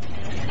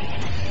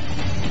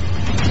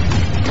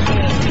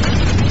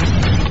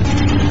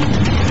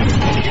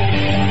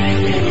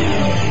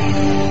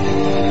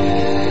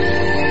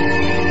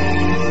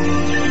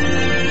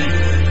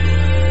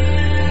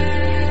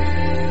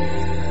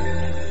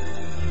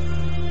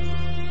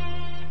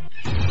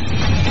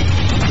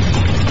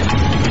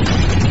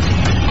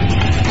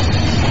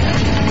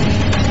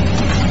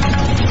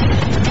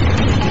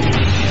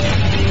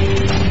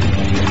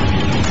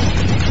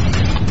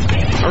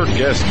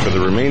 Guest for the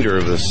remainder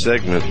of this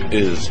segment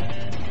is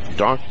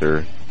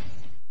Dr.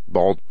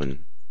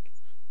 Baldwin,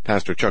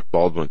 Pastor Chuck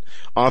Baldwin,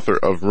 author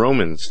of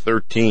Romans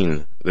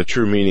 13, The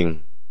True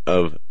Meaning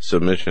of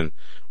Submission.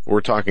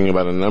 We're talking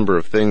about a number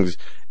of things,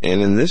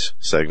 and in this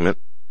segment,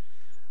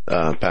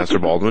 Pastor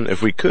Baldwin,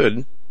 if we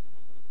could,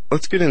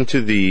 let's get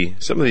into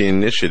some of the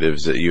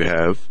initiatives that you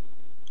have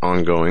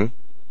ongoing,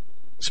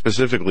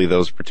 specifically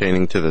those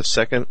pertaining to the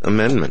Second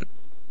Amendment.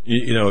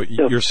 You know,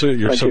 you're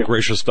so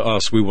gracious to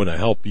us. We want to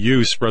help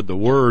you spread the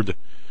word.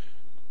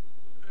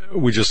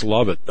 We just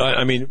love it.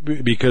 I mean,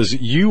 because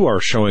you are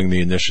showing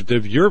the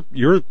initiative.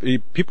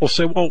 People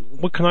say, well,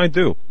 what can I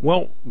do?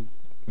 Well,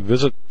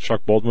 visit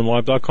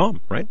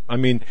chuckbaldwinlive.com, right? I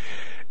mean,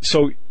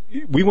 so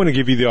we want to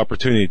give you the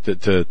opportunity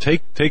to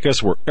take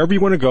us wherever you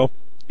want to go.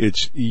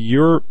 It's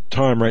your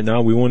time right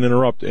now. We won't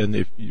interrupt. And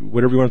if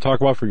whatever you want to talk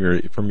about from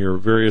your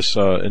various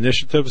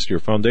initiatives, to your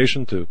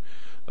foundation, to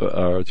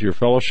your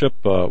fellowship,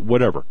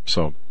 whatever.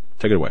 So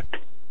take it away.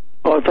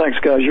 Well, thanks,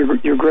 guys.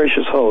 You're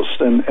gracious hosts,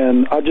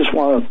 and I just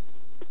want to,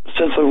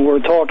 since we're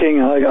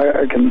talking,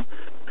 I can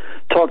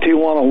talk to you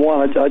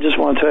one-on-one. I just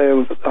want to tell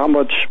you how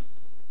much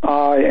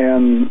I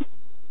and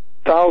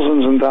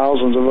thousands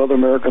of other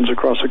Americans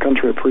across the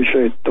country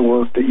appreciate the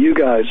work that you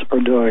guys are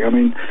doing. I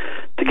mean,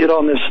 to get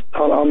on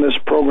this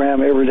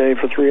program every day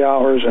for 3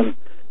 hours and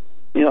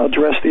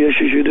address the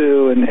issues you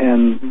do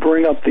and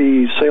bring up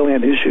the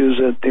salient issues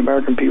that the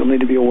American people need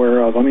to be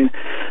aware of. I mean,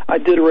 I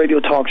did a radio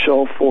talk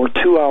show for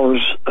 2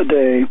 hours a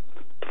day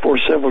for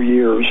several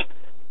years,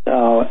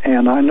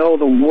 and I know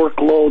the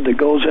workload that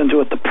goes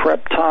into it, the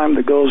prep time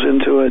that goes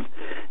into it.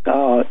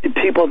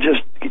 People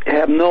just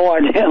have no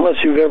idea unless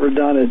you've ever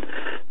done it,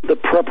 the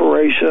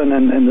preparation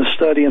and the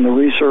study and the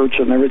research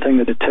and everything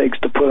that it takes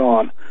to put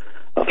on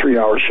a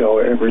 3-hour show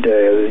every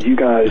day. You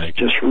guys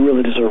just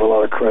really deserve a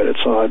lot of credit,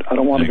 so I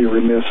don't want to be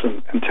remiss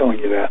in telling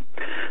you that.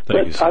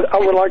 But I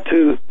would like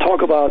to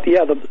talk about,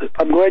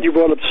 I'm glad you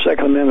brought up the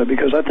Second Amendment,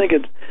 because I think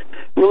it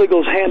really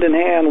goes hand in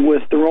hand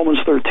with the Romans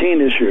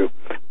 13 issue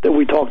that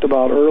we talked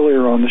about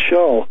earlier on the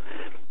show.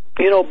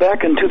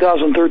 Back in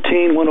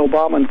 2013, when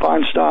Obama and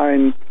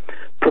Feinstein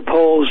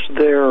proposed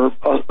their,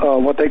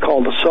 what they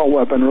called assault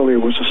weapon, really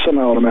it was a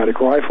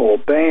semi-automatic rifle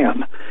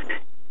ban,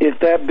 if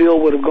that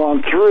bill would have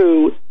gone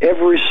through,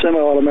 every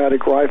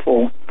semi-automatic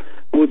rifle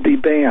would be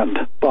banned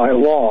by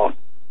law,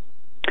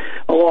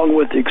 along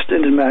with the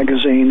extended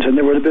magazines, and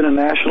there would have been a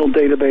national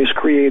database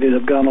created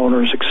of gun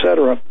owners,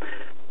 etc.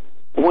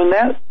 When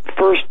that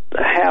first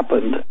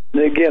happened,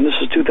 again, this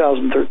is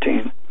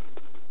 2013,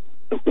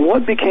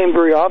 what became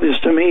very obvious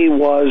to me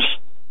was,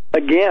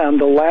 again,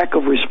 the lack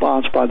of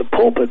response by the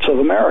pulpits of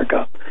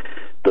America.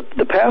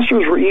 The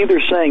pastors were either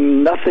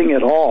saying nothing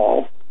at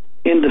all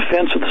in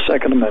defense of the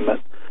Second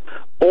Amendment,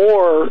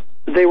 or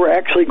they were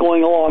actually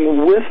going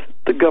along with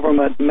the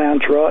government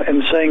mantra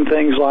and saying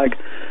things like,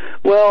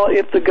 well,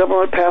 if the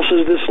government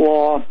passes this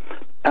law,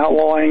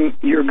 outlawing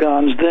your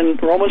guns, then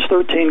Romans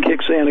 13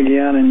 kicks in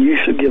again, and you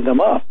should give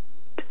them up.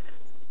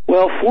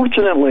 Well,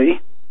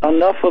 fortunately,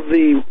 enough of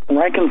the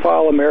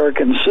rank-and-file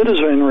American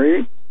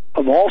citizenry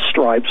of all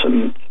stripes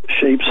and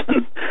shapes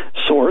and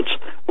sorts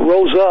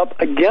rose up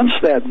against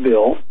that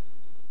bill,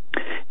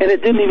 and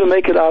it didn't even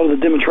make it out of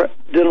the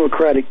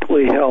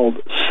democratically held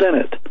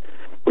Senate,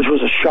 which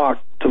was a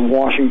shock to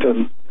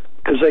Washington,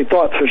 because they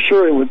thought for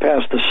sure it would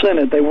pass the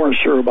Senate. They weren't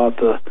sure about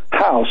the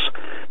House,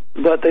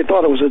 but they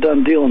thought it was a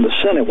done deal in the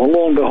Senate. Well,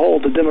 lo and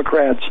behold, the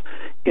Democrats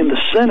in the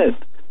Senate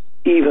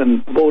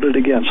even voted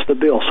against the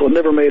bill, so it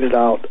never made it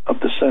out of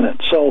the Senate.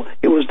 So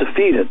it was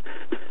defeated.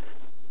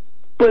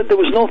 But there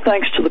was no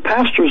thanks to the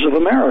pastors of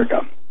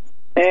America.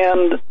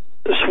 And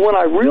so when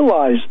I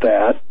realized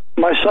that,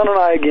 my son and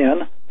I,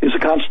 again, he's a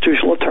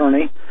constitutional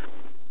attorney,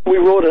 we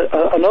wrote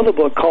another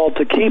book called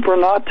To Keep or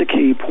Not to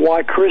Keep,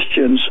 Why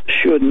Christians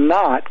Should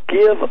Not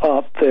Give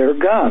Up Their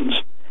Guns.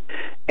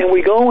 And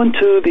we go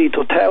into the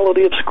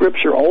totality of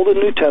Scripture, Old and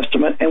New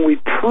Testament, and we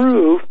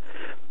prove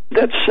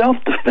that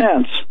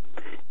self-defense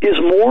is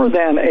more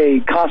than a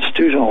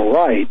constitutional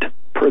right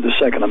per the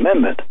Second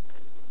Amendment.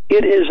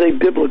 It is a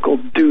biblical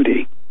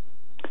duty.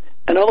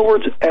 In other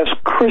words, as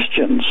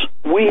Christians,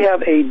 we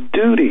have a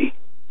duty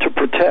to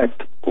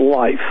protect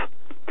life.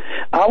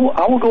 I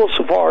will go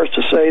so far as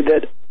to say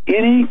that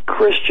any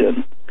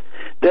Christian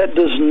that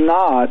does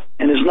not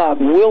and is not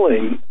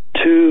willing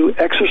to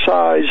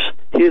exercise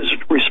his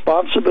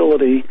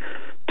responsibility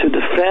to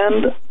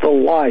defend the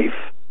life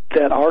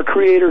that our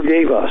Creator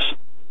gave us,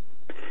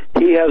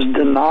 he has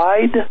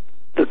denied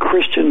the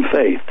Christian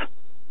faith,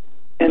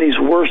 and he's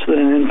worse than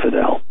an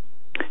infidel.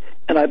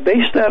 And I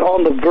base that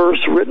on the verse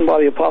written by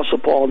the Apostle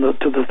Paul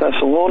to the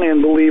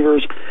Thessalonian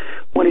believers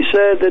when he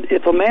said that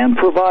if a man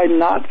provide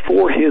not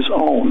for his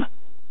own,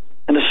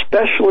 and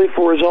especially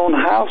for his own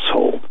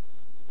household,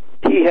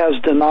 he has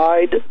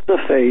denied the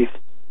faith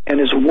and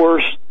is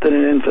worse than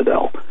an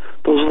infidel.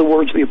 Those are the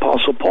words of the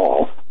Apostle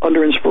Paul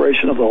under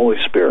inspiration of the Holy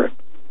Spirit.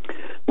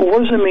 Well,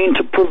 what does it mean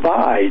to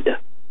provide?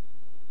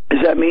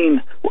 Does that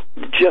mean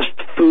just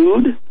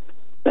food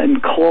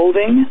and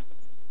clothing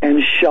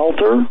and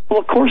shelter? Well,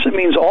 of course it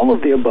means all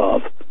of the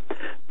above,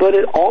 but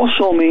it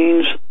also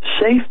means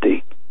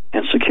safety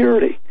and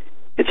security.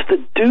 It's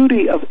the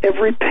duty of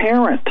every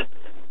parent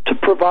to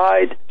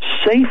provide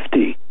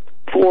safety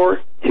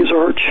for his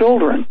or her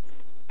children.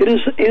 It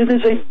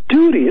is a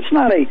duty. It's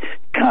not a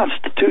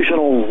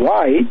constitutional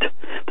right.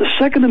 The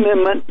Second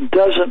Amendment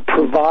doesn't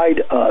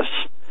provide us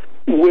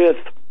with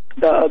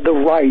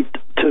the right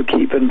to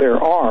keep and bear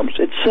arms.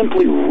 It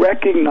simply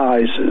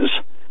recognizes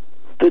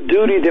the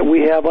duty that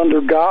we have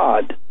under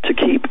God to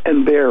keep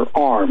and bear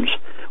arms.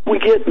 We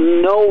get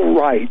no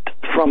right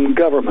from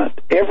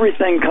government.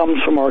 Everything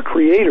comes from our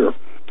Creator.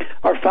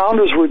 Our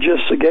founders were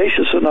just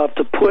sagacious enough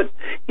to put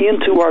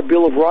into our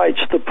Bill of Rights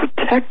the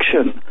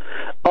protection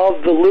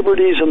of the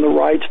liberties and the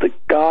rights that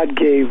God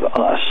gave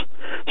us.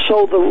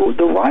 So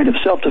the right of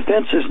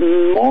self-defense is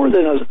more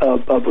than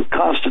a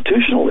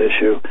constitutional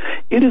issue.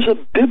 It is a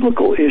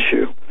biblical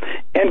issue.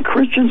 And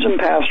Christians and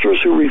pastors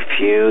who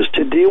refuse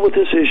to deal with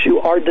this issue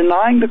are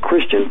denying the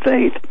Christian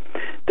faith.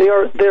 They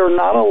are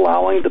not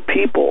allowing the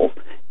people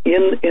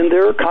in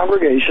their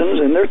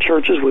congregations, in their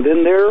churches,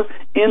 within their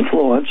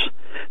influence,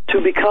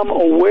 to become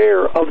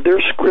aware of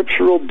their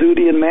scriptural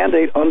duty and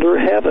mandate under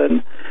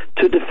heaven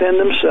to defend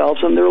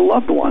themselves and their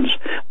loved ones.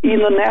 In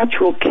the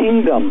natural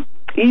kingdom,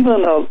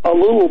 even a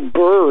little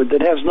bird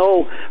that has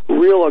no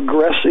real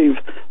aggressive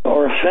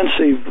or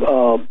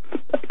offensive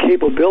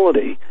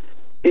capability,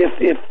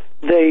 if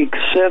they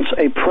sense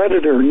a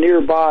predator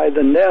nearby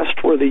the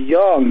nest where the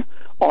young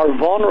are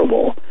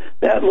vulnerable,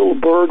 that little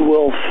bird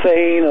will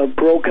feign a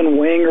broken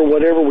wing or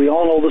whatever. We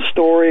all know the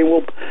story.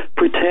 We'll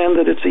pretend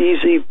that it's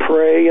easy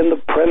prey, and the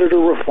predator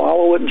will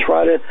follow it and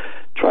try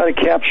to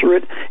capture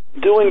it,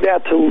 doing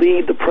that to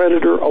lead the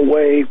predator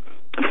away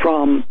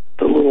from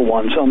the little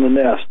ones on the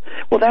nest.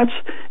 Well, that's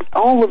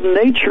all of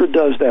nature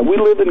does that. We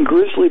live in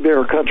grizzly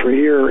bear country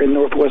here in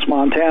northwest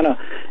Montana,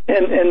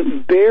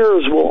 and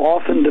bears will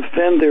often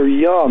defend their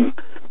young.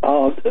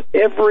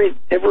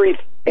 Every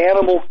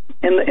animal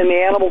in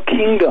the animal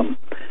kingdom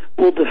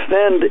will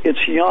defend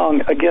its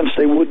young against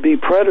a would-be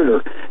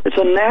predator. It's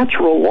a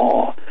natural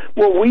law.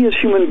 Well, we as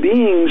human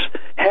beings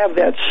have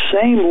that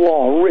same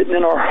law written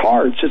in our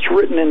hearts. It's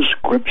written in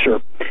Scripture.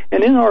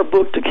 And in our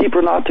book, To Keep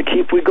or Not to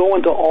Keep, we go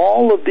into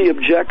all of the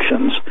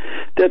objections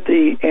that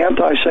the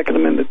anti-Second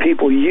Amendment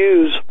people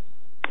use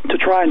to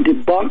try and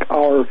debunk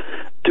our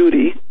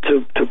duty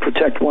to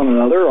protect one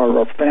another,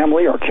 our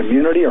family, our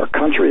community, our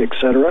country,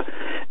 etc.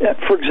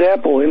 For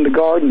example, in the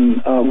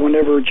garden,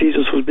 whenever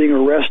Jesus was being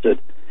arrested,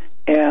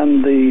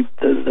 and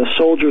the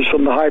soldiers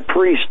from the high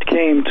priest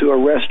came to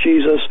arrest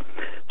Jesus,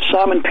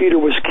 Simon Peter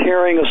was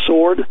carrying a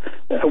sword.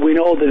 We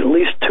know that at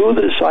least two of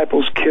the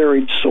disciples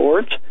carried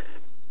swords.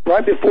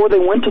 Right before they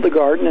went to the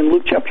garden, in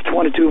Luke chapter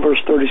 22, verse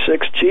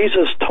 36,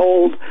 Jesus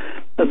told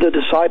the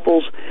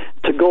disciples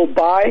to go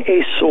buy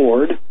a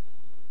sword,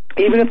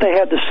 even if they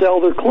had to sell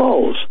their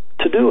clothes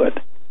to do it.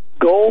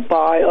 go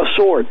buy a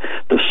sword.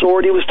 The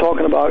sword he was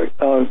talking about,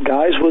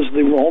 guys, was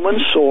the Roman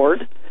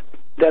sword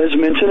that is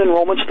mentioned in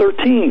Romans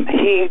 13.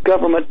 He,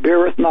 government,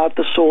 beareth not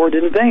the sword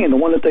in vain, the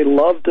one that they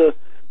love to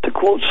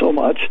quote so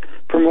much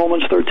from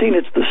Romans 13.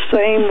 It's the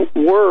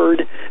same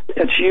word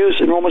that's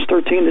used in Romans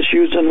 13 that's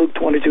used in Luke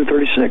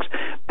 22:36.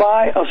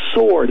 Buy a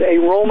sword, a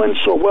Roman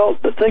sword. Well,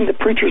 the thing that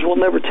preachers will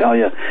never tell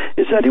you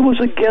is that it was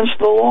against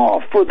the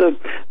law for the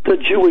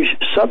Jewish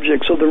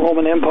subjects of the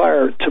Roman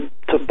Empire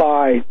to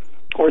buy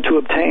or to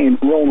obtain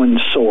Roman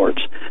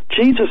swords.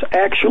 Jesus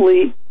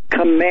actually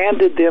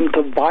commanded them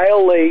to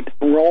violate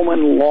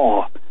Roman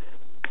law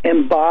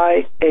and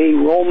buy a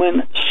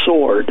Roman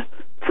sword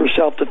for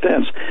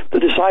self-defense. The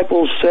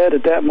disciples said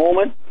at that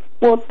moment,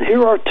 well,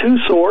 here are two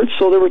swords.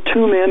 So there were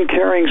two men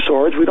carrying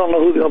swords. We don't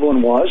know who the other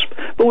one was,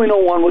 but we know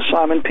one was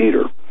Simon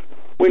Peter.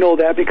 We know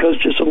that because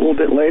just a little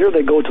bit later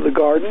they go to the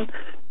garden.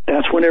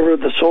 That's whenever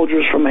the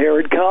soldiers from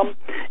Herod come,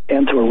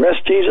 and to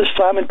arrest Jesus,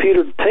 Simon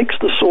Peter takes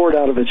the sword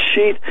out of its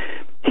sheath.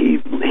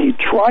 He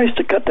tries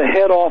to cut the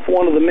head off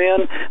one of the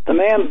men. The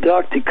man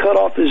ducked. He cut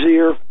off his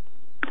ear.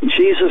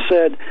 Jesus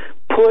said,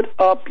 put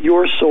up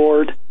your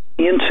sword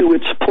into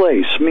its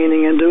place,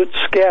 meaning into its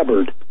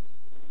scabbard.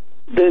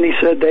 Then he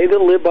said, they that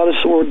live by the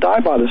sword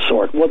die by the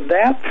sword. Well,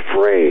 that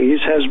phrase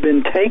has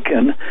been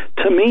taken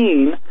to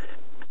mean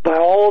by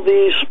all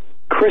these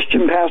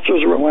Christian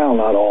pastors, well,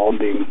 not all,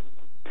 being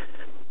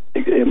a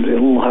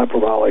little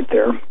hyperbolic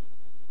there,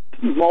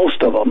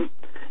 most of them,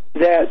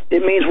 that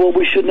it means, well,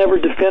 we should never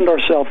defend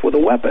ourselves with a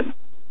weapon.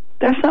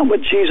 That's not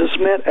what Jesus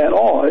meant at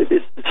all.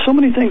 It's so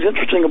many things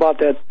interesting about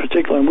that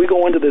particular, and we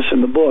go into this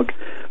in the book.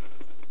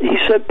 He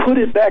said, put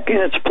it back in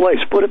its place,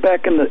 put it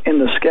back in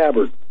the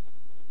scabbard.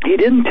 He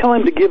didn't tell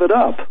him to give it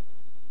up.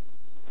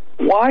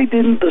 Why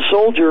didn't the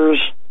soldiers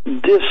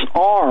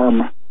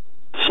disarm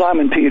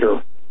Simon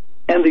Peter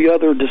and the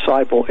other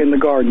disciple in the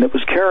garden that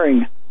was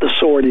carrying the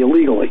sword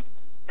illegally?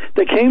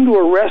 They came to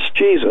arrest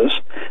Jesus.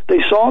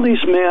 They saw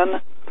these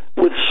men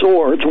with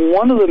swords.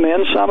 One of the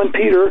men, Simon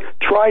Peter,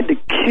 tried to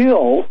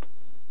kill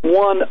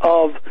one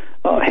of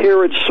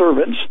Herod's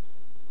servants.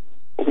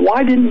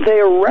 Why didn't they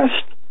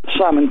arrest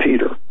Simon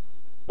Peter?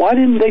 Why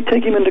didn't they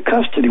take him into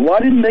custody? Why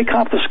didn't they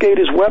confiscate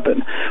his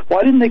weapon?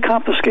 Why didn't they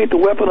confiscate the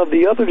weapon of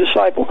the other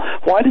disciple?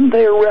 Why didn't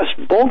they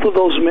arrest both of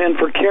those men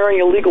for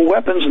carrying illegal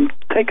weapons and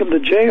take them to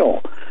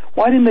jail?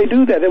 Why didn't they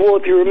do that? Well,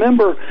 if you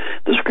remember,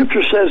 the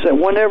scripture says that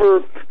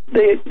whenever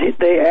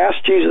they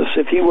asked Jesus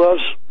if he was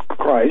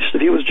Christ,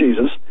 if he was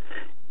Jesus,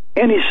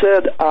 and he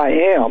said,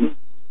 I am,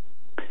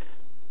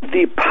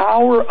 the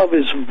power of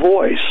his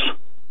voice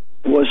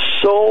was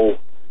so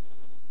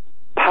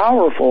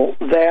powerful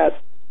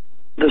that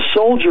the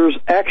soldiers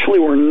actually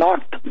were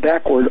knocked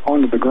backward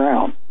onto the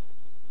ground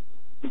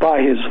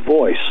by his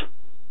voice.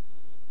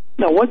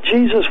 Now, what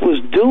Jesus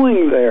was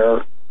doing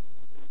there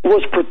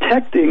was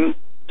protecting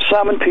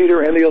Simon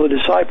Peter and the other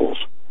disciples.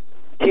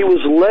 He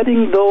was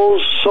letting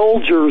those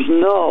soldiers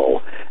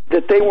know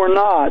that they were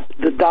not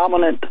the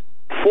dominant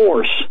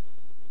force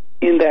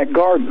in that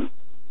garden.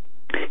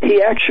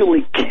 He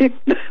actually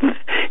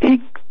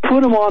he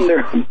put them on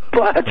their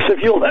butts,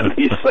 if you'll let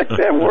me say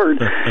that word.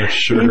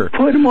 Sure. He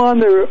put them on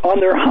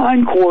their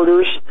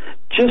hindquarters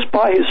just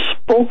by his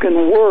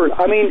spoken word.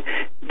 I mean,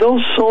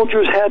 those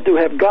soldiers had to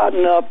have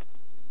gotten up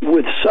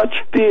with such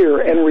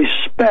fear and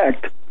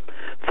respect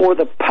for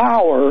the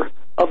power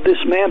of this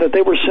man that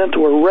they were sent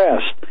to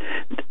arrest,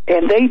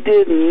 and they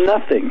did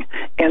nothing.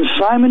 And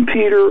Simon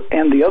Peter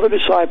and the other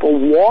disciple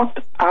walked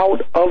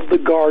out of the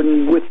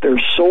garden with their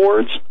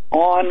swords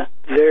on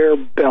their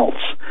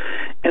belts,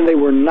 and they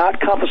were not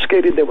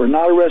confiscated, they were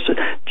not arrested.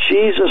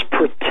 Jesus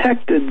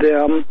protected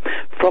them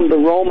from the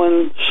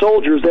Roman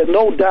soldiers that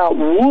no doubt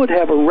would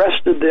have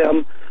arrested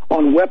them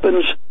on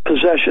weapons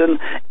possession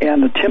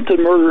and attempted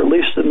murder, at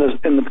least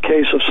in the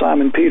case of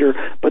Simon Peter,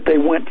 but they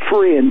went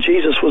free, and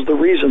Jesus was the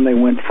reason they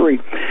went free.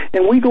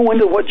 And we go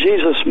into what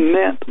Jesus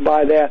meant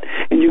by that,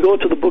 and you go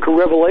to the book of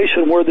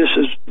Revelation, where this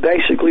is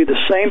basically the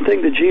same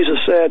thing that Jesus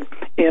said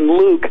in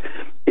Luke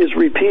is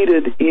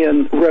repeated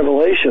in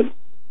Revelation.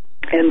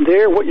 And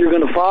there what you're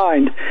going to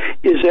find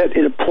is that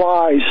it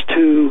applies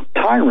to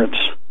tyrants.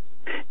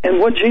 And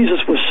what Jesus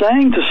was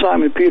saying to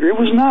Simon Peter, it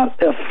was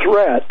not a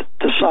threat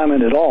to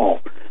Simon at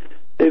all.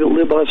 They that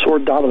live by the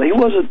sword die. He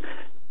wasn't,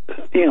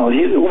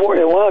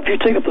 well, if you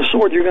take up the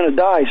sword, you're going to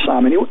die,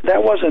 Simon.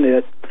 That wasn't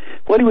it.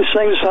 What he was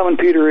saying to Simon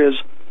Peter is,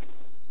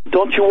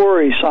 don't you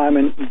worry,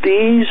 Simon.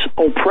 These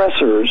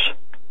oppressors,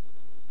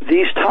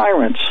 these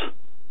tyrants,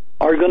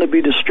 are going to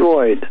be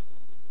destroyed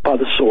by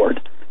the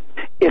sword.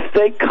 If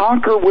they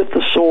conquer with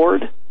the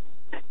sword,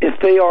 if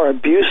they are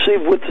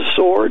abusive with the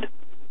sword,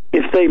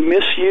 if they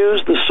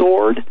misuse the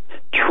sword,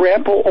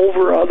 trample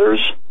over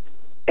others,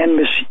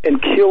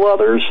 and kill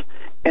others,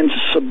 and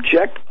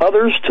subject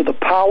others to the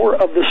power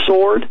of the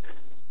sword,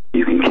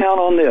 you can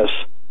count on this.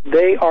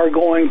 They are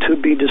going to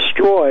be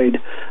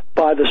destroyed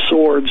by the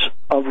swords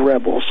of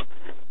rebels.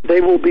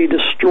 They will be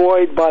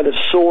destroyed by the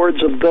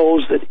swords of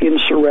those that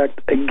insurrect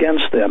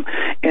against them.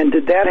 And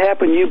did that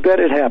happen? You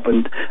bet it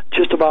happened.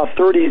 Just about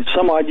 30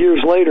 some odd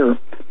years later,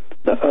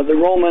 the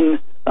Roman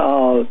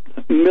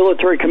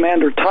military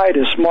commander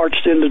Titus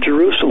marched into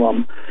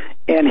Jerusalem,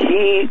 and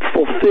he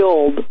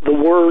fulfilled the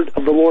word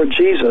of the Lord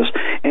Jesus,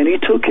 and he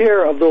took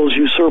care of those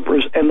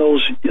usurpers and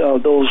those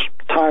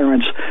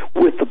tyrants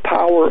with the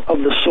power of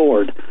the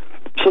sword.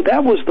 So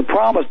that was the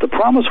promise. The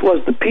promise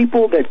was the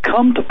people that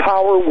come to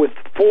power with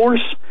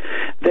force,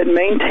 that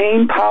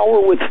maintain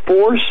power with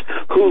force,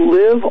 who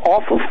live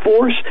off of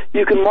force,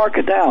 you can mark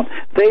it down.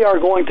 They are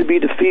going to be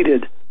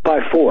defeated by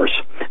force.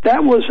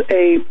 That was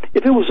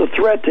if it was a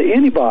threat to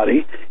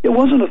anybody, it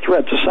wasn't a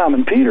threat to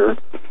Simon Peter.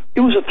 It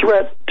was a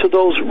threat to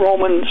those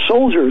Roman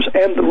soldiers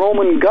and the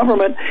Roman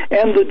government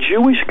and the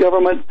Jewish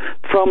government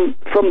from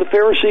the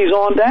Pharisees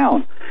on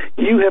down.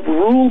 You have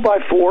ruled by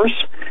force.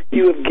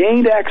 You have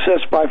gained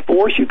access by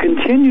force. You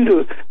continue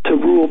to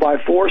rule by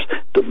force.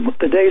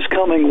 The day's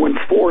coming when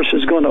force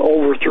is going to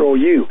overthrow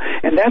you.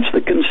 And that's the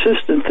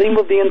consistent theme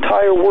of the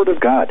entire Word of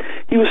God.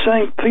 He was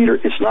saying, Peter,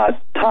 it's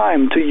not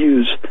time to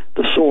use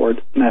the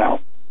sword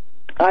now.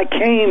 I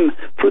came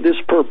for this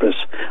purpose.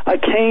 I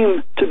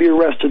came to be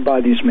arrested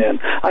by these men.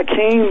 I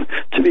came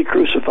to be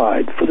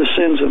crucified for the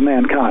sins of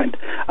mankind.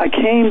 I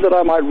came that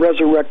I might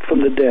resurrect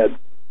from the dead.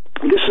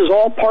 This is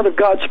all part of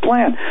God's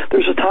plan.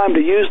 There's a time to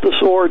use the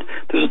sword.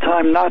 There's a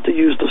time not to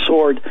use the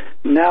sword.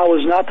 Now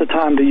is not the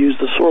time to use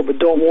the sword, but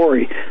don't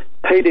worry.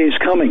 Payday's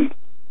coming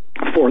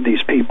for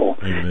these people.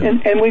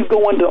 And we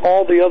go into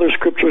all the other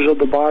scriptures of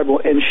the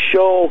Bible and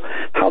show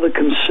how the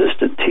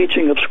consistent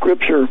teaching of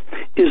Scripture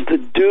is the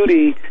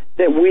duty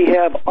that we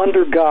have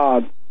under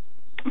God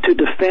to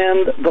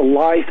defend the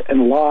life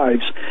and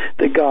lives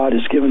that God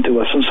has given to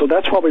us. And so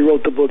that's why we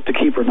wrote the book, To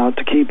Keep or Not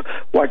to Keep,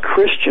 why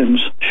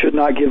Christians should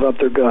not give up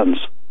their guns.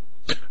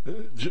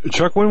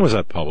 Chuck, when was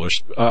that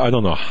published? I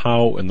don't know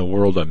how in the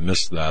world I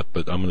missed that,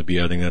 but I'm going to be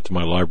adding that to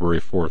my library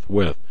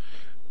forthwith.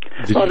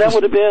 That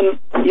would have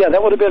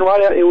been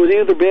right out. It would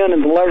either been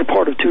in the latter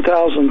part of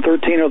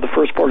 2013 or the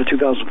first part of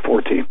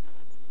 2014.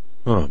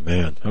 Oh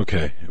man,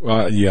 okay.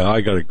 Yeah,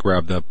 I got to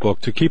grab that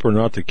book, To Keep or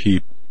Not to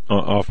Keep,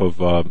 off of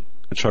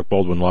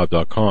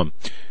ChuckBaldwinLive.com.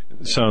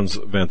 Sounds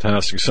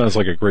fantastic. Sounds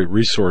like a great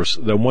resource,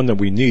 the one that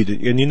we need.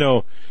 And you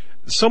know,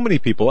 so many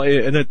people,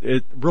 and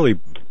it really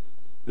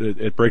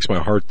breaks my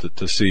heart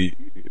to see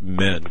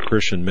men,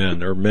 Christian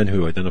men, or men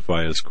who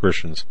identify as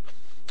Christians,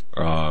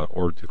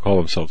 or to call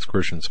themselves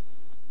Christians,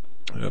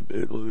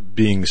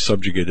 being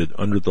subjugated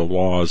under the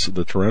laws,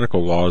 the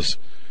tyrannical laws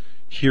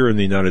here in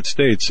the United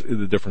States,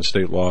 the different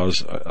state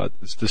laws.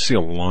 To see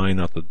a line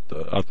out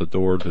the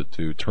door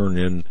to turn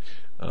in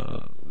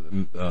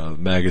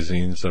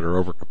magazines that are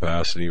over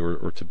capacity,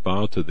 or to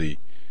bow to the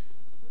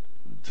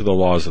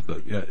laws of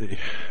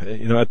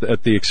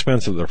at the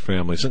expense of their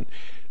families. And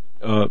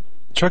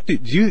Chuck, do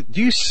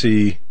you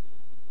see,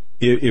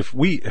 if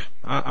we,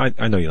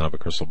 I know you don't have a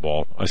crystal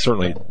ball. I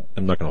certainly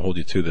am not going to hold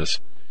you to this.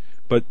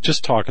 But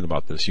just talking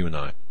about this, you and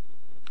I,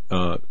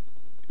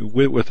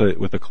 with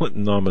a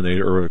Clinton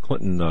nominator or a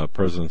Clinton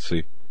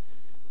presidency,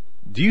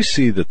 do you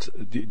see that?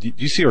 Do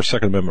you see our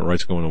Second Amendment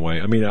rights going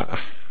away? I mean, I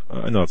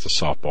know it's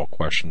a softball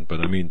question, but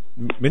I mean,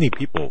 many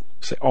people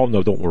say, "Oh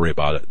no, don't worry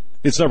about it.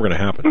 It's never going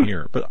to happen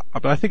here." But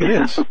I think it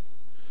is.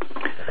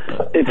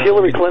 If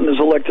Hillary Clinton is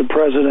elected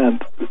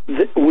president,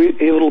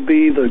 it'll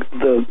be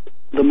the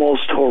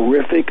most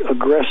horrific,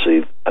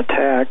 aggressive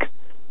attack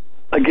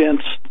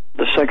against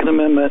the Second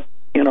Amendment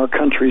in our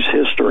country's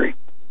history.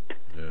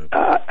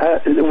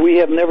 Yeah. We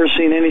have never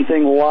seen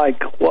anything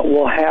like what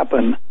will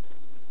happen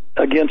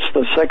against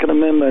the Second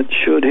Amendment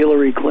should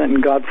Hillary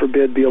Clinton, God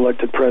forbid, be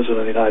elected president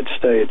of the United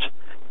States.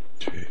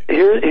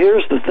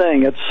 Here's the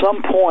thing. At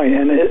some point,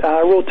 and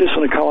I wrote this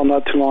in a column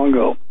not too long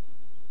ago,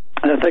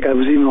 and I think I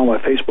was even on my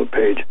Facebook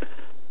page,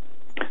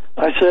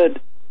 I said,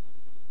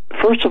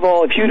 first of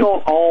all, if you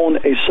don't own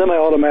a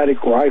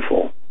semi-automatic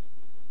rifle,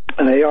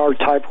 an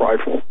AR-type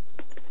rifle,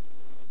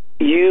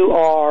 you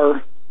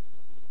are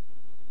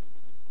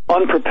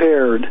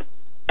unprepared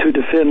to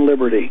defend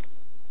liberty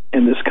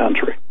in this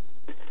country.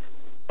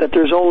 That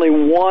there's only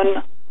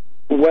one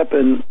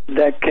weapon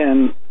that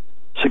can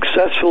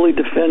successfully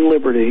defend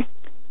liberty,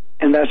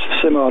 and that's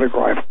the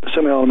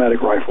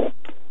semi-automatic rifle.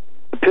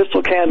 The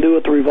pistol can't do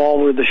it, the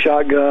revolver, the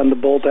shotgun, the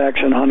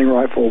bolt-action hunting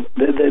rifle,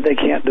 they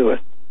can't do it.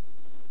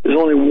 There's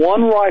only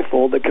one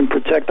rifle that can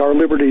protect our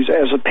liberties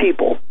as a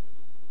people.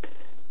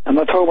 I'm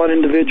not talking about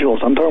individuals.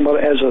 I'm talking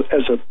about as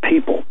a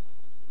people.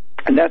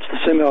 And that's the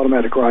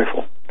semi-automatic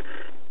rifle.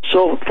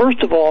 So,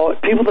 first of all,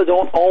 people that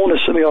don't own a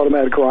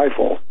semi-automatic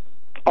rifle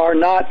are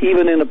not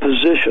even in a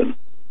position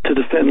to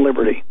defend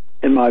liberty,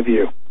 in my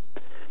view.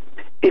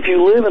 If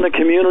you live in a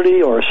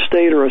community or a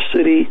state or a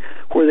city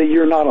where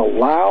you're not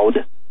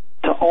allowed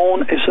to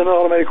own a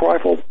semi-automatic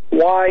rifle,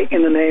 why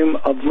in the name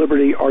of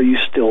liberty are you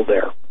still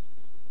there?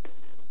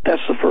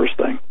 That's the first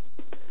thing.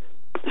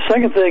 The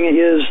second thing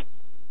is,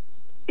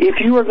 if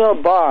you are going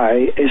to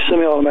buy a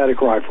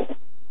semi-automatic rifle,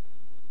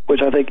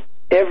 which I think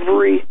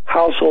every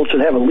household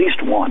should have at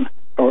least one,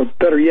 or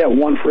better yet,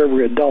 one for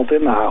every adult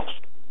in the house,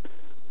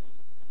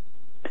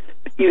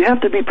 you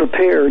have to be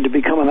prepared to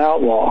become an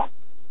outlaw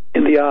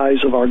in the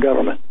eyes of our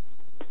government.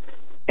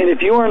 And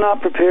if you are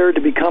not prepared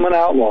to become an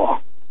outlaw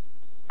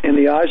in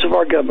the eyes of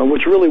our government,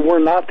 which really we're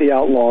not the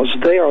outlaws,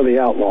 they are the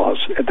outlaws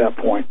at that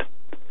point.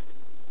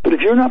 But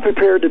if you're not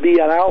prepared to be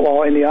an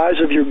outlaw in the eyes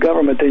of your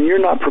government, then you're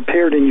not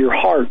prepared in your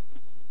heart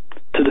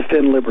to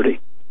defend liberty.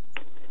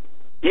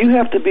 You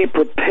have to be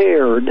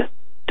prepared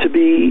to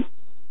be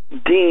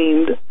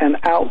deemed an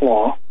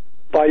outlaw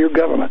by your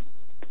government.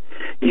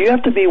 You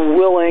have to be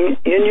willing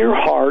in your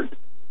heart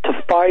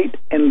to fight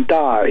and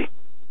die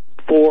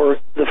for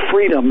the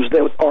freedoms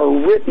that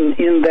are written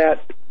in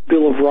that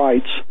Bill of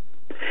Rights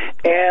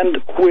and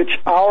which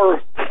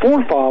our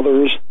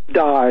forefathers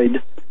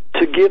died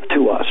to give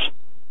to us.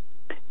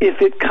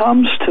 If it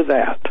comes to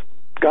that,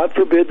 God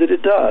forbid that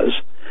it does,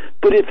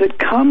 but if it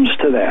comes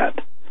to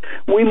that,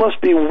 we must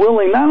be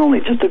willing not only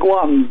just to go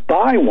out and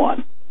buy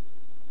one,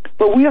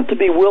 but we have to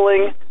be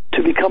willing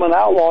to become an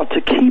outlaw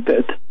to keep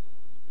it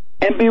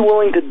and be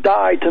willing to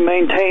die to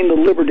maintain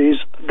the liberties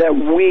that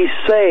we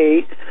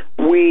say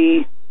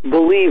we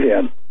believe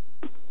in.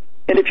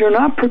 And if you're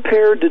not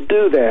prepared to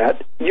do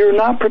that, you're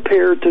not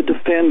prepared to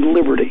defend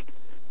liberty.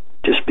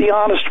 Just be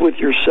honest with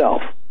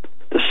yourself.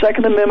 The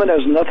Second Amendment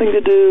has nothing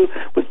to do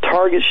with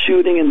target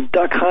shooting and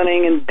duck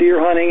hunting and deer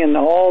hunting and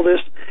all this.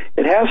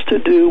 It has to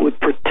do with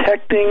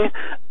protecting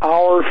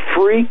our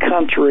free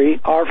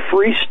country, our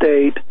free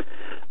state,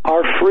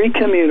 our free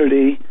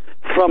community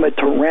from a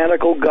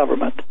tyrannical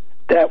government.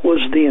 That was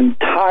the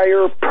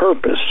entire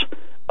purpose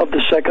of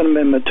the Second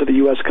Amendment to the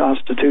U.S.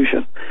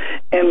 Constitution.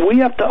 And we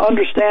have to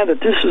understand that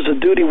this is a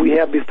duty we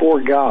have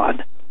before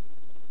God.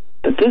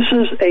 That this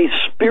is a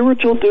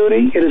spiritual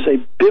duty, it is a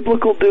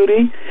biblical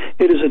duty,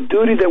 it is a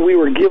duty that we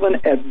were given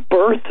at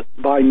birth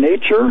by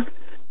nature,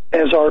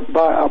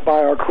 by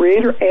our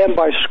Creator, and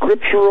by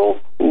scriptural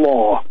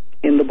law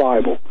in the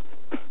Bible.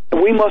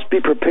 And we must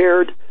be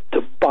prepared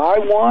to buy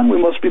one,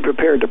 we must be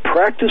prepared to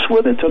practice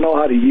with it, to know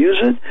how to use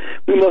it,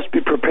 we must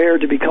be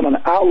prepared to become an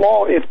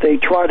outlaw if they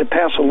try to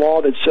pass a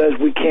law that says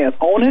we can't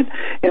own it,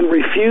 and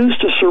refuse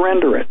to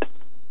surrender it.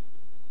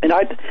 And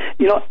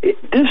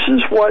this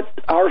is what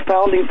our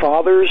founding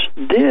fathers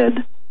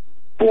did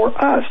for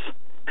us.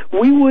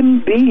 We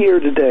wouldn't be here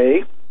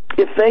today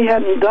if they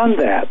hadn't done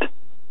that.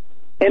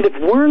 And if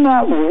we're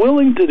not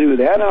willing to do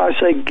that, and I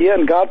say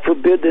again, God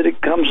forbid that it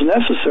comes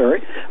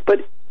necessary,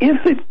 but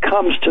if it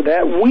comes to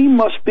that, we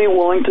must be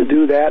willing to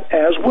do that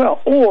as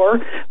well. Or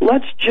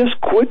let's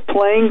just quit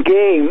playing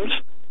games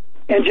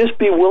and just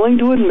be willing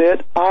to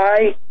admit,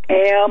 I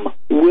am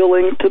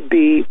willing to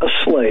be a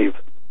slave.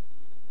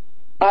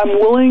 I'm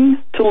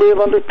willing to live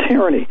under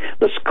tyranny.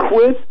 Let's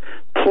quit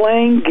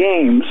playing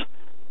games.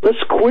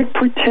 Let's quit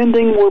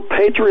pretending we're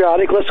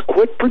patriotic. Let's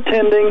quit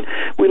pretending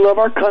we love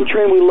our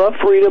country and we love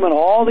freedom and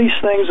all these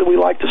things that we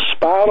like to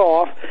spout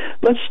off.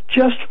 Let's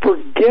just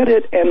forget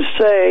it and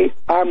say,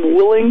 I'm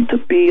willing to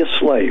be a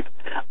slave.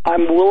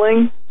 I'm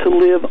willing to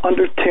live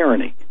under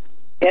tyranny.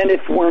 And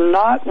if we're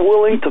not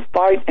willing to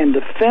fight and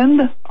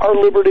defend our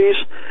liberties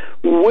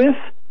with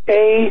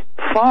a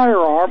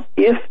firearm,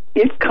 if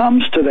it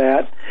comes to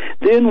that,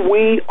 then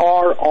we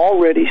are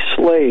already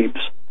slaves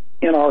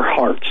in our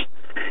hearts.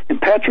 And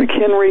Patrick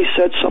Henry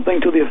said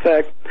something to the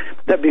effect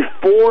that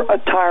before a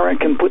tyrant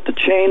can put the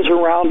chains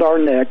around our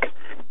neck,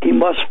 he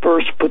must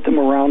first put them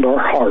around our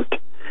heart.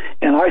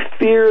 And I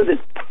fear that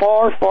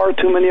far, far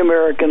too many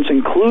Americans,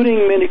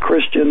 including many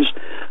Christians,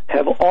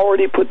 have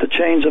already put the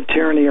chains of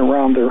tyranny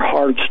around their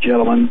hearts,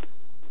 gentlemen.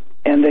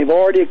 And they've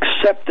already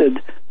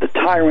accepted the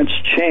tyrant's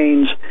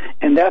chains.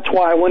 And that's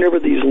why whenever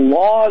these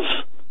laws,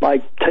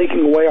 like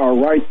taking away our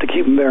right to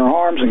keep and bear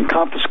arms and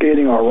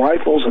confiscating our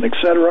rifles and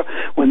etc.,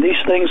 when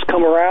these things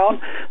come around,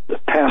 the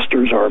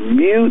pastors are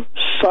mute,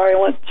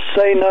 silent,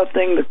 say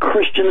nothing, the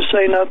Christians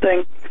say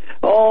nothing.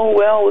 Oh,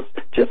 well,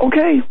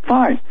 okay,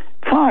 fine.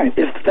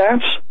 If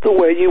that's the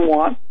way you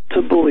want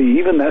to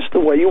believe and that's the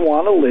way you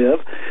want to live,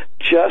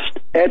 just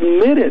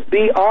admit it.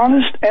 Be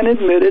honest and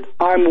admit it.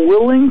 I'm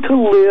willing to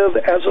live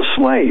as a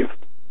slave.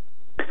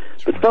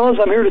 But fellas,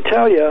 I'm here to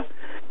tell you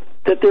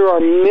that there are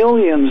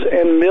millions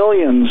and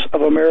millions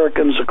of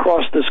Americans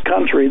across this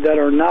country that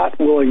are not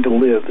willing to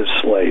live as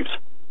slaves.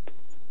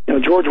 You know,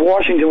 George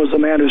Washington was the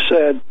man who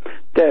said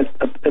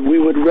that we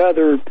would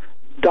rather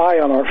die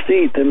on our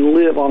feet than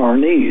live on our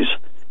knees.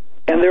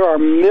 And there are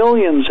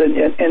millions,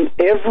 and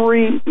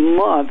every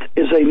month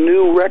is a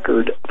new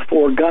record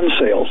for gun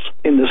sales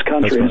in this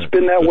country. Right. It's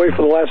been that way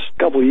for the last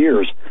couple of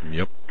years.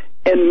 Yep.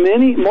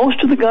 And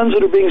most of the guns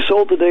that are being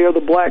sold today are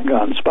the black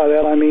guns. By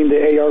that I mean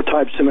the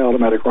AR-type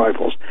semi-automatic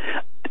rifles.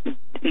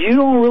 You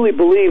don't really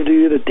believe, do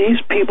you, that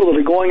these people that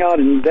are going out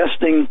and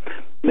investing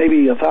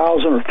maybe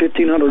 $1,000 or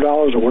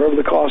 $1,500 or whatever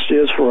the cost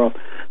is for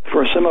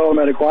a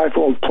semi-automatic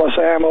rifle, plus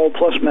ammo,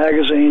 plus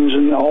magazines,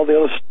 and all the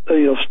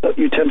other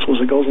utensils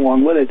that goes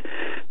along with it,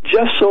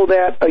 just so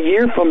that a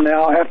year from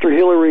now, after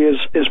Hillary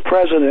is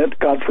president,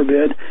 God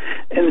forbid,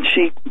 and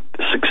she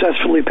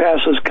successfully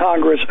passes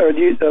Congress, or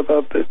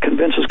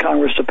convinces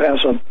Congress to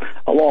pass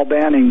a law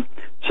banning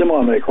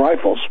semi-automatic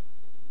rifles.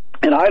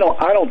 And I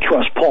don't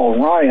trust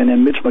Paul Ryan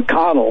and Mitch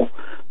McConnell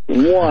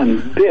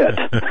one bit.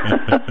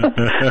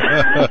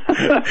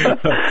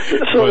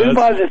 So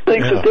anybody that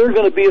thinks that they're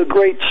going to be a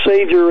great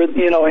savior,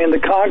 in the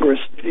Congress,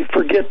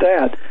 forget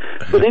that.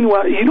 But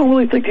anyway, you don't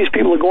really think these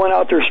people are going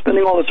out there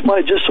spending all this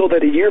money just so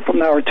that a year from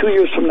now or 2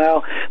 years from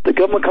now, the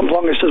government comes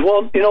along and says,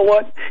 well, you know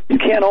what? You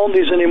can't own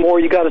these anymore.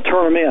 You got to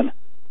turn them in.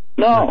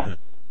 No,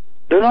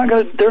 they're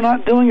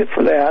not doing it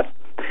for that.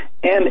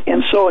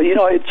 And so,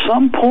 at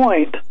some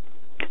point,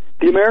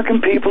 the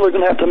American people are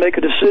going to have to make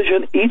a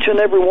decision, each and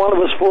every one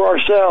of us for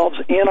ourselves,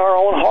 in our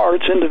own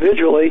hearts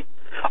individually.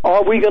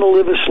 Are we going to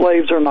live as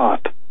slaves or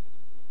not?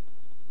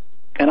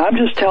 And I'm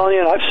just telling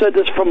you, and I've said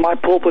this from my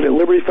pulpit at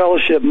Liberty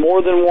Fellowship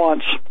more than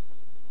once,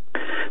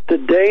 the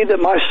day that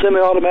my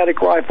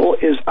semi-automatic rifle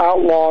is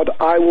outlawed,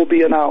 I will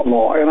be an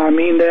outlaw. And I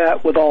mean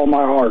that with all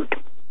my heart.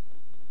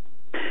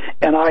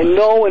 And I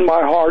know in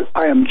my heart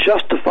I am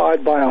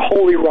justified by a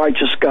holy,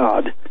 righteous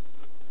God.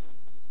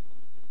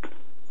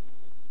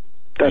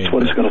 That's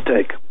what it's going to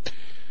take.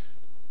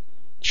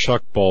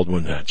 Chuck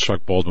Baldwin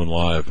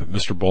Live.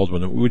 Mr.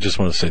 Baldwin, we just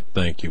want to say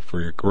thank you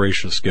for your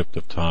gracious gift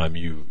of time.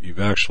 You've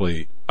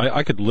actually,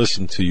 I could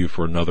listen to you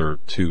for another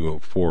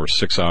 2, 4,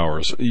 6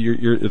 hours.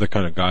 You're the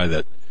kind of guy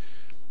that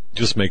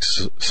just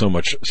makes so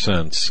much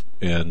sense,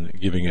 and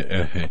giving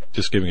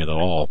it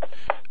all.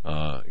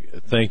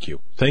 Thank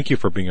you. Thank you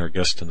for being our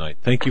guest tonight.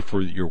 Thank you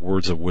for your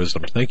words of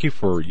wisdom. Thank you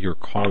for your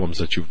columns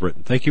that you've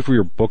written. Thank you for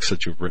your books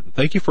that you've written.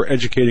 Thank you for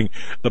educating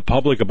the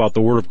public about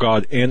the Word of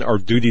God and our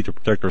duty to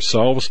protect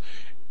ourselves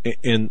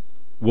and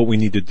what we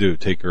need to do,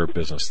 take care of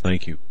business.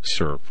 Thank you,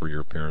 sir, for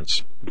your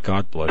appearance.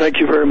 God bless you. Thank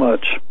you very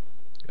much.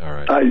 All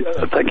right.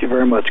 Thank you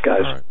very much,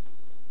 guys. All right.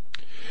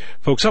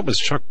 Folks, that was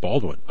Chuck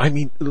Baldwin. I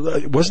mean,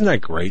 wasn't that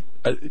great?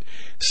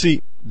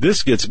 See,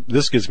 this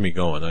gets me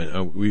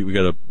going. We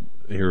got to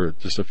hear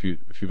just a few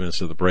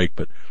minutes of the break,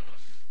 but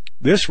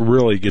this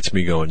really gets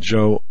me going,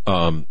 Joe.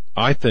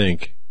 I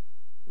think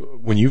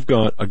when you've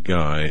got a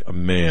guy, a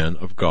man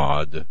of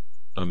God,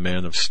 a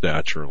man of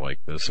stature like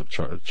this, of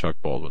Chuck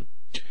Baldwin,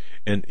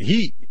 and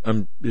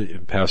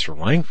and Pastor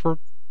Langford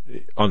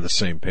on the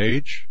same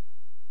page.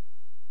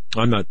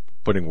 I'm not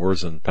putting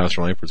words in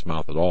Pastor Langford's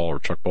mouth at all, or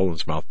Chuck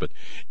Baldwin's mouth, but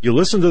you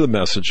listen to the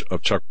message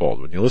of Chuck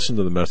Baldwin, you listen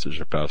to the message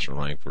of Pastor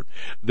Langford.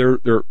 They're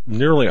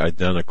nearly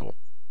identical.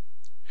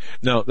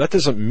 Now, that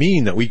doesn't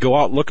mean that we go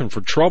out looking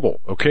for trouble,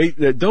 okay?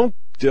 Don't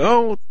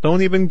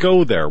even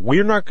go there.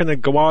 We're not going to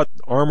go out,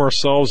 arm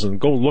ourselves,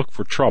 and go look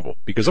for trouble,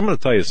 because I'm going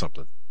to tell you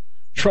something.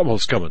 Trouble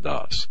is coming to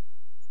us.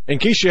 In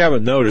case you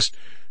haven't noticed,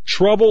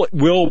 trouble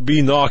will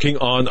be knocking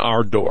on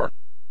our door.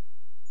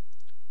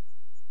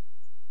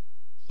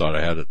 Thought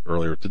I had it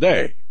earlier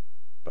today,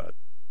 but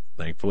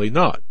thankfully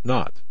not.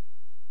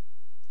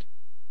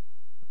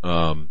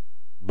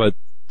 But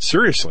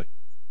seriously,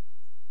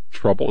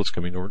 trouble is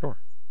coming to our door.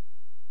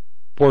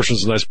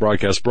 Portions of tonight's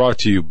broadcast brought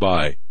to you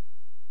by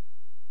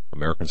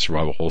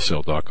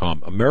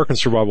AmericanSurvivalWholesale.com.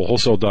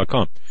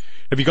 AmericanSurvivalWholesale.com.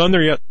 Have you gone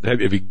there yet?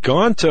 Have you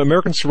gone to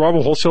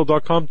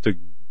AmericanSurvivalWholesale.com to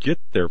get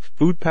their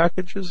food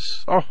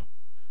packages? Oh,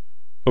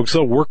 folks,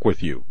 they'll work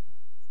with you.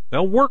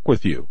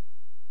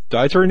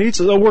 Dietary needs,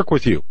 they'll work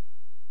with you.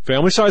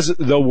 Family size,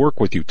 they'll work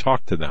with you.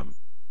 Talk to them.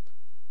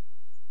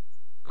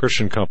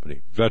 Christian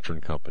company,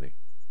 veteran company.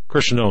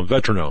 Christian-owned,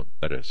 veteran-owned,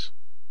 that is.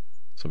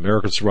 It's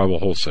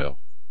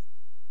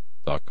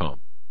AmericanSurvivalWholesale.com.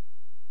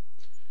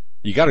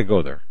 You got to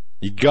go there.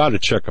 You got to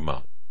check them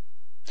out.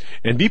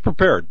 And be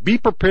prepared. Be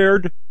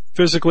prepared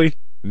physically,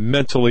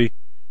 mentally,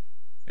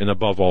 and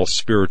above all,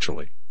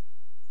 spiritually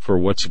for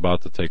what's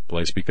about to take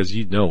place, because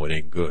you know it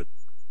ain't good.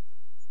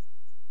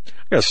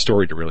 I got a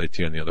story to relate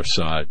to you on the other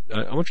side.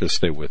 I want you to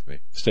stay with me.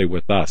 Stay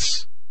with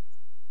us.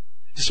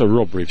 Just a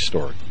real brief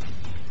story.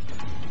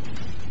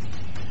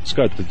 It's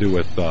got to do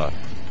with the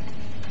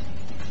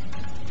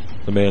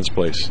man's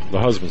place, the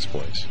husband's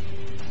place.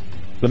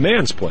 The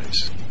man's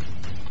place.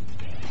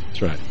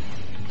 That's right.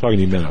 I'm talking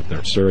to you men out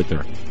there. Stay right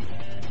there.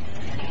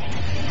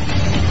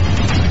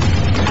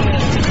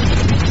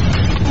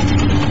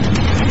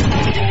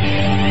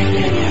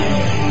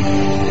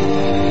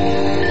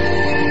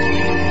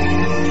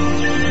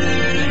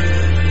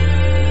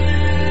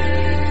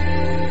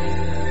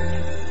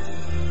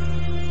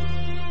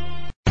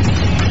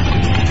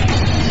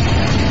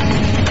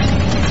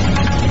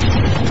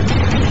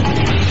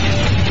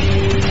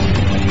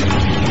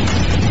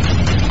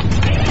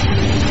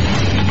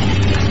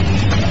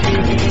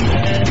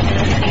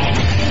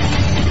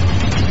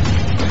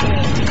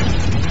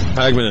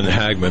 Hagmann and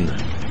Hagmann,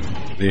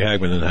 the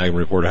Hagmann and Hagmann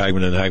Report,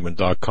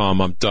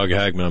 HagmannandHagmann.com. I'm Doug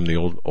Hagmann. I'm the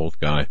old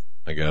guy,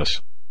 I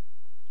guess.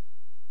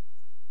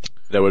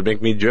 That would make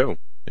me Joe.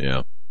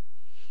 Yeah.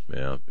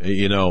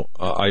 You know,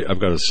 I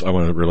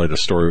want to relate a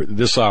story.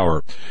 This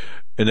hour,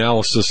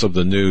 analysis of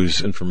the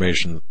news,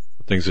 information,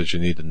 things that you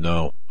need to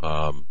know.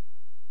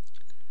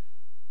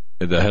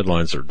 The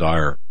headlines are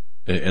dire.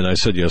 And I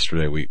said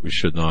yesterday, we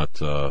should not,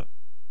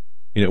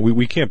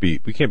 we can't be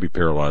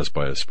paralyzed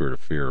by a spirit of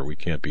fear. We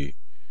can't be,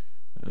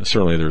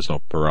 certainly there's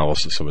no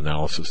paralysis of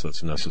analysis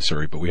that's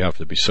necessary, but we have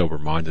to be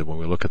sober-minded when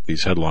we look at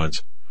these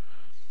headlines.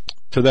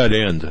 To that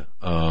end,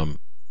 I'm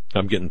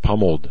getting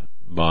pummeled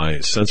by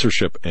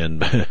censorship,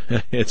 and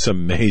it's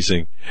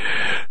amazing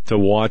to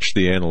watch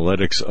the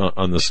analytics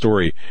on the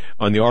story.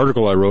 On the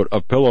article I wrote,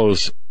 Of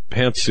Pillows,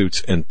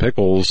 Pantsuits, and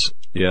Pickles.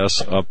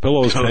 Yes, Of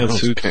Pillows,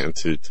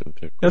 Pantsuits, and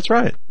Pickles. That's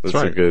right. That's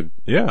right. A good.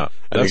 Yeah,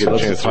 that's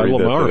the title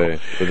of my article.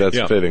 But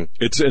that's fitting.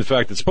 In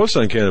fact, it's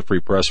posted on Canada Free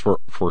Press for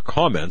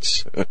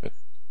comments.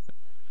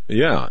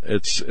 Yeah,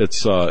 it's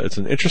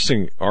an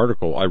interesting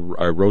article. I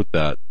wrote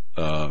that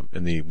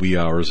in the wee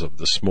hours of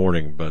this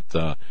morning,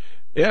 but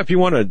if you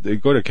want to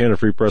go to Canada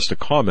Free Press to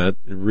comment,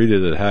 read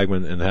it at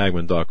Hagmann and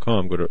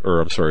Hagmann.com.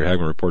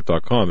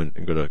 HagmannReport.com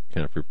and go to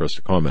Canada Free Press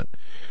to comment.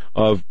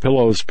 Of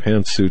Pillows,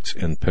 Pantsuits,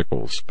 and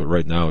Pickles. But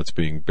right now it's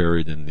being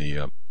buried in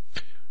the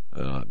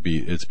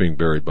it's being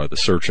buried by the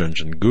search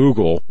engine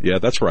Google. Yeah,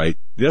 that's right.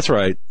 That's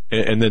right.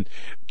 And then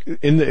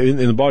in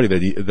the body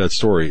that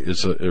story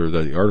is or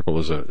that the article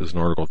is an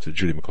article to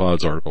Judy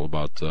McLeod's article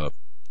about the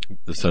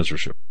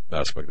censorship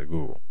aspect of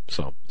Google.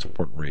 So it's an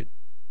important read.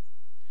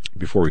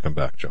 Before we come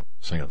back, Joe,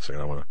 hang on a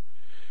second. I want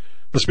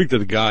to speak to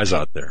the guys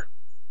out there,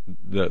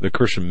 the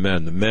Christian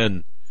men, the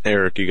men.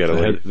 Eric, you got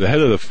to the head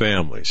of the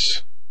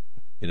families.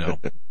 You know,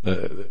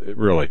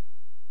 really.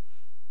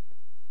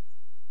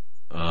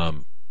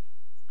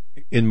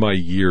 In my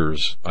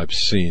years, I've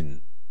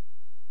seen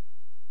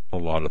a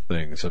lot of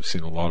things. I've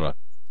seen a lot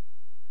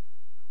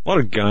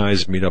of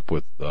guys meet up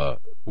with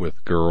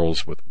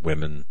girls, with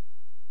women,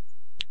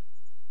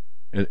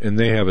 and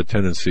they have a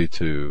tendency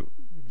to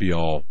be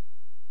all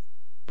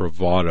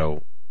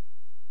bravado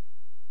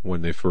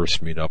when they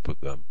first meet up with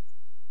them,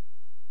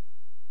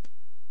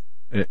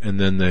 and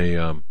then they,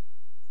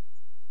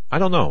 I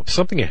don't know,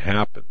 something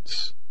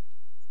happens.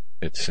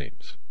 It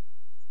seems.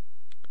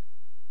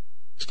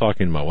 I was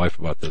talking to my wife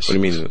about this. What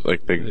do you mean?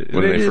 Like when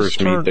they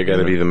first meet, they got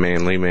to be the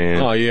manly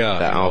man. Oh yeah.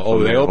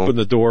 They open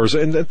the doors,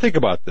 and think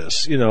about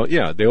this. You know,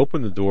 yeah, they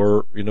open the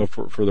door, you know,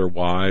 for their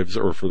wives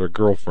or for their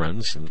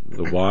girlfriends, and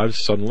the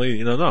wives suddenly,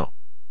 you know, no,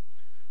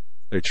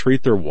 they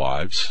treat their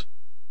wives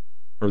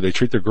or they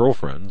treat their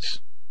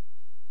girlfriends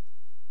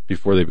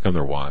before they become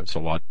their wives a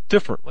lot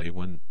differently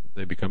when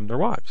they become their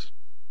wives.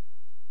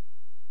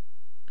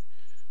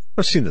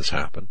 I've seen this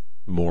happen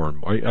more and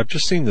more. I've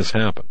just seen this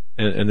happen,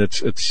 and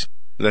it's.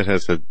 That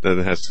has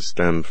to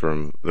stem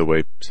from the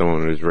way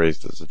someone was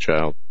raised as a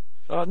child.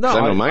 No, I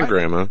know my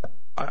grandma.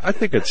 I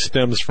think it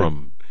stems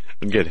from.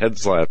 I'd get head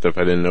slapped if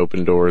I didn't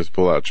open doors,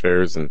 pull out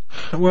chairs, and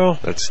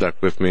that stuck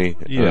with me.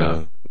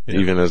 Yeah.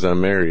 Even as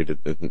I'm married,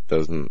 it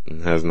has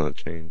not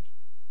changed.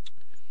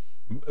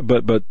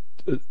 But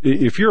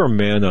if you're a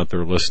man out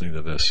there listening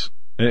to this,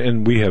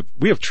 and we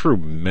have true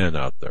men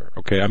out there,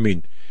 okay? I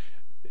mean,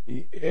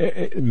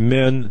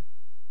 men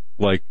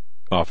like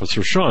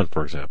Officer Sean,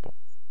 for example.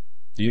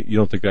 You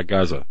don't think that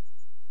guy's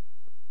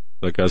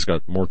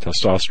got more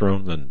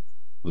testosterone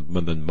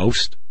than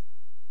most?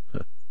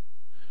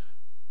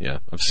 Yeah,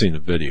 I've seen the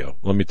video.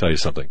 Let me tell you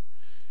something.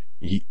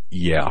 He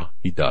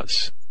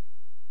does.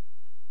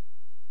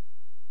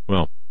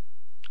 Well,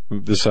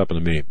 this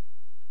happened to me a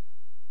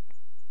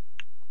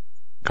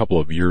couple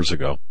of years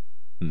ago.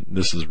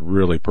 This is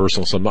really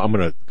personal, so I'm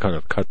going to kind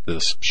of cut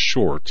this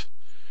short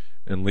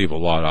and leave a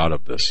lot out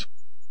of this.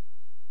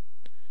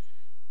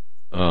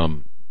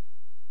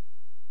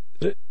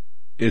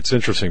 It's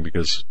interesting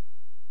because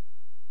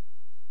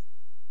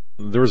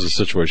there was a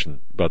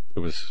situation it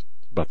was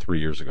about 3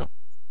 years ago.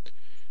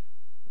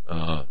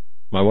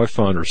 My wife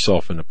found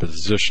herself in a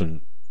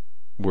position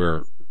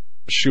where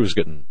she was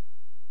getting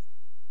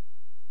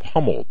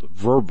pummeled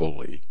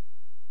verbally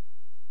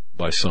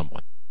by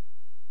someone,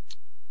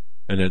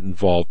 and it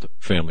involved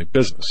family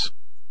business,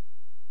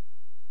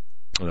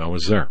 and I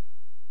was there.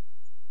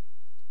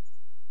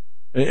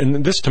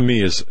 And this to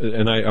me is,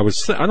 and I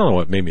don't know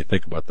what made me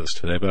think about this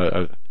today, but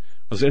I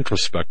was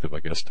introspective, I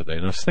guess, today,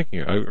 and I was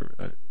thinking,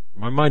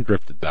 my mind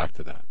drifted back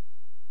to that.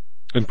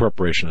 In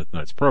preparation of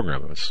tonight's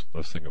program, I was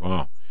thinking,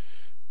 wow,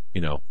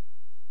 you know,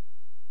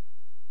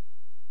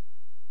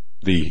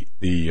 the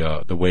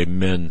way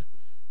men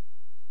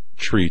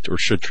treat or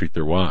should treat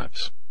their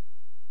wives.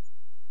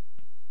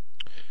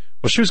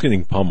 Well, she was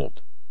getting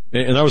pummeled,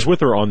 and I was with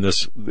her on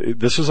this.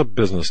 This was a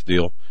business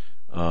deal,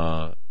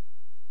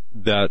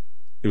 that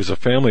it was a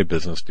family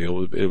business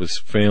deal. It was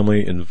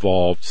family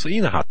involved, so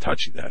you know how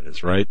touchy that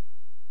is, right?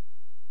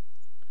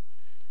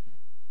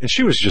 And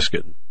she was just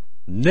getting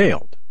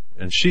nailed.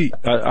 And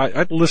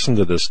I listened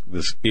to this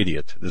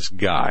idiot, this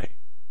guy.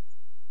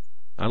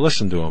 I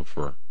listened to him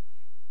for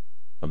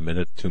a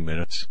minute, 2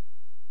 minutes.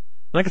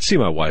 And I could see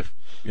my wife,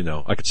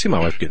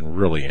 getting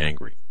really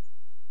angry.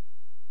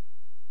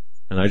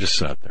 And I just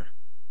sat there.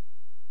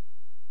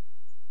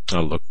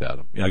 I looked at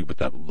him. With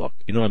that look.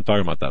 You know what I'm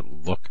talking about, that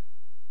look?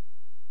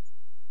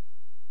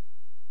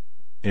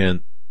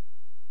 And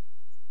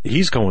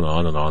he's going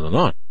on and on and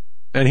on.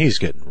 And he's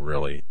getting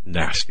really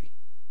nasty.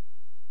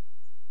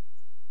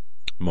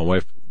 My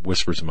wife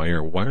whispers in my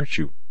ear, why aren't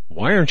you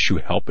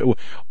helping?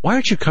 Why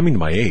aren't you coming to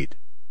my aid?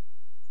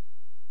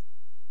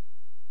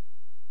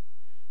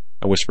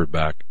 I whispered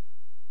back,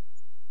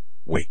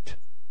 wait.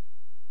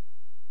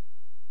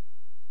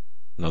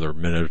 Another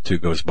minute or two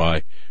goes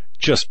by.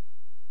 Just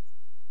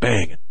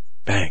banging,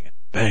 banging,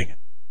 banging.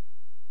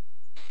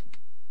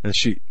 And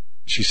she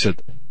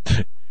said,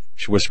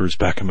 she whispers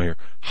back in my ear,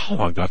 how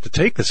long do I have to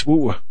take this?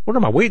 What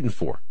am I waiting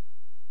for?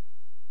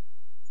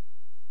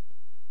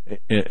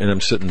 And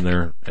I'm sitting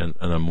there and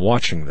I'm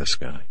watching this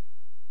guy.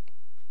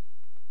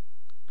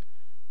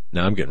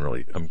 Now I'm getting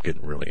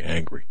really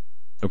angry.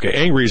 Okay,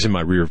 angry is in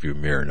my rearview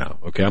mirror now.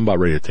 Okay, I'm about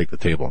ready to take the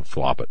table and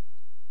flop it.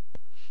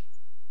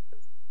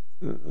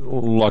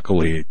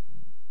 Luckily,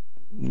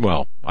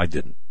 well, I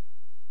didn't.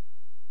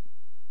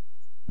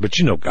 But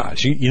you know,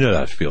 guys, you know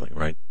that feeling,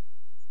 right?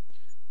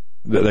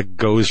 That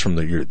goes from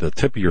the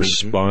tip of your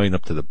spine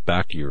up to the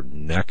back of your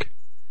neck.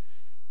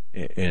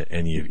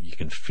 And you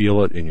can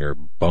feel it in your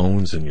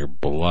bones and your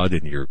blood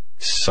and your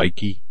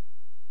psyche.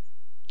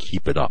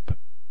 Keep it up.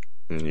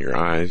 In your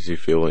eyes, you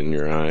feel it in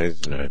your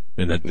eyes. And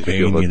that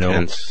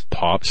vein,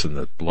 pops and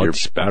the blood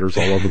spatters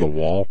all over the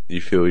wall.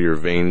 You feel your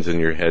veins in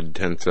your head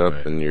tense up,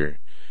 right, and your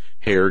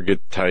hair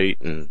get tight,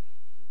 and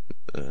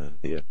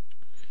yeah.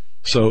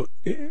 So,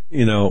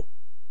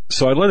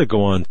 so I let it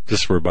go on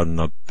just for about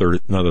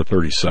another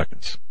 30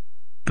 seconds.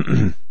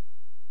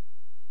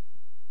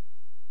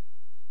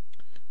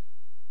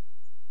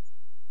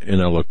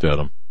 And I looked at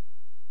him.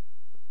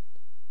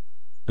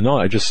 And no,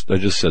 I just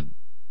said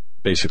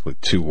basically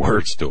 2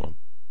 words to him.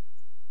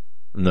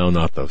 No,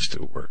 not those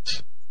 2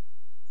 words.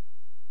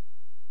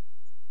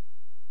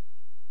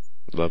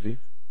 Love you?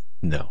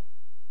 No.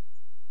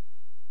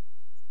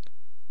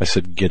 I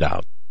said, get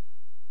out.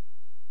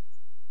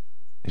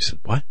 He said,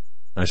 what?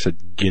 I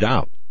said, get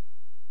out.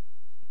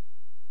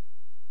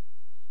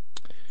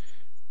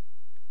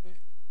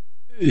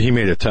 He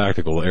made a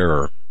tactical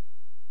error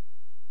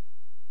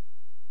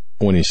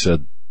when he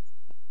said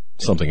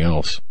something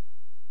else.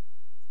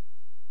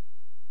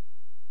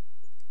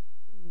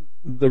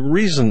 The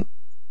reason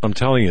I'm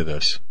telling you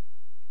this,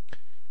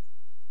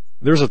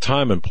 there's a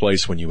time and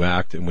place when you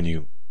act and when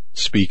you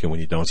speak and when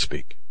you don't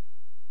speak.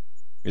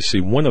 You see,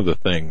 one of the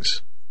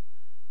things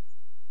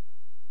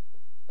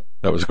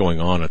that was going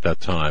on at that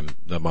time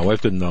that my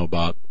wife didn't know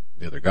about,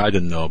 the other guy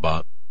didn't know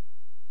about,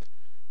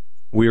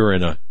 we were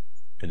in an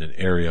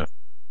area,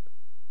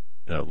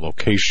 in a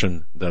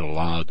location that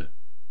allowed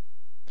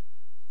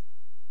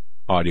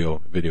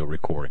audio, video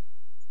recording.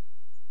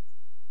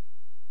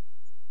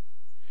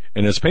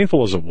 And as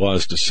painful as it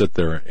was to sit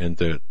there and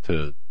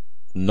to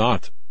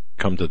not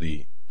come to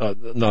the,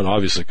 not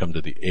obviously come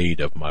to the aid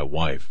of my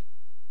wife,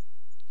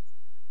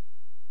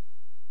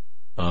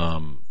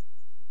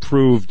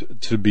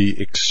 proved to be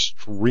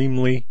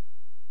extremely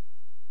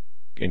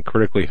and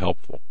critically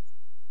helpful.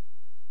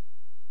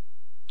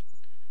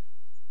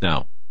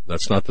 Now,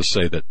 that's not to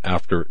say that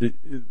after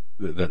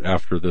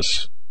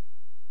this,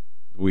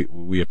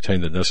 we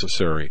obtained the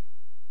necessary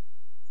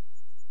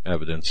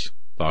evidence,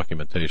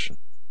 documentation.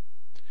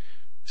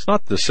 It's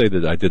not to say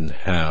that I didn't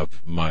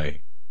have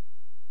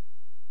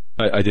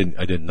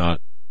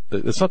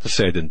it's not to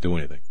say I didn't do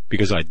anything,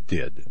 because I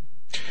did.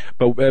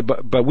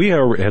 But we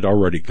had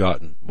already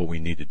gotten what we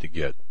needed to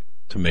get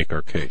to make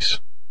our case.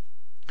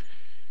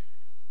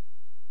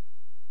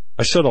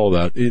 I said all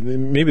that,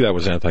 maybe that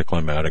was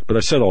anticlimactic, but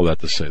I said all that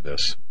to say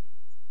this.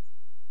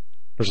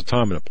 There's a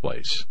time and a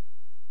place.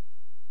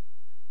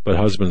 But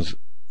husbands,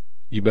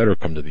 you better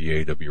come to the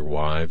aid of your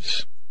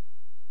wives.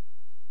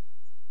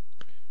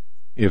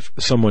 If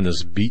someone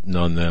is beaten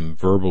on them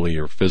verbally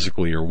or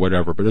physically or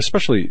whatever, but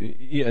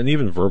especially, and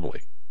even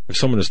verbally, if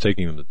someone is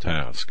taking them to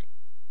task,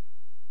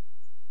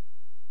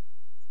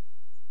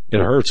 it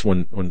hurts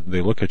when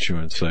they look at you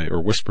and say,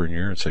 or whisper in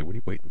your ear and say, what are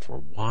you waiting for?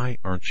 Why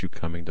aren't you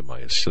coming to my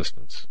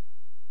assistance?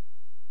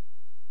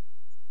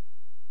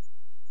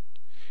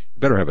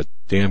 You better have a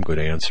damn good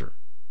answer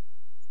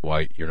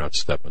why you're not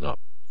stepping up.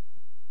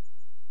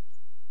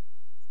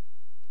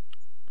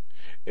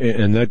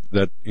 And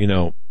that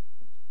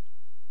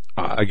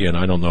again,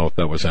 I don't know if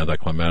that was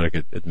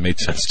anticlimactic. It made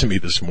sense to me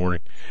this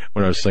morning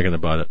when I was thinking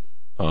about it.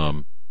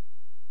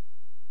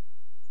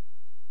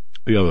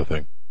 The other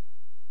thing.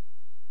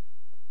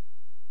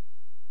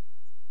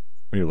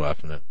 What are you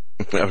laughing at?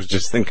 I was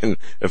just thinking,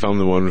 if I'm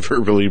the one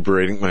verbally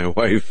berating my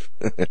wife,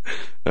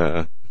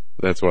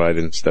 that's why I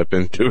didn't step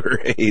into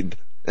her aid.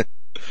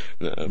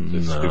 No.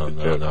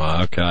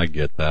 Okay, I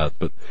get that,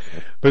 but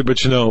we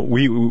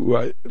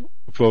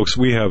folks,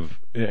 we have,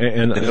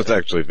 and I was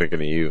actually thinking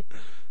of you.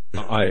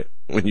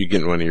 When you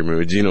get in one of your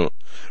moods, you don't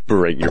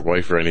berate your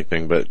wife or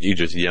anything, but you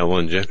just yell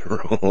in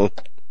general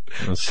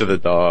to the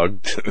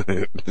dog,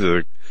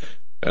 to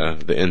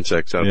the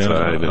insects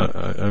outside.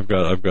 Yeah, I've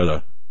got to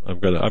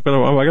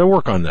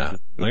work on that.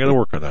 I got to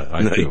work on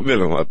that. You've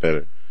been a lot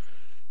better.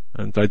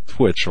 And I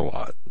twitch a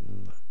lot.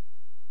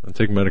 I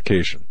take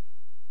medication,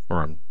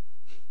 or I'm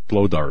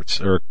blow darts,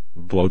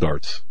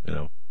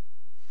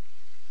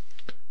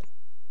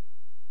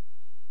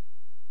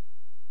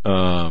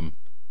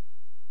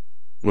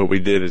 What we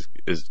did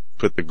is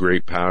put the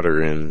grape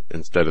powder in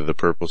instead of the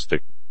purple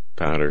stick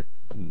powder,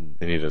 and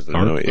he doesn't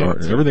know it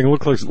yet. Everything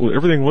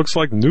looks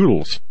like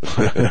noodles.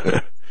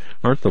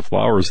 Aren't the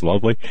flowers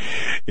lovely?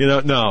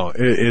 No,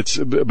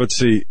 but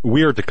see,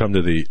 we are to come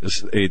to the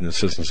aid and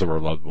assistance of our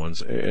loved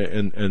ones,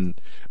 and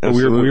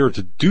we are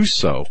to do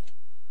so.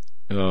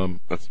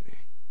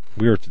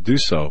 We are to do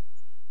so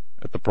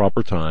at the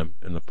proper time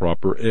and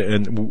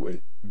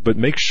but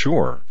make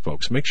sure,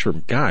 folks,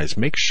 guys,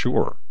 make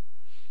sure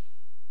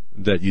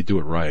that you do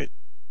it right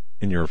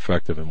and you're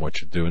effective in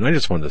what you do. And I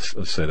just wanted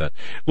to say that.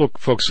 Look,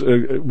 folks,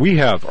 we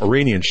have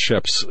Iranian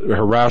ships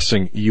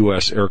harassing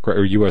U.S. aircraft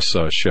or U.S.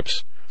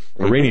 Ships,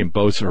 Iranian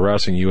boats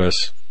harassing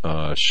U.S.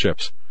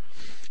 ships.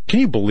 Can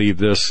you believe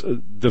this?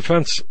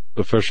 Defense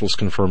officials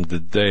confirmed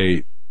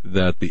today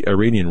that the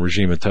Iranian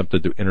regime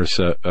attempted to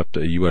intercept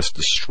a U.S.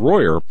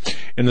 destroyer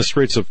in the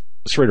Strait of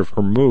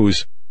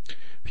Hormuz.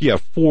 Yeah,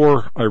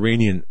 4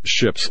 Iranian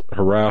ships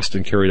harassed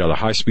and carried out a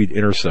high-speed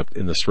intercept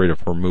in the Strait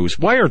of Hormuz.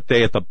 Why aren't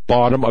they at the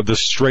bottom of the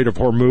Strait of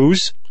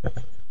Hormuz?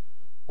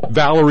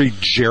 Valerie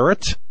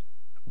Jarrett?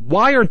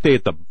 Why aren't they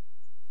at the...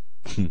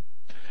 I'm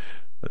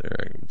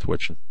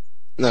twitching.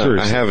 No,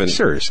 seriously. I haven't.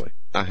 Seriously.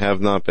 I have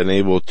not been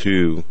able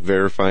to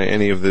verify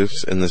any of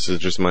this, and this is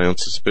just my own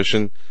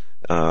suspicion.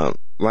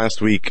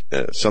 Last week,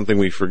 something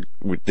we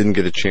didn't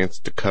get a chance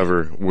to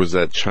cover was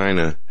that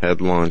China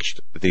had launched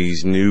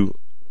these new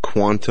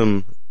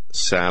quantum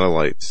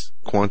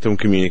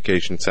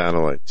communication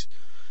satellites,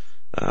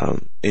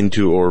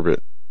 into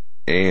orbit.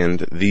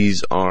 And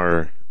these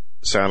are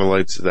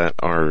satellites that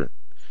are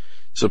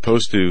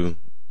supposed to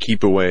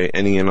keep away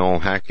any and all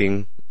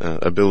hacking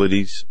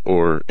abilities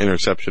or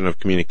interception of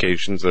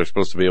communications. They're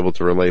supposed to be able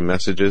to relay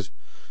messages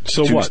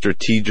to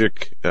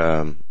strategic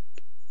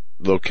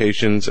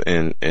locations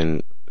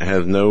and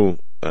have no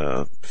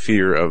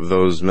fear of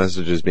those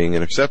messages being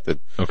intercepted.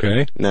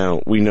 Okay.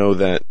 Now, we know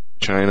that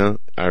China,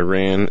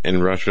 Iran,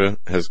 and Russia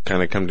has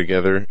kind of come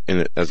together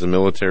as a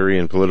military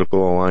and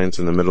political alliance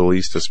in the Middle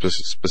East,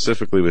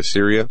 specifically with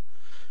Syria,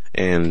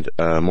 and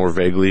more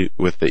vaguely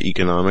with the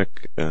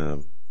economic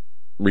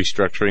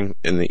restructuring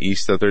in the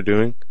East that they're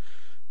doing.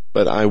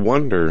 But I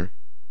wonder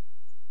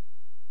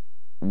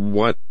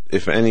what,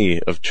 if any,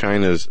 of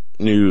China's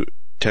new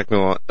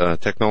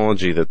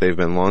technology that they've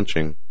been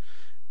launching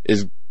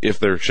is if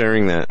they're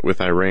sharing that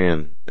with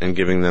Iran and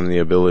giving them the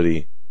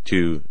ability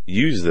to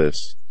use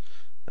this.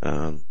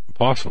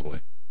 Possibly.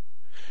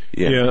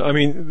 Yeah. I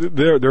mean,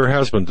 there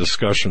has been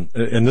discussion,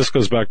 and this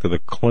goes back to the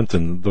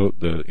Clinton,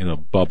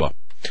 Bubba,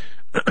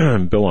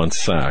 Bill on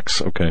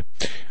Sachs. Okay.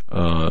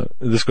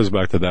 This goes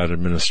back to that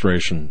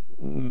administration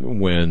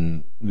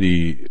when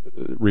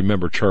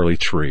remember Charlie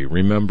Tree,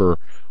 remember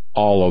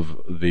all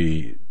of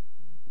the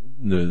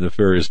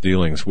nefarious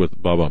dealings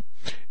with Bubba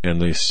and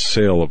the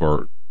sale of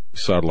our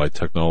satellite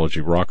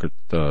technology, rocket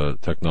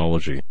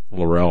technology,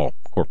 L'Oreal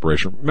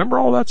Corporation. Remember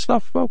all that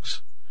stuff,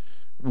 folks?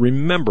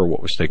 Remember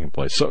what was taking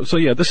place. So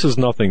yeah, this is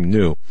nothing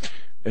new.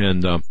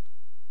 And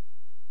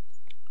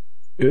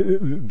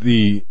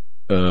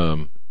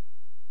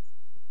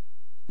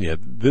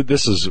this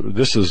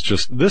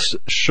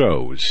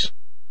shows,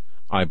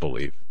 I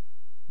believe,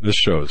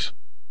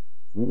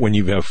 when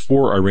you have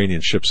 4 Iranian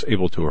ships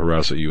able to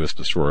harass a U.S.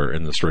 destroyer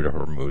in the Strait of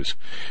Hormuz.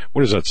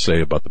 What does that say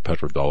about the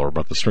petrodollar,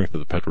 about the strength of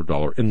the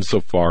petrodollar,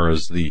 insofar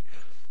as the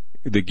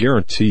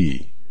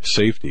guarantee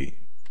safety?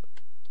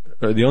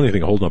 The only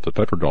thing holding up the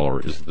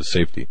petrodollar is the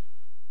safety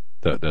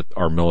that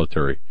our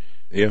military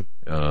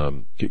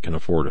can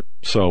afford it.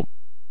 So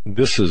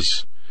this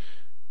is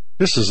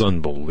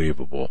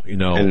unbelievable,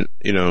 And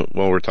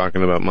while we're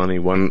talking about money,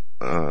 one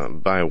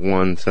by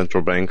one,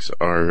 central banks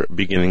are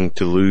beginning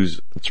to lose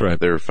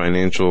their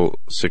financial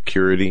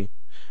security,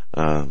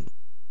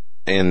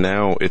 and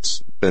now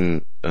it's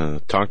been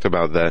talked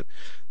about that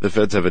the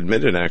Feds have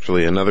admitted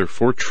actually another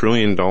 $4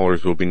 trillion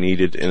will be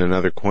needed in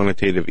another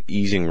quantitative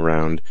easing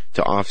round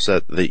to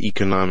offset the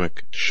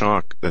economic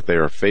shock that they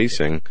are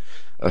facing.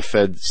 A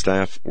Fed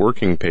staff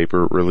working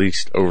paper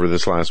released over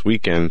this last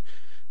weekend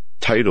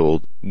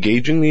titled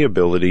Gauging the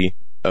Ability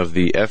of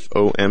the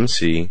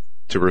FOMC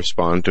to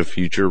Respond to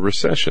Future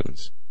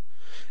Recessions.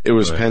 It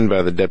was penned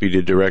by the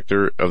Deputy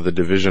Director of the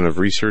Division of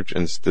Research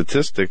and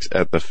Statistics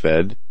at the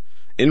Fed,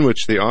 in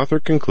which the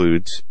author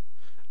concludes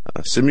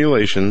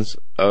simulations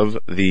of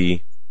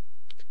the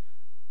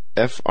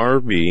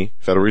FRB,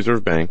 Federal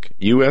Reserve Bank,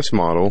 U.S.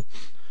 model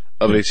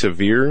of a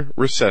severe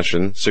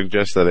recession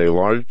suggests that a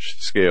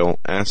large-scale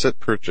asset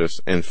purchase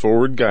and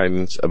forward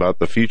guidance about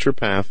the future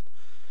path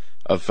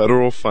of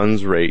federal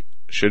funds rate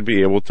should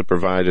be able to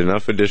provide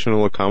enough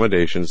additional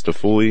accommodations to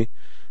fully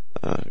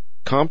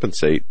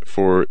compensate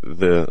for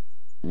the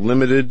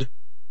limited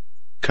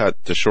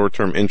cut to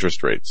short-term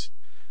interest rates,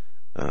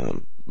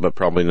 but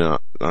probably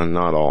not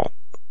all.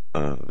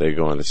 They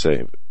go on to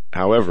say.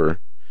 However,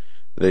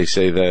 they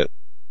say that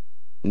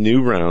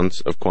new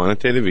rounds of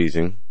quantitative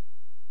easing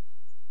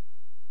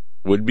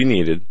would be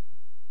needed.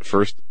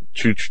 First,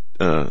 $2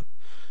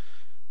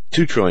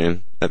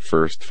 trillion at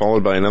first,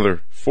 followed by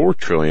another $4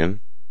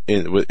 trillion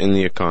in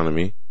the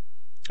economy.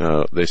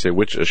 They say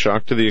which a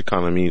shock to the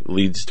economy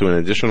leads to an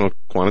additional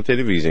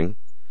quantitative easing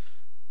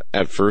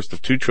at first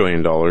of $2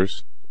 trillion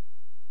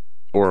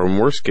or a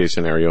worst case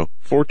scenario,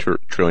 $4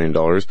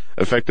 trillion,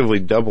 effectively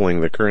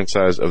doubling the current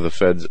size of the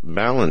Fed's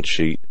balance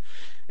sheet.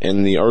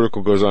 And the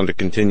article goes on to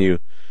continue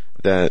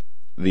that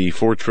the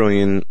 $4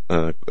 trillion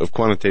of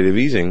quantitative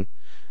easing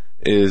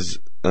is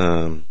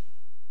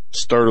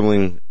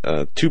startling.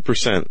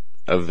 2%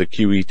 of the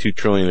QE $2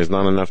 trillion is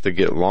not enough to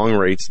get long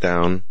rates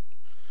down,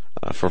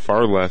 for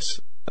far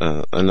less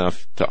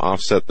enough to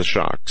offset the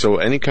shock. So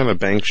any kind of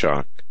bank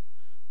shock,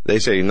 they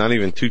say not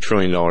even $2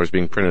 trillion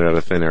being printed out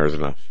of thin air is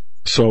enough.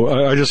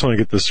 So I just want to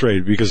get this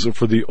straight, because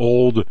for the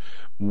old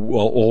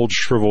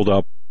shriveled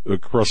up,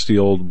 crusty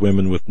old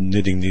women with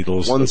knitting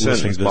needles, 1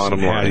 sentence,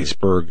 bottom line,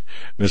 Hattiesburg,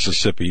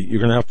 Mississippi,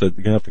 you're gonna have to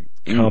count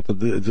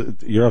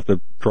you have to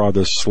draw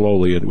this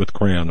slowly with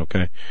crayon,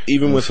 okay?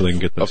 Even with so they can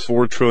get this. a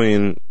 $4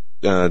 trillion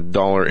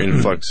dollar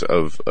influx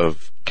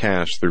of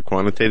cash through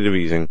quantitative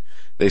easing,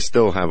 they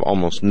still have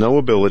almost no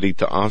ability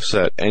to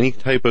offset any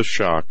type of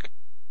shock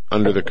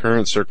under the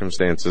current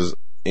circumstances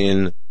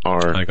in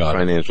our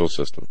financial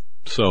system.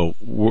 So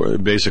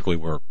basically,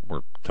 we're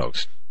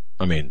toast.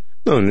 I mean,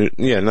 nothing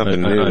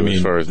new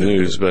as far as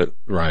news, but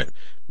right.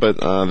 But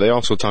they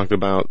also talked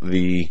about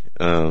the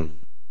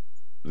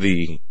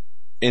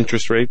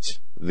interest rates,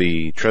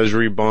 the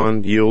Treasury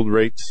bond yield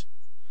rates,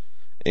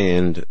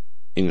 and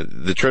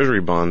the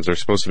Treasury bonds are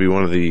supposed to be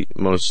one of the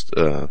most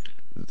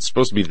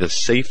supposed to be the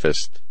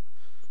safest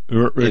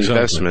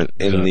investment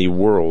in the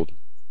world.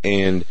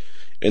 And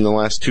in the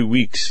last 2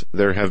 weeks,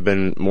 there have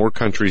been more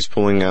countries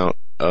pulling out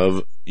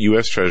of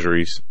U.S.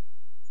 Treasuries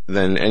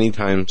than any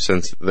time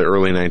since the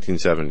early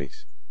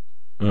 1970s.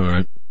 All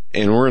right.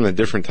 And we're in a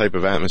different type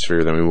of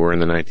atmosphere than we were in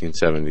the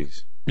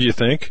 1970s. You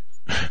think?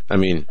 I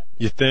mean,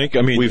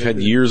 we've had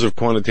years of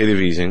quantitative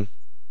easing.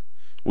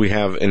 We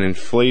have an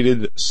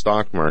inflated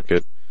stock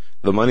market.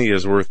 The money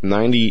is worth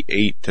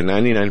 98 to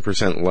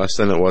 99% less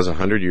than it was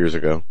 100 years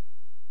ago.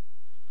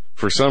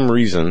 For some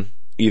reason,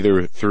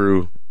 either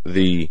through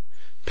the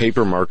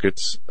paper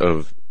markets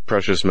of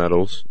precious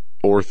metals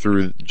or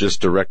through just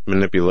direct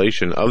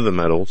manipulation of the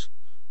metals,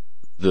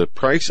 the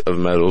price of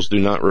metals do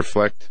not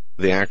reflect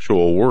the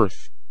actual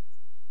worth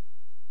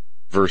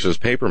versus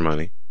paper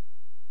money.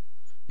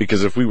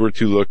 Because if we were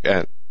to look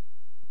at,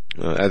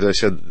 as I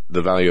said,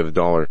 the value of the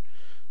dollar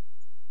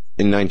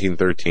in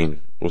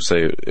 1913, we'll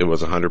say it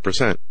was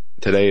 100%.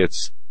 Today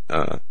it's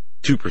 2%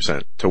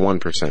 to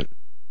 1%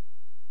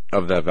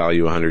 of that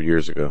value 100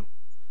 years ago.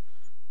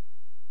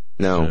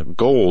 Now,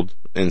 gold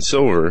and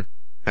silver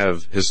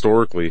have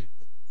historically,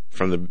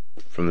 from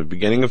the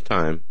beginning of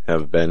time,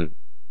 have been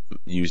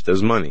used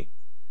as money.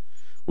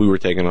 We were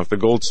taken off the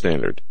gold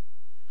standard.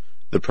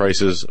 The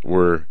prices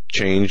were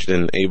changed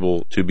and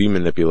able to be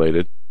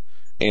manipulated,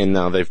 and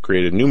now they've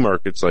created new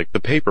markets like the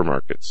paper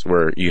markets,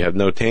 where you have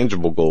no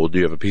tangible gold,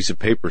 you have a piece of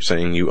paper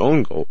saying you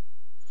own gold,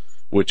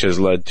 which has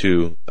led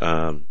to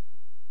a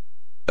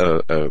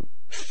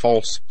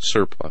false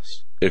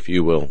surplus, if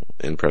you will,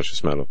 in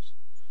precious metals.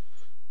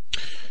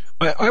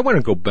 I want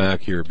to go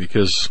back here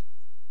because,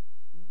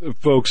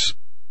 folks,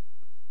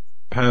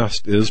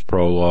 past is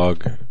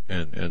prologue,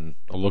 and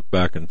a look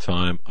back in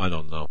time, I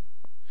don't know.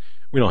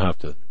 We don't have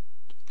to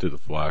do the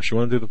flash. You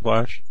want to do the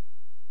flash?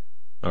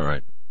 All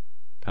right.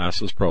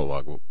 Past is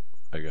prologue,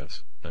 I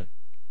guess. Okay.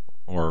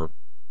 Or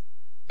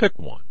pick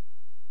one.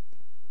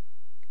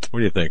 What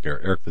do you think,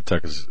 Eric? Eric the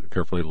tech is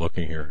carefully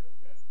looking here.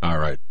 All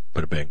right.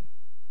 Put a bing.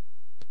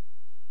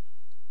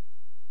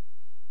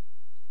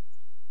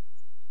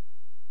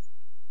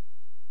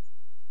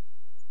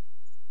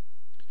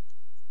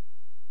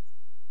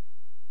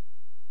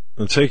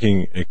 And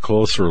taking a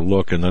closer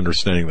look and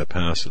understanding the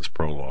past is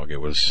prologue.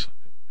 It was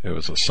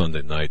a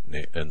Sunday night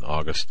in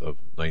August of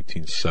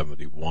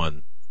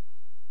 1971.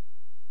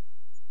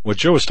 What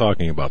Joe is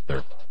talking about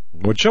there,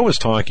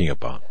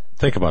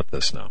 think about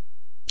this now.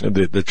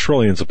 The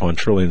trillions upon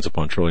trillions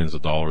upon trillions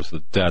of dollars,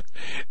 the debt,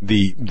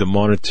 the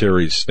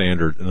monetary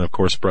standard, and of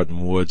course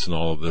Bretton Woods and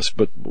all of this.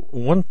 But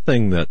one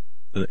thing that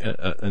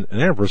an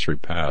anniversary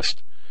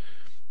passed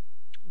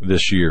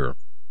this year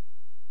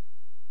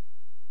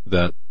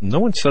that no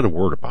one said a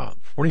word about,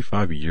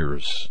 45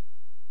 years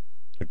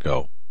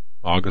ago,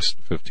 August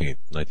 15th,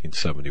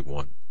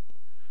 1971.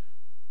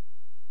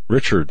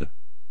 Richard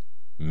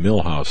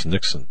Milhouse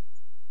Nixon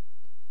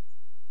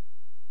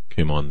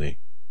came on the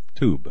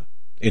tube,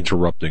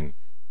 interrupting,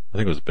 I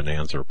think it was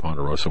Bonanza or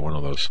Ponderosa, one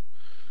of those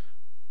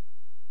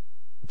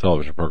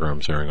television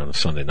programs airing on a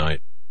Sunday night.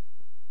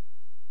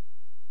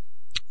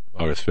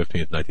 August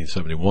 15th,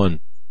 1971.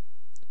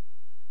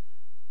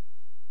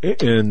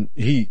 And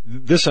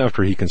this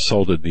after he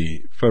consulted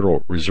the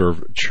Federal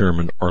Reserve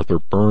Chairman Arthur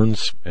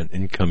Burns and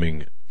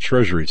incoming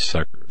Treasury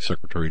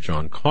Secretary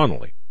John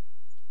Connolly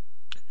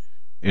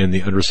and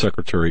the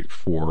Undersecretary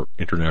for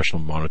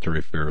International Monetary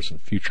Affairs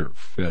and future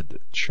Fed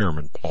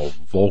Chairman Paul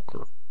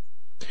Volcker.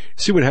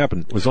 See what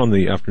happened was on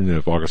the afternoon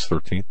of August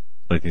 13th,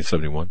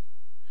 1971.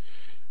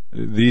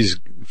 These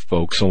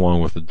folks,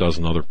 along with a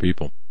dozen other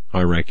people,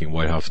 high-ranking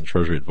White House and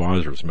Treasury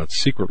advisors, met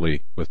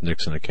secretly with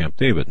Nixon at Camp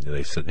David, and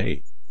they said,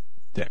 "Hey,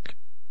 Dick,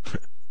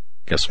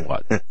 guess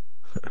what?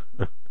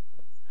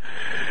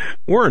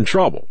 We're in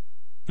trouble.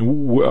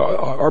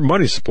 Our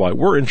money supply,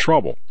 we're in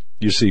trouble.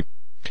 You see,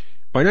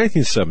 by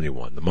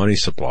 1971, the money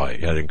supply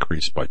had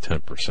increased by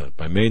 10%.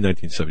 By May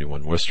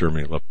 1971, West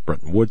Germany left the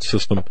Bretton Woods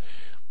system,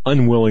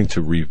 unwilling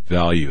to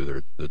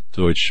revalue the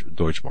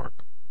Deutschmark.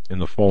 In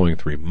the following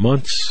 3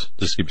 months,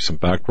 just to give you some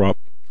backdrop,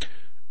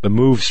 the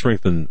move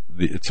strengthened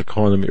its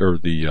economy, or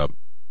the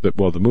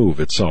move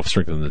itself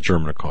strengthened the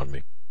German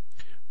economy.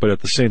 But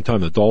at the same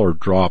time, the dollar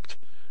dropped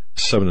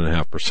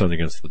 7.5%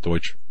 against the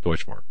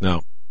Deutschmark.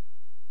 Now,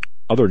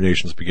 other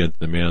nations began to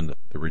demand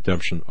the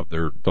redemption of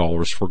their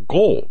dollars for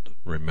gold.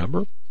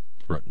 Remember?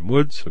 Bretton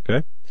Woods,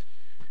 okay?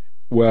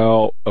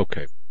 Well,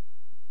 okay.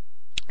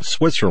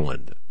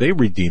 Switzerland, they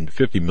redeemed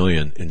 $50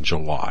 million in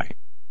July.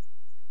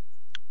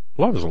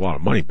 Well, that was a lot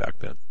of money back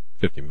then.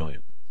 $50 million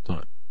at the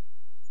time.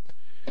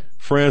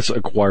 France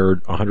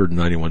acquired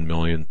 $191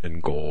 million in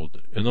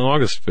gold. And on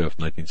August 5th,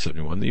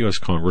 1971, the U.S.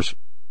 Congress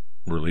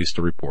released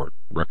a report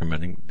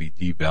recommending the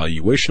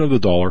devaluation of the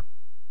dollar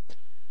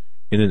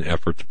in an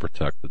effort to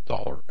protect the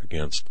dollar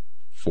against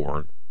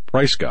foreign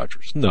price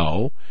gougers.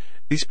 No,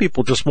 these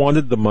people just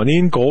wanted the money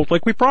in gold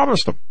like we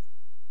promised them.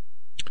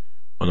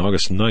 On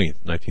August 9th,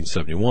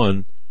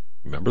 1971,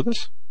 remember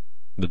this?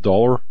 The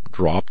dollar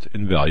dropped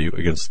in value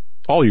against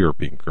all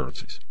European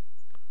currencies.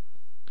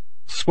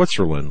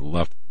 Switzerland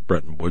left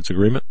Bretton Woods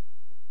agreement,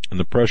 and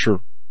the pressure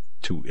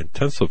to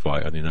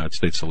intensify on the United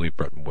States to leave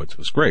Bretton Woods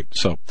was great.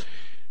 So,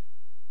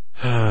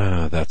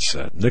 that's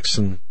sad.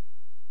 Nixon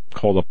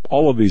called up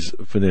all of these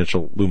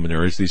financial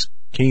luminaries, these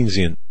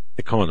Keynesian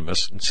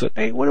economists, and said,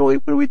 hey, what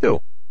do we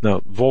do? Now,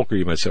 Volcker,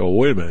 you might say, oh,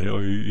 wait a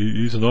minute,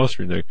 he's an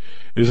Austrian.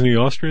 Isn't he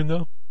Austrian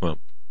now? Well,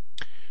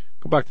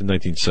 go back to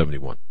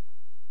 1971.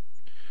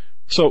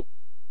 So,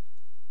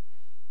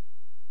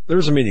 there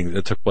was a meeting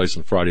that took place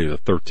on Friday the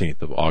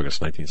 13th of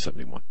August,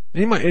 1971.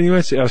 And you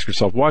might ask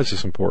yourself, why is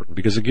this important?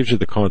 Because it gives you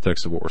the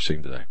context of what we're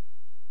seeing today.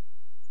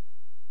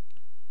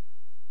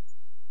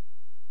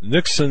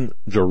 Nixon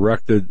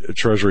directed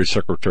Treasury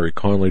Secretary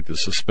Connally to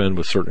suspend,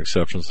 with certain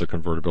exceptions, the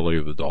convertibility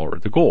of the dollar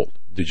into gold.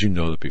 Did you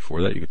know that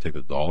before that you could take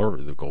the dollar or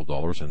the gold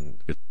dollars and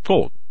get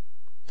gold?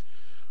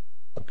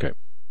 Okay.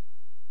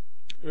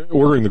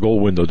 Ordering the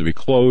gold window to be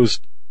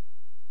closed,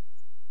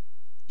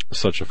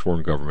 such that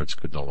foreign governments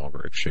could no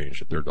longer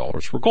exchange their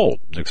dollars for gold.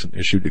 Nixon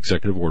issued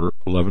Executive Order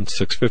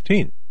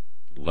 11615.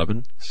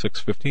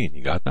 11615.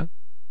 You got that?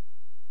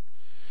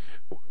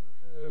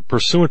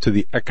 Pursuant to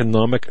the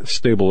Economic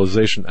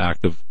Stabilization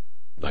Act of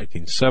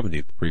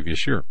 1970, the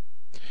previous year,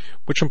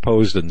 which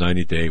imposed a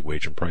 90-day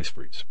wage and price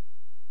freeze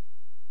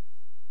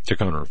to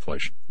counter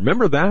inflation.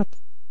 Remember that?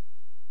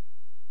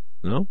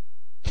 No?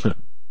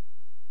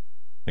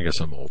 I guess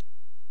I'm old.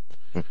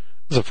 This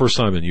is the first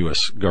time in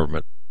U.S.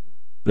 government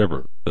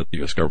ever that the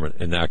U.S. government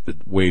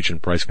enacted wage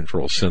and price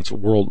control since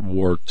World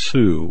War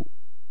II.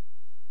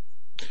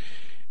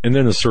 And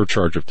then a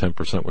surcharge of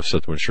 10% was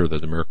set to ensure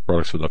that American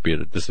products would not be at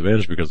a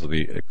disadvantage because of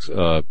the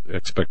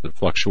expected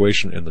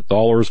fluctuation in the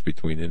dollars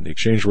in the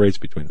exchange rates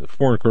between the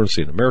foreign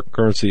currency and American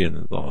currency,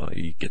 and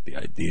you get the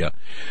idea.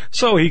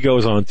 So he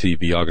goes on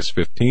TV August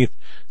 15th,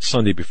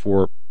 Sunday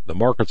before the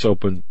markets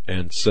opened,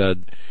 and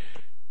said,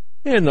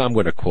 and I'm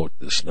going to quote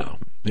this now.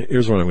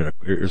 Here's what I'm going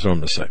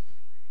to say.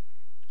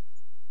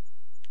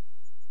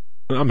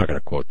 I'm not going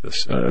to quote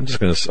this. I'm just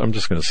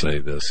going to say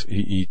this.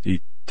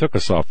 He took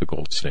us off the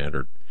gold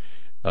standard.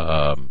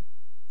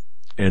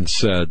 And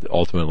said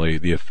ultimately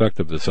the effect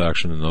of this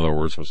action, in other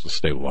words, was to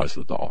stabilize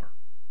the dollar.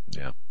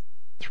 Yeah,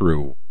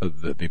 through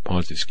the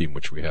Ponzi scheme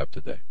which we have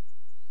today.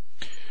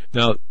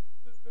 Now,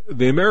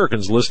 the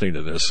Americans listening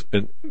to this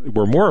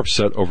were more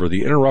upset over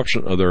the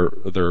interruption of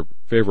their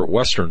favorite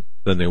Western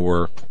than they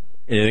were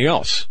anything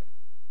else,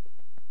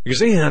 because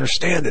they didn't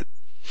understand it.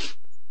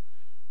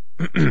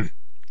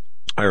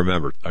 I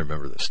remember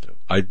this too.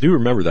 I do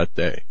remember that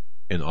day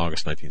in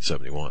August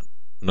 1971.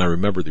 And I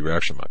remember the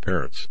reaction of my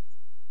parents.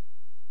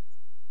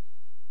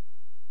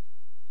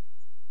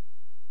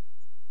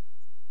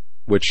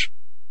 Which,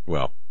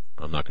 well,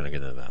 I'm not going to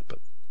get into that, but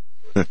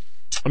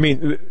I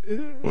mean,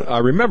 I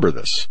remember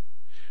this.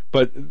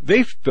 But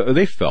they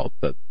felt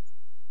that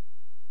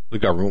the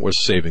government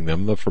was saving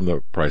them from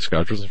the price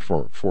gougers and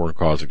foreign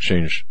cause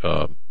exchange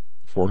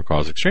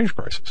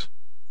prices.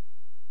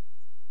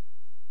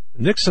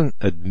 Nixon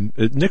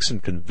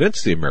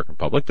convinced the American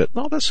public that,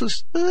 no, this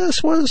was,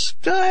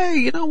 hey,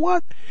 you know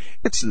what?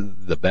 It's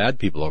the bad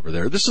people over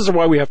there. This is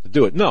why we have to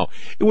do it. No,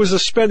 it was the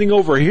spending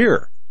over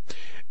here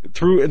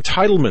through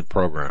entitlement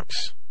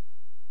programs,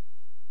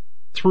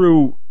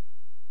 through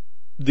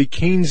the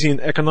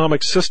Keynesian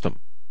economic system.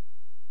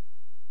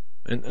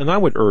 And I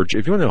would urge,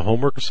 if you want a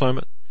homework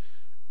assignment,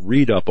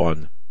 read up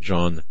on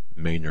John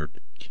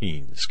Maynard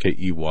Keynes,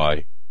 Keynes.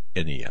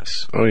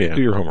 Oh, yeah.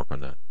 Do your homework on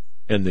that.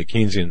 And the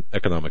Keynesian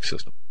economic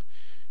system.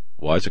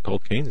 Why is it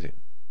called Keynesian?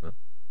 Huh?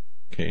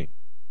 Kane.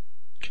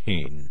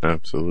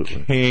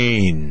 Absolutely.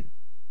 Kane.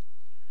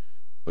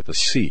 With a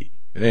C.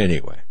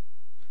 Anyway.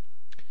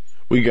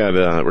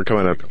 We're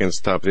coming up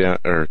against top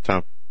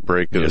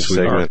break of the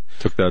segment.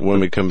 When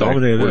we come back,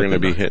 we're going to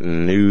be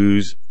hitting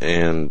news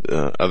and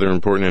other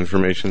important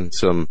information,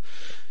 some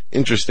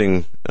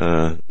interesting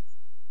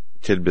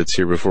tidbits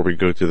here before we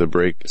go to the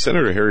break.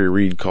 Senator Harry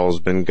Reid calls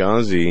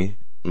Benghazi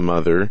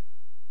mother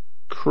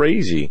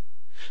crazy.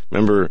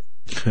 Remember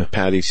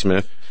Patty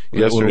Smith?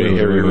 Yesterday,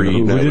 Harry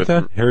Reid met with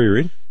that? Harry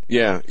Reid?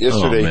 Yeah,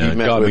 yesterday he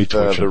met with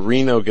the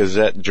Reno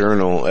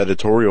Gazette-Journal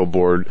editorial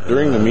board.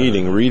 During the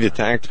meeting, Reid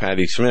attacked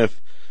Patty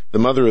Smith, the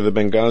mother of the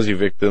Benghazi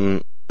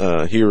victim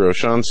hero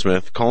Sean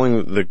Smith,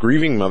 calling the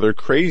grieving mother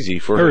crazy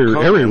for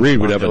her Harry Reid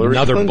would have Hillary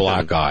another Clinton.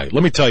 black eye.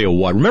 Let me tell you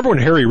what. Remember when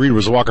Harry Reid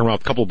was walking around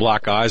with a couple of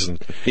black eyes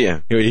and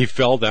he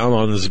fell down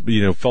on his,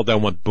 fell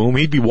down with boom?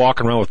 He'd be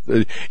walking around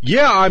with,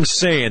 I'm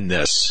saying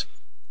this.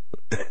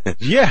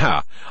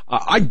 Yeah,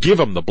 I'd give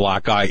him the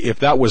black eye if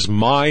that was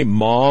my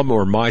mom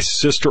or my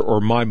sister or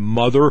my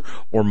mother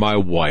or my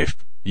wife.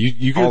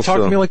 You gonna talk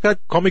to me like that?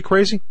 Call me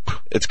crazy?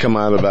 It's come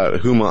out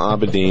about Huma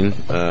Abedin.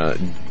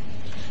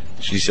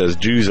 She says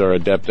Jews are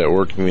adept at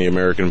working the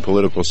American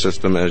political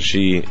system, as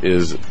she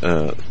is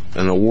an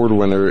award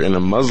winner in a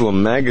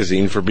Muslim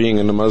magazine for being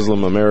a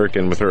Muslim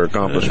American with her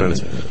accomplishments.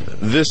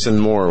 This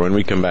and more when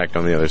we come back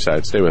on the other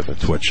side. Stay with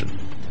us. Twitching.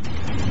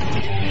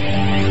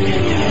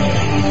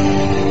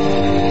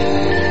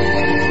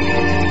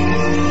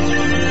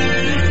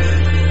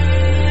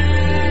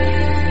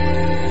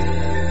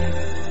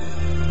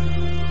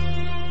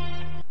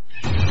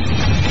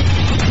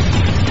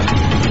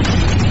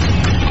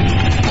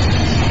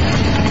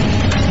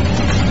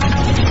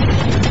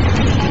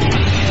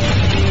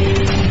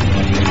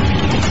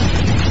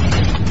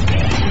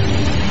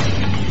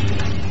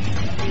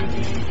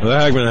 The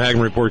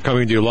Hagmann Report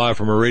coming to you live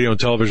from our radio and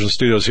television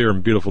studios here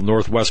in beautiful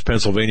Northwest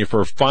Pennsylvania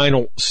for a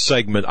final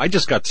segment. I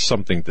just got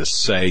something to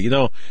say. I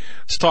was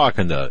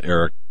talking to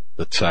Eric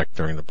the Tech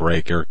during the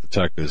break. Eric the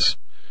Tech is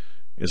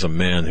a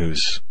man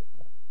who's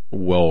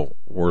well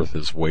worth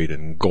his weight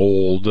in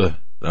gold.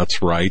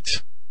 That's right.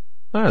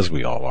 As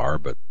we all are,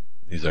 but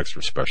he's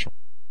extra special.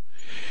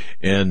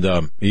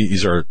 And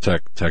he's our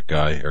tech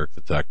guy, Eric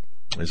the Tech.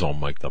 He's all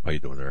mic'd up. How you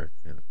doing, Eric?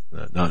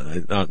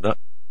 Not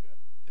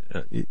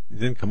you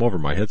didn't come over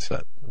my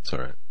headset. That's all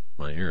right.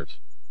 My ears.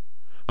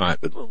 All right,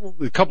 but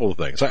a couple of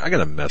things. I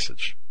got a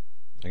message.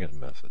 I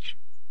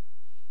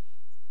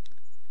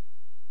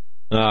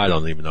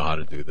don't even know how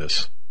to do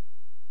this.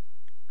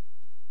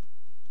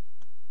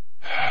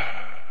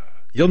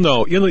 You'll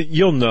know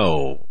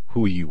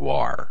who you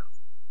are.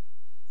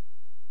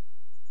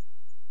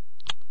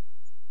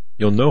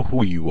 You'll know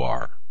who you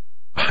are.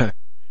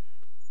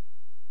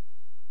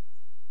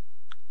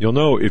 You'll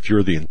know if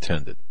you're the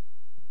intended.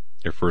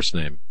 Your first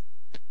name.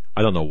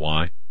 I don't know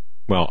why.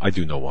 Well, I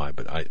do know why,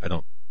 but I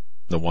don't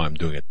know why I'm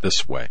doing it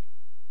this way.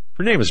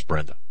 Her name is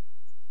Brenda.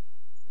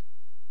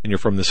 And you're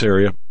from this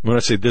area. When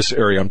I say this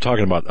area, I'm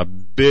talking about a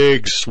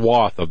big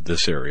swath of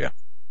this area.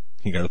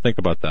 You got to think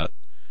about that.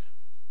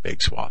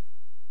 Big swath.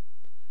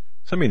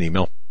 Send me an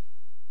email.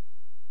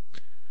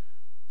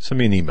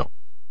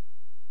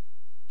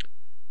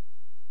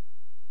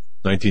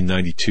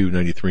 1992,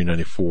 93,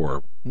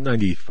 94,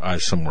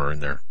 95, somewhere in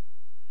there.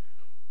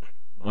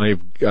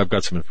 I've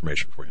got some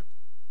information for you.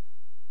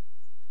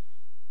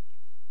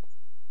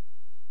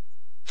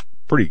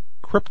 Pretty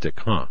cryptic,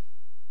 huh?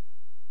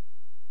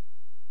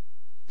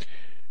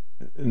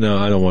 No,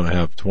 I don't want to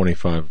have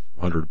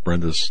 2,500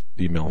 Brendas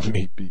email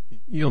me.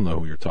 You'll know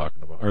who you're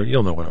talking about, or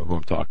you'll know who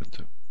I'm talking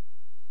to.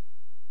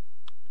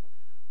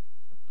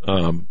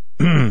 I'm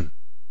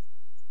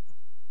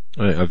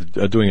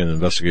doing an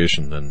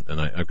investigation,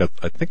 and I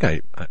think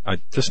I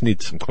just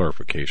need some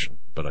clarification,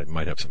 but I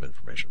might have some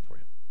information for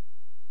you.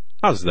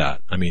 How's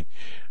that? I mean,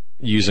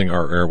 using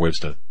our airwaves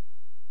to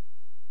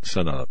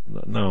send out.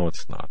 No,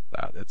 it's not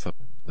that.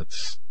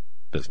 It's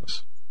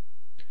business.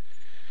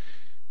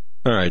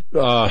 All right.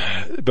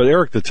 But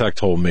Eric the Tech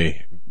told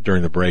me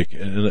during the break,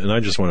 and I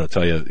just want to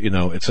tell you,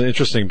 it's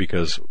interesting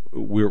because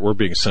we're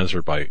being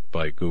censored by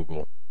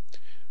Google.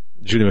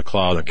 Judy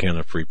McLeod of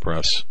Canada Free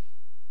Press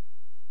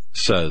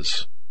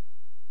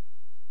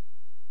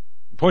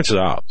points it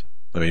out.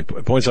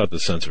 It points out the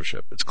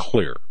censorship. It's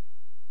clear.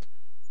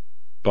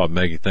 Bob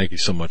Maggie, thank you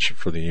so much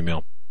for the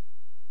email.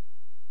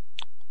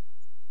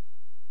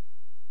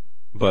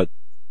 But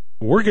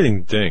we're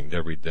getting dinged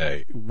every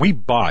day. We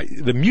buy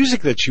the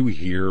music that you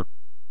hear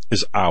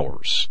is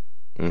ours.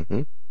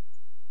 Mm-hmm.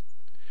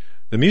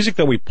 The music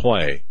that we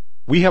play,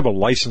 we have a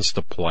license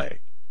to play.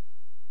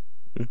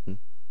 Mm-hmm.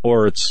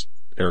 Or it's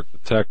Eric the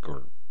Tech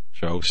or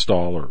Joe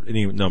Stahl or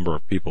any number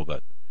of people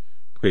that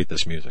create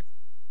this music.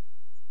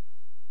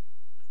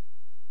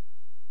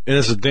 And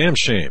it's a damn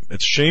shame.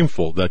 It's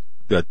shameful that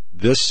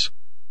this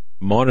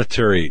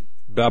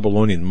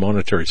Babylonian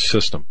monetary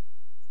system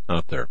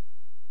out there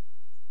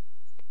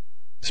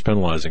is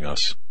penalizing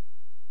us.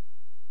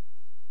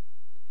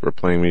 For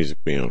playing music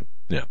we own.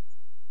 Yeah.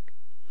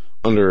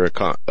 Under a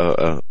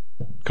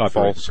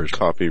false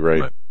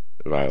copyright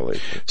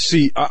violation.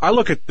 See, I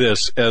look at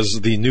this as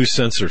the new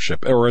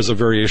censorship, or as a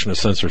variation of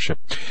censorship,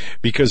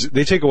 because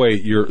they take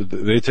away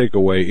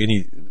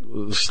any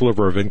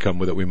sliver of income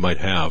that we might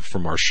have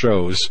from our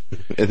shows.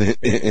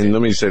 And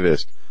let me say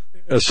this.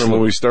 From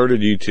when we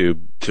started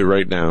YouTube to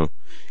right now,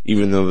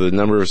 even though the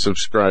number of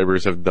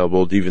subscribers have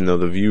doubled, even though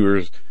the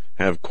viewers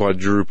have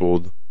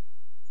quadrupled,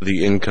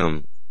 the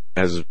income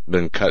has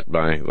been cut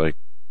by like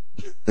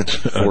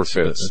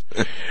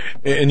 4/5.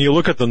 And you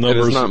look at the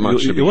numbers. Not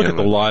much you look at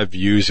the live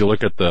views. You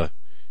look at the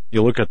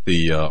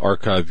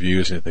archive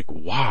views, and you think,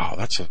 "Wow,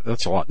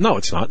 that's a lot." No,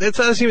 it's not. It's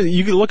not even.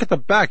 You can look at the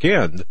back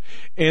end,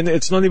 and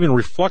it's not even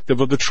reflective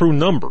of the true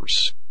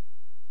numbers.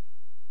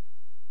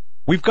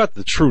 We've got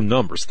the true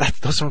numbers.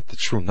 Those aren't the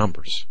true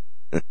numbers.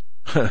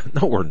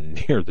 Nowhere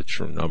near the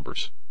true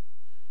numbers.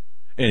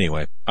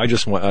 Anyway, I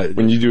just want...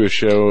 when you do a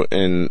show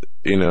and,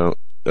 10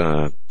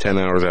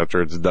 hours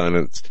after it's done,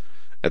 it's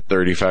at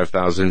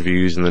 35,000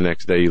 views, and the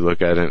next day you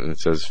look at it and it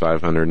says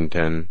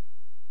 510,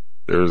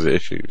 there's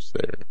issues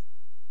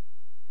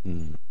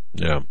there.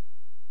 Yeah.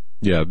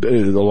 Yeah, a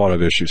lot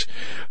of issues.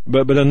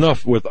 But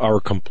enough with our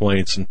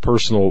complaints and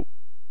personal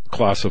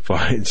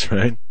classifieds,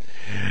 right?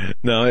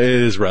 No, it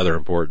is rather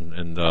important,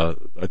 and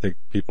I think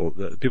people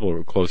who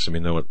are close to me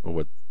know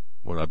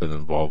what I've been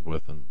involved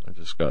with, and I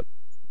just got...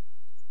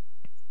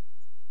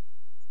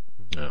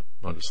 Yeah,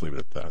 I'll just leave it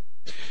at that.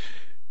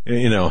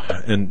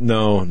 And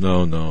no,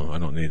 I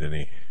don't need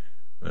any...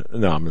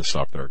 No, I'm going to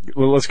stop there.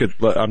 Well,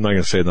 I'm not going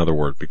to say another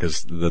word,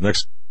 because the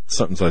next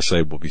sentence I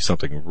say will be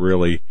something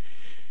really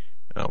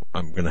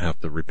I'm going to have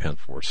to repent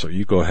for. So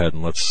you go ahead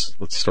and let's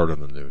start on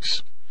the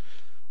news.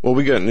 Well,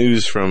 we got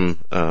news from,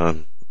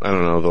 the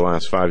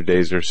last 5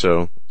 days or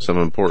so, some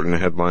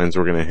important headlines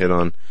we're going to hit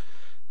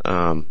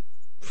on.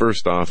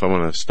 First off, I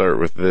want to start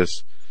with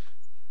this.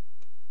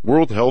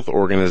 World Health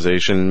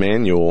Organization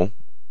manual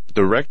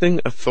directing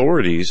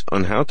authorities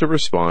on how to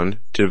respond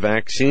to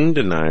vaccine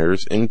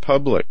deniers in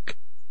public.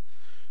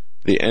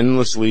 The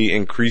endlessly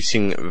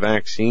increasing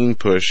vaccine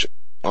push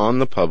on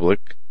the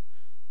public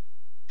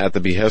at the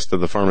behest of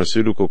the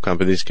pharmaceutical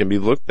companies can be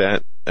looked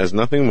at as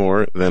nothing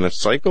more than a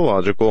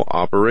psychological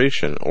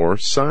operation, or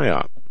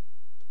PSYOP.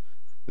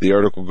 The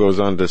article goes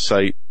on to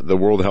cite the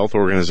World Health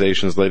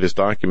Organization's latest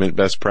document,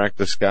 Best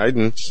Practice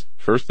Guidance,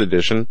 first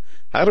edition,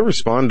 How to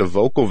Respond to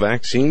Vocal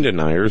Vaccine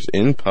Deniers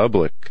in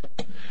Public.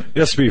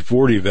 The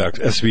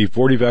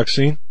SV40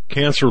 vaccine,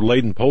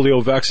 cancer-laden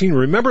polio vaccine.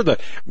 Remember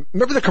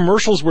the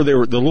commercials where they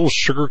were the little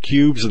sugar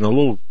cubes and the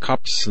little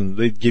cups, and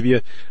they'd give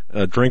you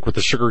a drink with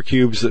the sugar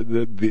cubes.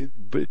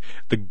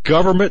 The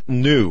government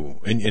knew,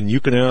 and you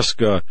can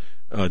ask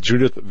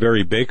Judith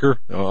Very Baker,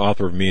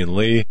 author of Me and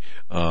Lee,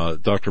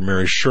 Dr.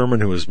 Mary Sherman,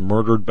 who was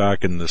murdered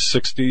back in the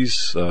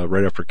 60s,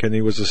 right after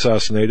Kennedy was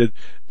assassinated,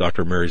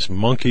 Dr. Mary's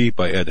Monkey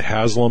by Ed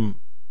Haslam.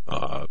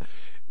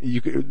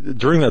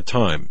 During that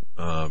time,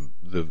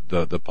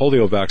 the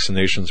polio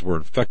vaccinations were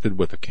infected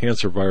with the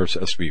cancer virus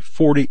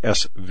SV40,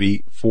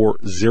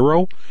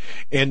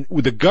 and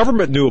the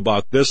government knew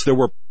about this. There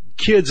were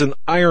kids in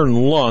iron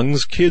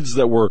lungs, kids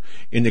that were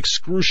in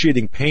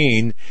excruciating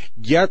pain,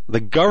 yet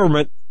the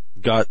government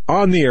got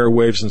on the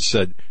airwaves and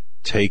said,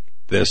 take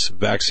this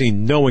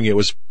vaccine, knowing it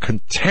was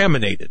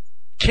contaminated.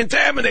 And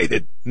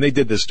they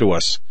did this to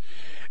us.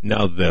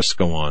 Now this,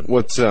 go on.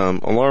 What's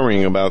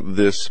alarming about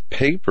this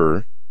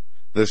paper,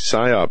 this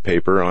PSYOP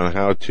paper on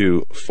how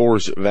to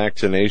force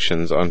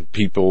vaccinations on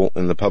people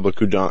in the public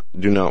who do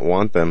not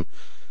want them,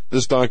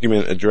 this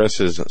document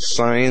addresses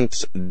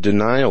science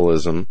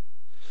denialism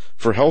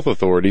for health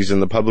authorities in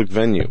the public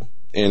venue.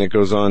 And it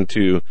goes on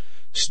to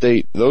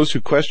state those who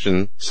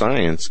question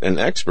science and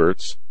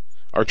experts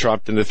are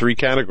chopped into 3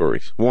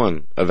 categories.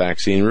 1, a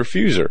vaccine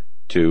refuser.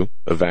 2,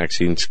 a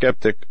vaccine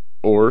skeptic.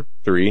 Or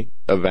 3,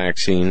 a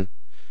vaccine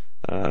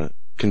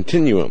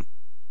continuum.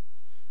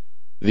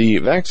 The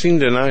vaccine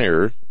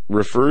denier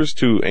refers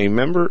to a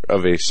member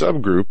of a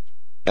subgroup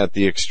at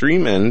the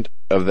extreme end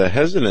of the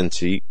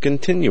hesitancy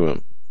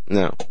continuum.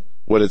 Now,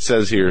 what it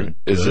says here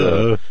is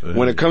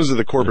when it comes to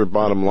the corporate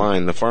bottom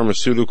line, the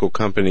pharmaceutical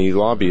company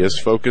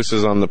lobbyist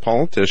focuses on the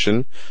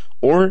politician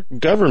or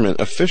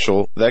government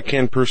official that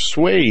can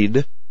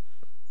persuade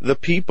the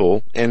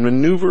people and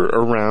maneuver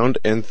around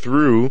and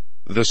through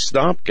the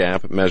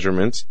stopgap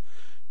measurements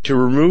to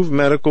remove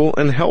medical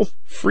and health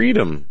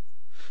freedom.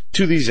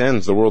 To these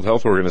ends, the World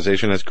Health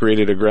Organization has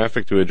created a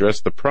graphic to address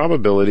the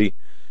probability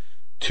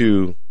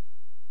to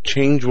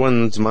change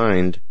one's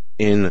mind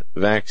in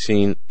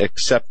vaccine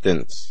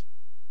acceptance.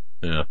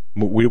 Yeah,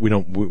 we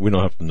don't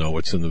have to know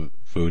what's in the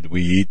food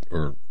we eat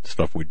or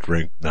stuff we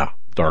drink. Nah,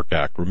 dark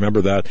act.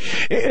 Remember that.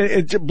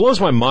 It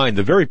blows my mind.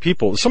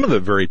 Some of the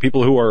very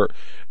people who are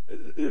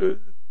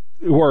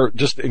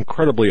just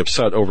incredibly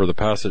upset over the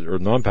passage or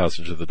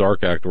non-passage of the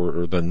dark act,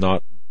 or the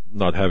not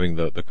having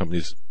the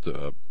companies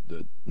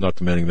not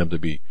demanding them to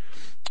be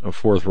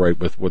forthright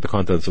with the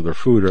contents of their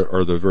food,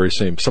 are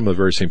some of the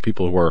very same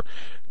people who are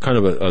kind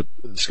of a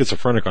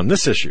schizophrenic on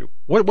this issue.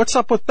 What's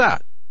up with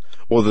that?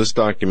 Well, this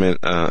document,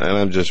 and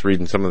I'm just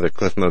reading some of the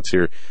cliff notes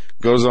here,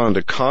 goes on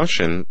to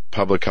caution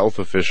public health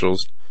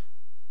officials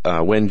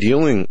when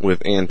dealing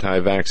with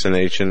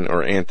anti-vaccination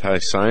or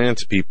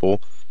anti-science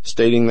people,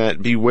 stating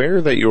that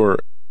beware that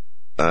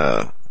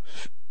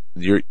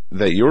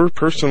your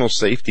personal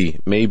safety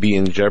may be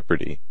in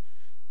jeopardy.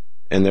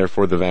 and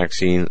therefore the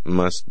vaccine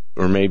must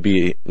or may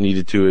be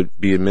needed to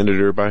be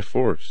administered by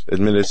force. That's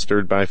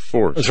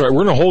right.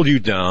 We're going to hold you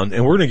down,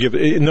 and we're going to give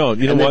you know what?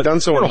 They've done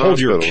so we're in going to hold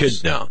hospitals. your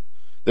kid down.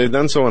 They've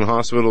done so in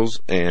hospitals,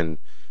 and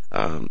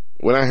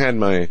when I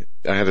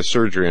had a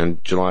surgery on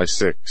July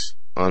 6th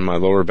on my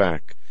lower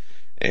back,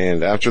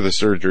 and after the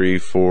surgery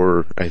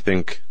for, I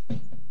think,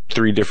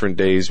 3 different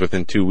days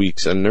within 2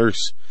 weeks, a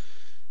nurse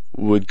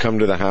would come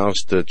to the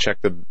house to check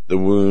the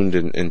wound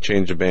and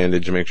change the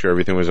bandage and make sure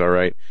everything was all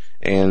right.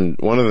 And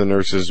one of the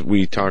nurses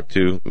we talked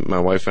to, my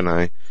wife and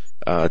I,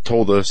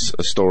 told us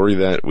a story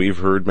that we've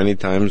heard many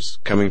times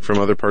coming from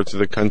other parts of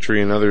the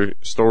country and other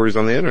stories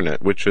on the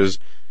internet, which is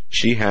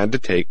she had to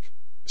take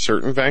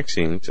certain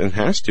vaccines and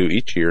has to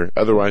each year,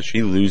 otherwise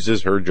she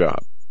loses her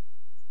job.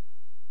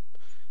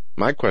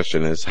 My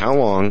question is, how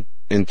long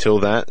until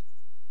that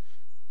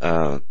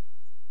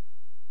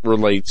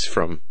relates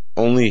from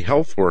only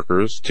health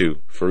workers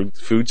to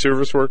food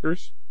service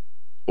workers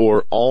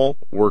or all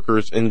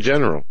workers in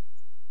general?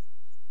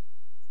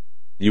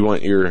 You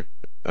want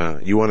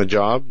a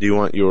job? Do you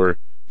want your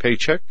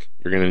paycheck?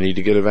 You're going to need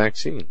to get a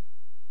vaccine.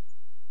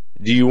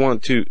 Do you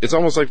want to, it's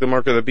almost like the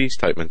mark of the beast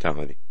type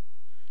mentality.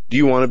 Do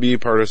you want to be a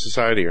part of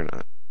society or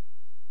not?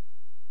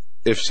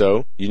 If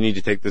so, you need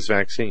to take this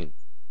vaccine.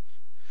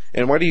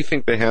 And why do you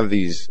think they have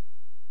these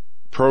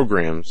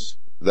programs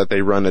that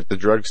they run at the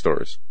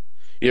drugstores?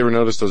 You ever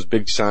notice those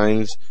big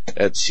signs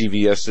at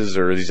CVS's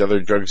or these other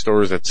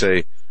drugstores that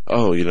say,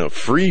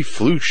 free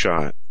flu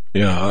shot?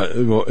 Yeah,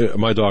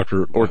 my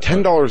doctor... Or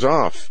 $10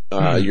 off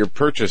your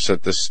purchase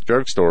at this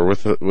drugstore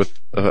with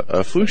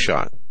a flu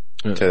shot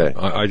today.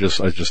 I just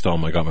tell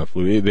them I got my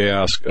flu. They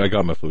ask, I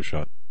got my flu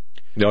shot.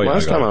 Oh, yeah,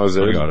 Last time I was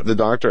there, the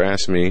doctor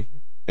asked me,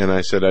 and I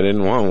said I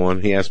didn't want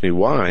one. He asked me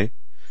why,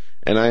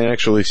 and I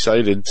actually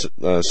cited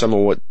some of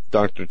what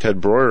Dr.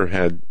 Ted Breuer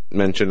had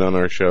mentioned on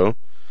our show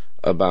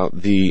about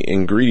the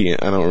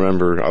ingredient. I don't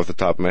remember off the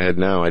top of my head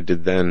now. I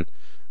did then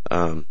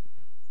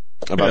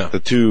about the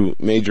 2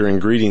 major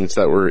ingredients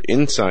that were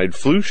inside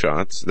flu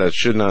shots that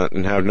should not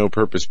and have no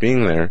purpose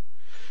being there.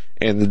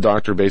 And the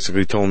doctor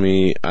basically told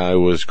me I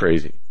was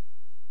crazy.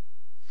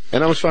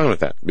 And I was fine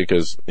with that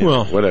because,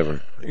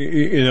 whatever.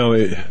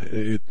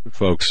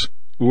 Folks,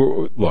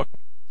 we're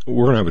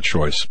going to have a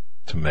choice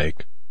to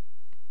make.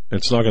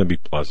 It's not going to be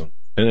pleasant.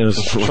 And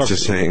as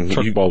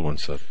Chuck Baldwin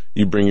said,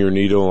 you bring your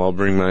needle, I'll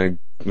bring my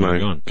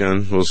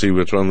gun. We'll see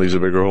which one leaves a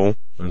bigger hole.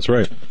 That's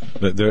right.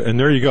 And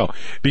there you go.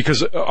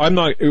 Because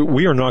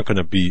we are not going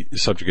to be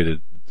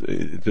subjugated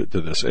to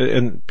this.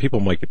 And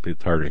people might get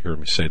tired of hearing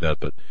me say that,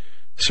 but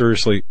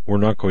seriously, we're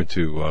not going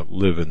to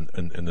live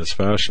in this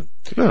fashion.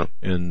 No.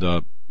 And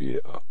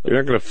you're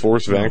not going to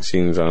force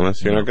vaccines on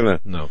us. You're not going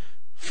to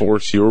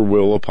force your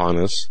will upon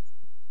us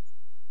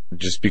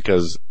just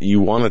because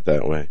you want it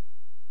that way.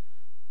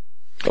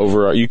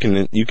 You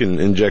can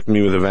inject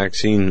me with a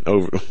vaccine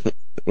over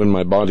when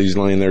my body's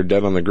laying there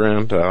dead on the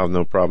ground. I'll have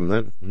no problem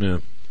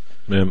then.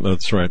 Yeah,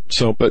 that's right.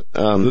 So, but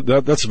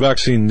that's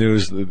vaccine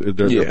news.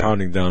 They're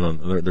pounding down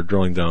on. They're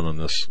drilling down on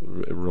this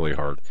really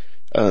hard.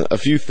 A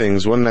few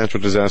things. One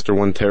natural disaster,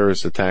 one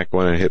terrorist attack.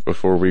 One I hit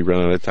before we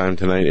run out of time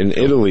tonight. In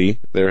Italy,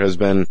 there has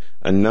been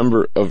a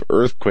number of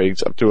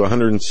earthquakes. Up to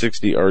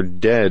 160 are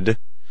dead.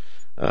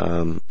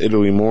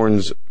 Italy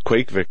mourns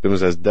quake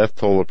victims as death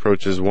toll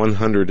approaches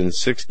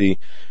 160.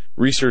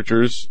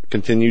 Researchers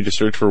continue to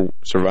search for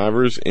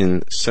survivors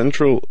in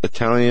central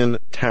Italian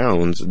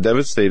towns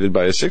devastated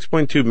by a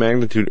 6.2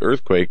 magnitude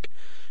earthquake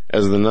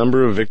as the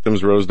number of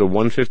victims rose to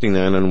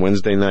 159 on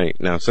Wednesday night.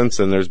 Now, since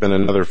then, there's been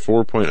another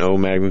 4.0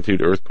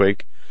 magnitude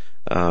earthquake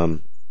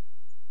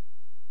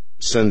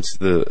since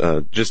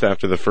just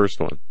after the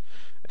first one.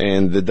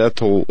 And the death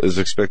toll is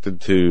expected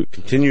to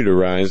continue to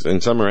rise,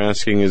 and some are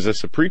asking, is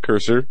this a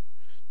precursor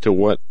to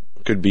what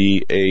could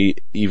be a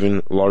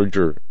even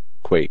larger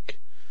quake?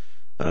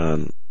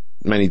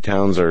 Many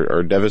towns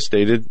are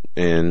devastated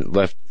and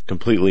left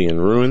completely in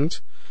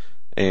ruins,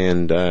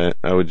 and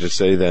I would just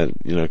say that,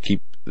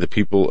 keep the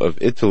people of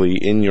Italy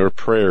in your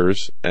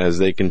prayers as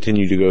they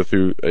continue to go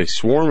through a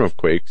swarm of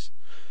quakes,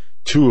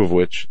 2 of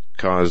which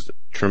caused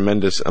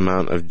tremendous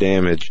amount of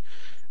damage.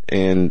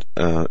 And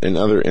in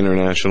other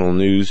international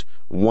news,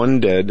 1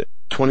 dead,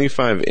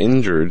 25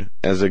 injured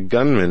as a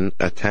gunman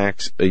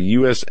attacks a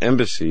U.S.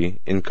 embassy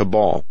in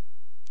Kabul.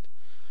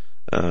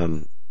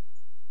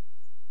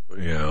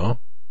 Yeah.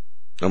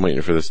 I'm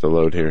waiting for this to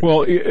load here.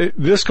 Well,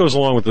 this goes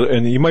along with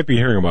and you might be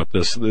hearing about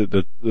this.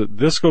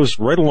 This goes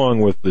right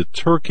along with the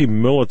Turkey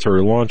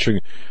military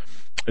launching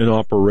an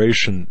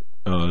operation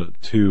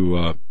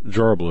to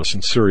Jarablus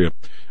in Syria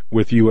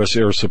with U.S.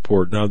 air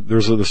support. Now,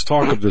 there's this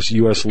talk of this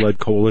U.S.-led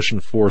coalition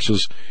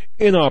forces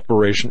in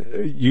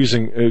operation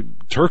using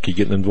Turkey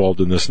getting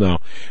involved in this now.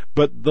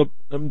 But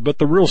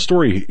the real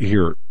story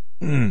here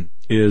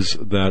is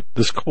that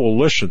this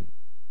coalition,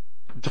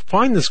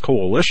 define this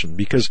coalition,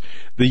 because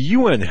the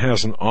UN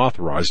hasn't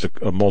authorized a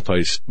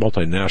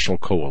multinational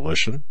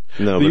coalition.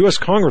 No, the U.S.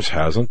 Congress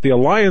hasn't. The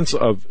alliance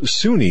of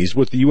Sunnis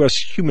with the U.S.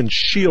 Human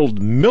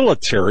Shield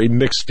military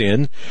mixed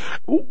in.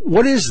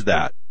 What is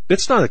that?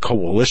 It's not a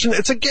coalition.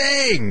 It's a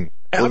gang.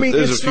 I mean,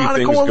 there's it's a few not a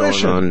things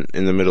coalition going on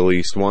in the Middle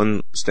East.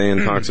 One,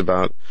 Stan talks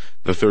about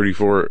the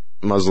 34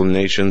 Muslim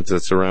nations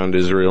that surround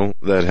Israel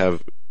that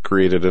have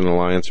created an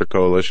alliance or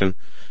coalition.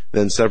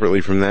 Then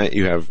separately from that,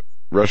 you have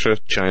Russia,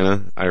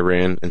 China,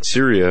 Iran, and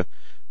Syria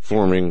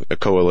forming a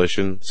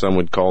coalition. Some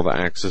would call the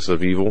Axis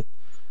of Evil.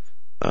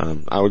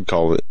 I would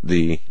call it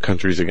the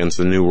countries against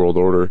the New World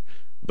Order.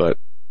 But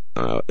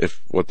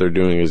if what they're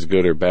doing is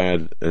good or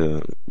bad,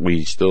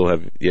 we still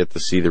have yet to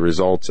see the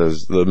results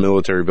as the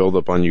military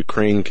buildup on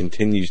Ukraine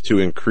continues to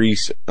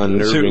increase,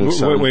 unnerving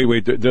some.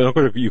 Wait. Don't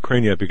go to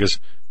Ukraine yet, because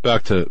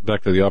back to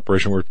the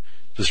operation we're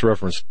just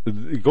referenced.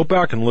 Go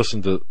back and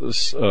listen to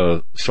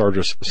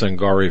Sargis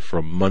Sangari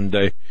from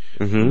Monday,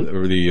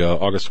 or the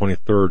August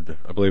 23rd,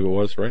 I believe it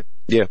was, right?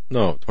 Yeah.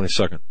 No,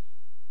 22nd.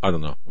 I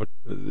don't know.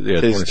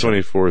 It's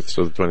 24th,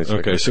 so the 22nd.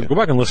 Okay, so go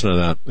back and listen to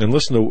that, and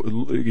listen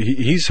to,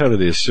 he's head of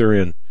the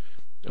Assyrian,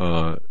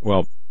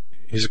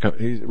 he's a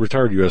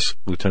retired U.S.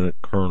 Lieutenant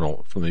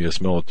Colonel from the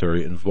U.S.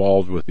 military,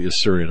 involved with the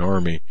Assyrian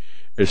Army,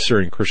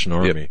 Assyrian Christian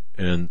Army,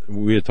 and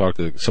we had talked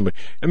to somebody.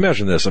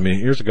 Imagine this. I mean,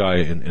 here's a guy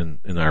in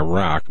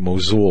Iraq,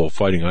 Mosul,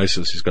 fighting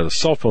ISIS. He's got a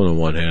cell phone in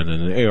one hand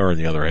and an AR in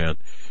the other hand,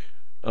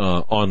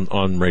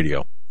 on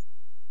radio.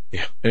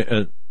 Yeah.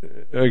 And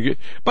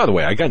by the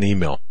way, I got an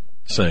email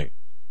saying,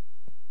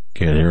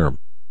 can't hear him.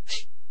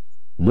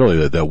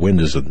 Really, that wind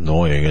is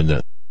annoying, isn't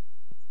it?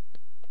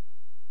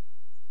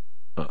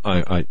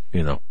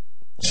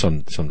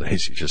 Some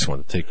days you just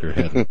want to take your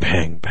head and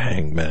bang,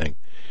 bang, bang.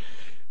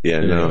 Yeah,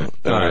 anyway,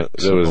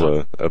 it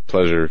was a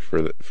pleasure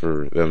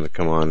for them to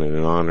come on, and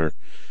an honor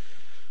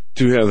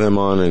to have them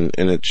on,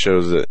 and it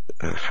shows that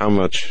how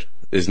much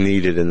is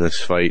needed in this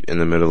fight in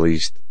the Middle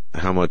East,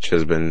 how much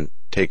has been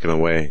taken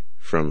away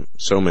from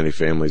so many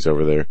families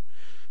over there.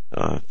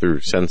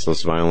 Through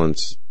senseless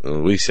violence.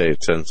 We say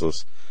it's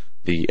senseless.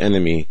 The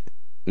enemy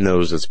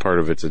knows it's part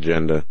of its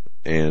agenda,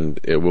 and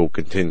it will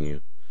continue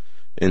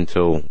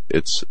until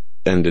it's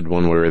ended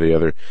one way or the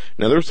other.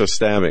 Now, there was a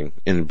stabbing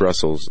in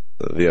Brussels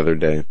the other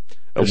day.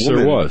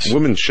 There was. A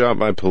woman shot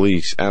by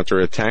police after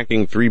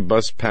attacking 3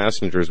 bus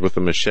passengers with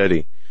a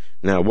machete.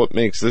 Now, what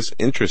makes this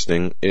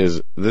interesting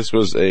is this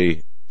was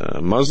a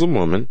Muslim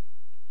woman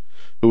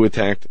who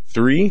attacked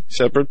 3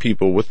 separate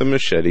people with a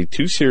machete,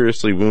 2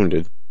 seriously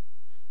wounded,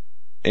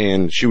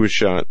 and she was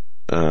shot,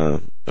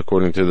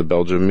 according to the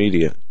Belgian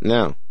media.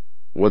 Now,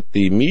 what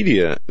the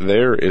media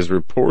there is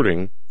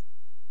reporting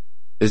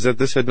is that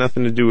this had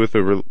nothing to do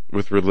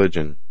with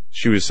religion.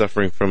 She was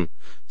suffering from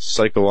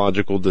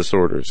psychological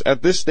disorders.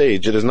 At this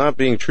stage, it is not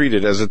being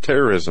treated as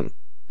terrorism.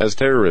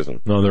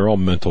 No, they're all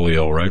mentally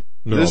ill, right?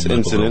 This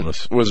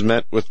incident was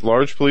met with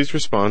large police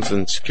response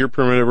and secure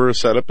perimeter were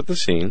set up at the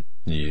scene.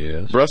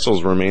 Yes.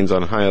 Brussels remains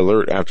on high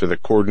alert after the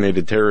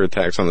coordinated terror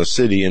attacks on the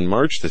city in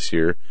March this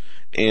year,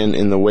 and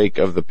in the wake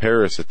of the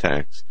Paris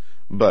attacks.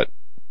 But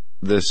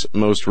this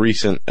most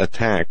recent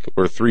attack,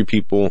 where 3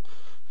 people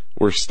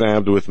were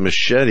stabbed with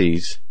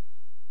machetes,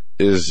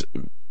 is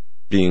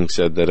being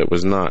said that it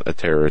was not a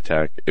terror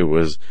attack. It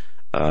was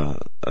a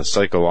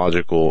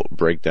psychological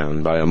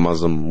breakdown by a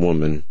Muslim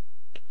woman.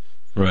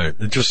 Right.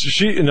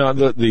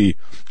 The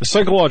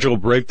psychological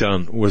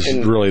breakdown was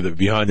really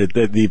behind it.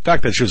 The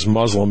fact that she was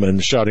Muslim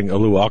and shouting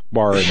Allahu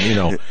Akbar,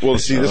 and well,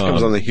 see, this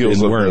comes on the heels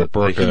of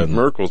the heat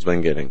Merkel's been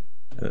getting.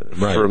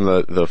 Right. From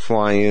the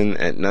fly-in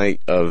at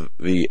night of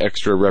the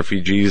extra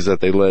refugees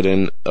that they let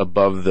in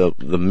above the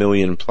 1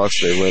 million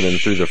plus they let in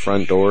through the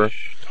front door.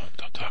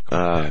 Don't talk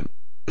about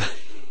that.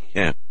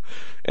 Yeah.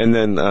 And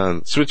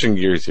then switching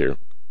gears here.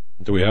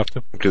 Do we have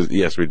to? Because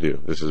yes, we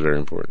do. This is very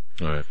important.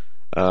 All right.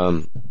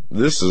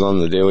 This is on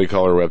the Daily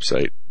Caller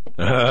website.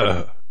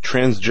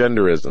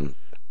 Transgenderism,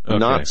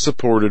 not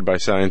supported by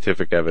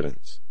scientific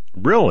evidence.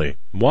 Really?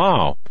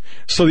 Wow.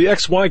 So the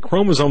XY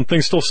chromosome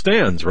thing still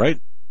stands,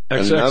 right?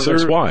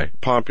 Another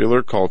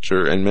popular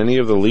culture and many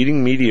of the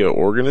leading media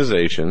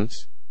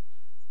organizations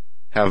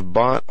have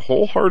bought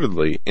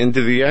wholeheartedly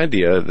into the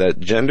idea that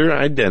gender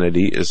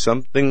identity is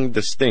something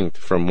distinct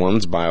from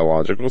one's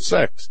biological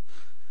sex,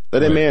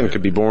 that a man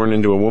could be born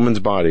into a woman's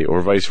body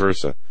or vice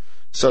versa.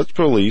 Such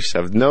beliefs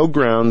have no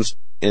grounds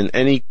in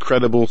any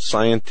credible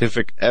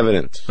scientific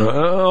evidence.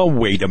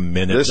 Wait a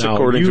minute. This, now,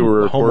 according to a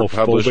report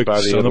published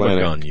by the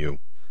Atlantic.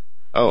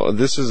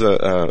 This is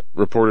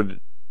reported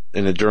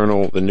in a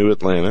journal, the New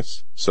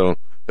Atlantis. So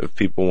if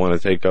people want to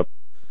take up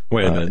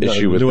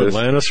issue with New this,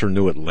 Atlantis or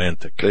New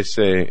Atlantic? They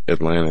say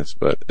Atlantis,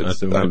 but it's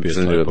the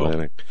New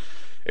Atlantic.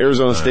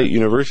 Arizona State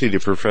University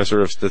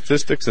professor of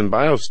statistics and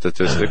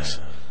biostatistics,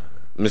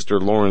 Mr.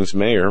 Lawrence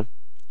Mayer,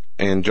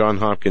 and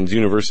Johns Hopkins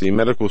University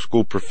Medical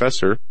School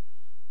professor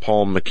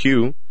Paul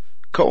McHugh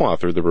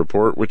co-authored the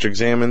report, which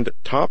examined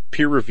top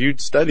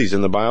peer-reviewed studies in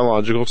the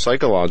biological,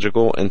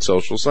 psychological, and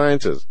social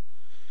sciences.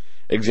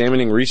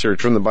 Examining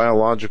research from the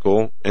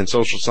biological and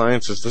social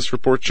sciences, this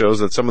report shows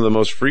that some of the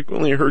most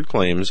frequently heard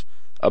claims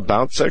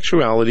about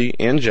sexuality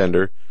and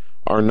gender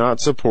are not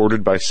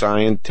supported by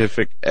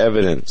scientific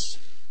evidence.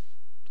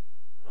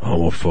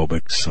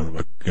 Homophobic son of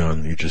a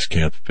gun. You just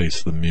can't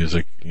face the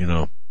music,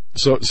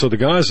 So the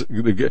guys,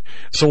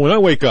 so when I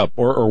wake up,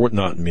 or what,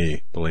 not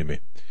me, believe me.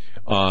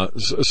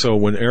 So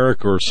when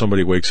Eric or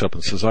somebody wakes up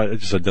and says, I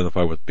just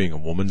identify with being a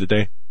woman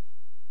today.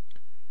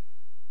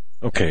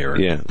 Okay, Eric.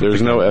 Yeah,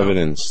 there's no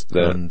evidence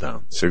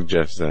that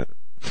suggests that.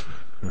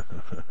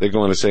 They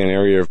go on to say an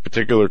area of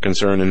particular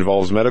concern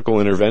involves medical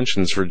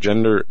interventions for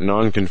gender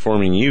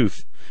non-conforming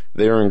youth.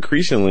 They are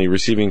increasingly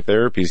receiving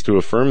therapies to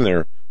affirm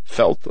their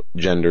felt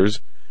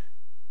genders,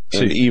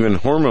 and even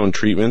hormone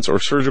treatments or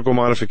surgical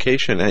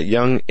modification at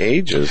young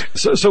ages.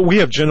 So we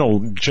have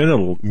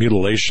genital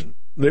mutilation.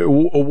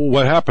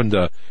 What happened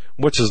to,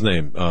 what's his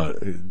name?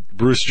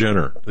 Bruce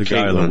Jenner, the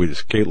guy that we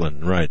just,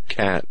 Caitlyn, right?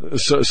 Cat.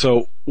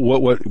 So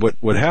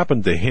what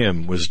happened to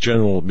him was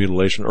genital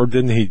mutilation, or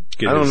didn't he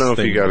get I don't his know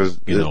thing, if he got his,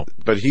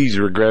 but he's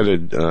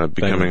regretted,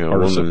 becoming a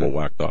woman,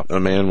 whacked off. a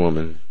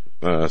man-woman,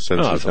 since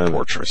that's a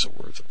poor choice of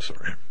words, I'm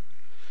sorry.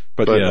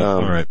 But yeah,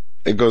 all right.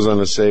 It goes on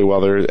to say, while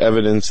there is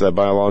evidence that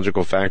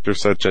biological factors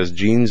such as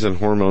genes and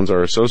hormones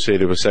are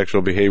associated with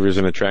sexual behaviors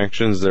and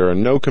attractions, there are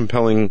no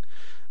compelling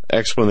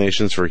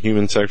explanations for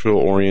human sexual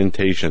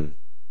orientation.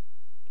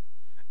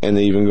 And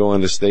they even go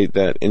on to state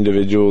that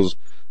individuals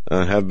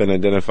have been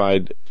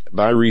identified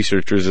by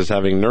researchers as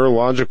having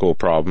neurological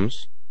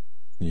problems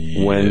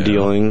when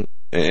dealing,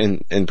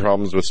 and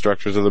problems with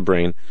structures of the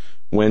brain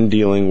when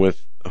dealing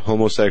with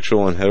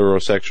homosexual and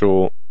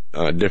heterosexual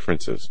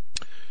differences.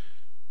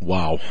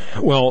 Wow.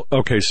 Well,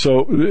 okay,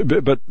 so,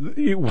 but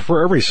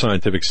for every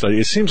scientific study,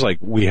 it seems like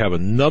we have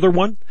another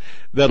one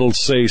that'll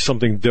say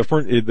something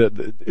different.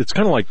 It's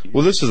kind of like...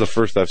 Well, this is the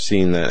first I've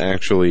seen that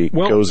actually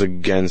goes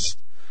against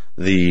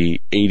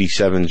the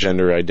 87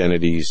 gender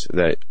identities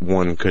that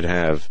one could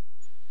have.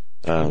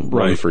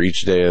 One for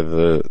each day of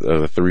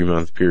the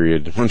 3-month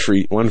period,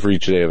 one for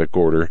each day of the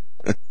quarter.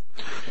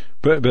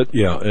 but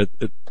yeah,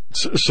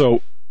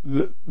 so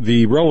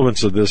the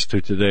relevance of this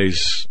to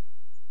today's,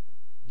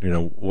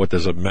 what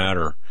does it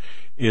matter,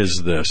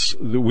 is this.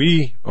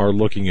 We are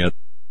looking at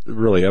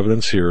really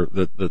evidence here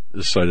that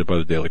is cited by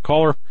the Daily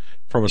Caller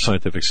from a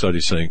scientific study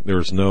saying there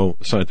is no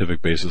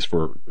scientific basis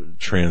for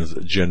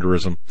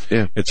transgenderism.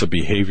 Yeah. It's a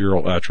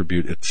behavioral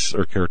attribute.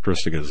 Or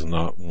characteristic. It is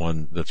not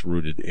one that's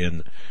rooted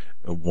in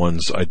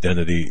one's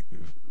identity,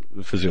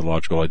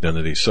 physiological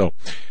identity. So,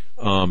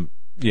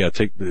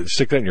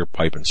 stick that in your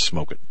pipe and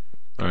smoke it.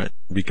 All right.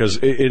 Because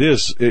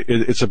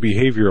it's a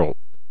behavioral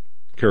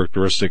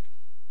characteristic.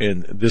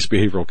 And this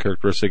behavioral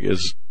characteristic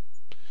is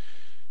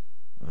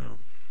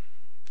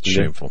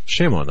shameful.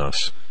 Shame on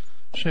us.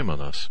 Shame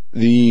on us.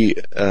 The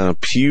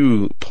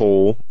Pew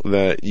poll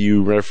that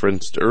you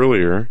referenced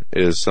earlier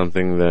is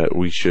something that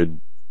we should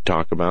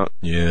talk about.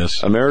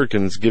 Yes.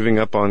 Americans giving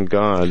up on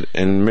God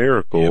and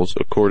miracles,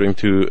 according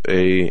to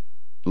a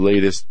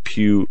latest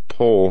Pew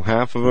poll.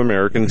 Half of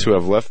Americans who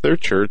have left their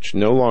church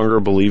no longer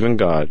believe in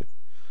God,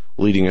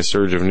 leading a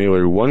surge of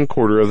nearly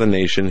 1/4 of the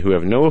nation who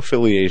have no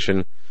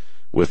affiliation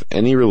with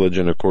any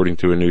religion, according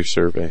to a new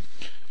survey.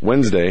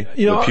 Wednesday,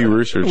 the Pew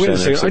Research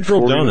Center. I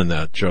drove down in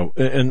that, Joe,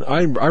 and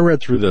I read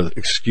through the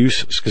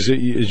excuses, because when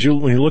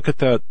you look at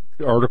that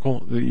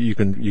article, you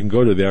can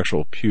go to the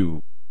actual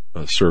Pew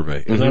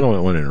survey, and I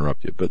don't want to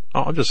interrupt you, but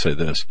I'll just say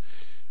this.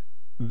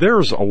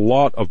 There's a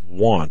lot of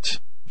want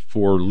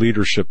for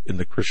leadership in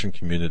the Christian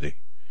community.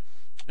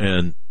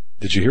 And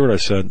did you hear what I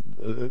said?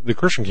 The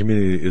Christian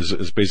community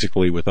is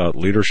basically without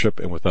leadership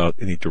and without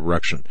any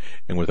direction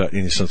and without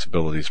any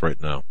sensibilities right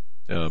now.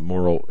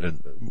 Moral,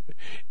 and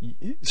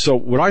so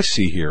what I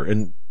see here,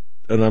 and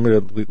I'm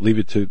going to leave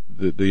it to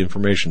the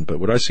information, but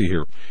what I see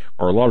here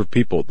are a lot of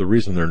people, the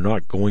reason they're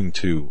not going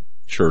to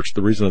church,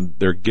 the reason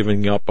they're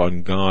giving up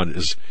on God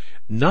is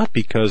not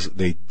because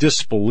they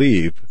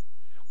disbelieve,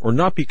 or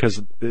not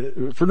because,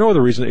 for no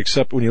other reason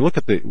except when you look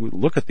at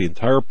the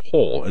entire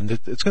poll, and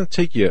it's going to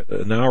take you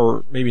an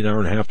hour, maybe an hour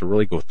and a half to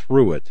really go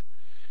through it,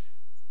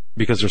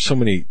 because there's so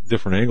many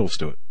different angles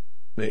to it.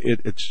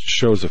 It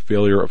shows a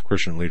failure of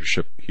Christian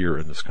leadership here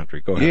in this country.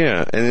 Go ahead.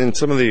 Yeah, and in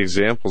some of the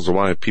examples of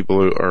why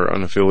people are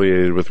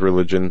unaffiliated with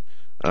religion,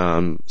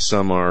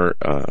 some are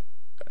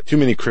too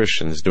many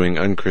Christians doing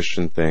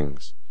unchristian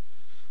things,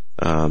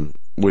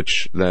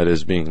 which that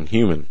is being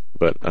human.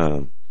 But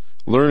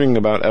learning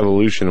about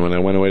evolution when I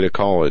went away to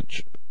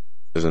college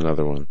is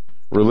another one.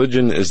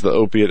 Religion is the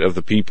opiate of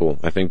the people.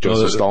 I think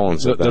Joseph Stalin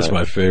said that. That's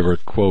my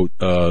favorite quote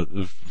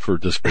for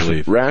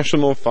disbelief.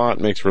 Rational thought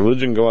makes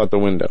religion go out the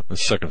window. The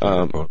second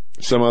favorite quote.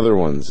 Some other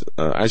ones.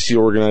 I see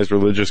organized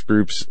religious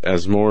groups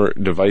as more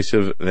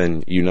divisive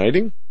than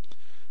uniting.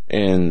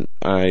 And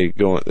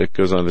it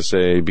goes on to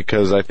say,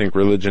 because I think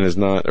religion is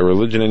not a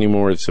religion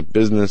anymore, it's a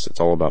business, it's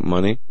all about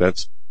money.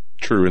 That's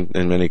true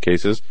in many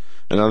cases.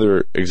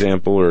 Another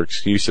example or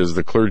excuse is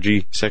the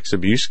clergy sex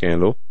abuse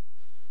scandal,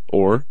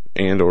 or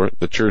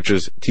the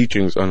church's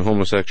teachings on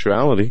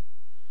homosexuality.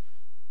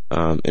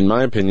 In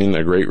my opinion,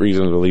 a great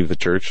reason to leave the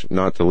church,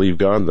 not to leave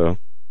God, though.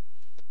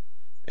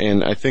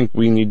 And I think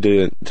we need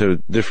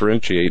to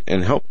differentiate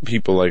and help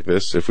people like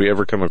this, if we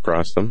ever come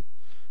across them,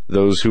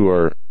 those who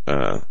are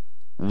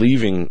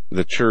leaving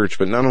the church,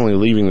 but not only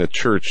leaving the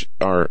church,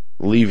 are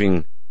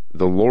leaving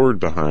the Lord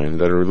behind,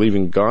 that are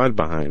leaving God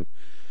behind.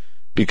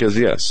 Because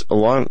yes, a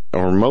lot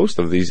or most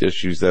of these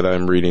issues that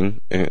I'm reading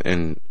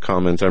and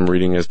comments I'm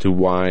reading as to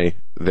why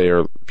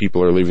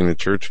people are leaving the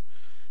church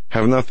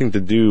have nothing to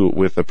do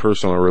with a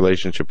personal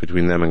relationship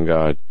between them and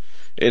God.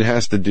 It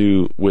has to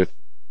do with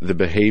the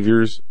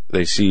behaviors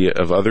they see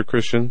of other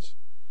Christians,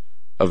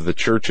 of the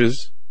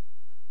churches,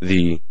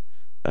 the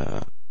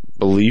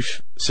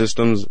belief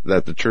systems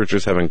that the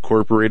churches have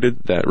incorporated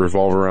that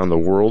revolve around the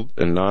world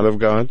and not of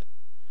God.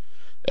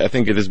 I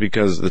think it is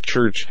because the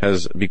church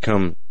has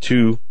become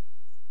too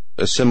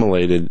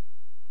assimilated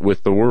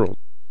with the world,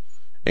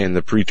 and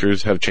the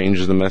preachers have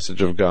changed the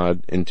message of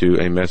God into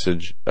a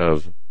message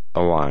of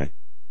a lie.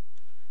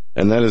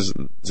 And that is,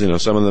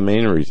 some of the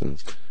main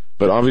reasons.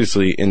 But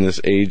obviously, in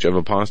this age of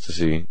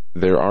apostasy,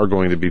 there are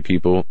going to be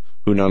people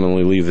who not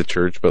only leave the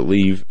church, but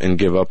leave and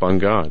give up on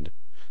God.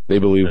 They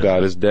believe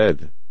God is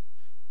dead.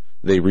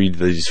 They read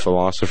these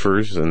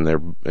philosophers and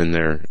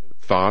their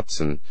thoughts,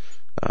 and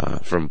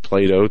from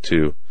Plato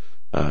to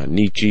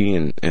Nietzsche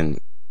and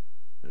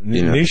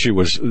Nietzsche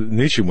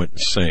went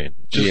insane.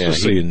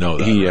 Just so you know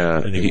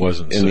that. And he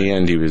wasn't. In the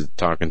end, he was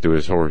talking to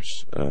his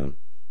horse. I'm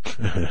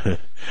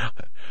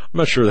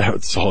not sure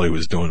that's all he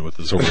was doing with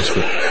his horse,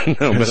 but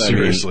no, but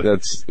seriously,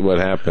 that's what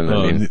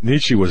happened.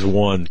 Nietzsche was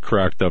one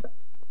cracked up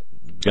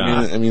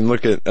guy. I mean,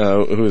 look at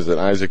who is it?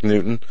 Isaac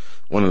Newton,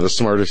 one of the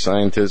smartest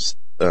scientists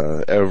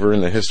ever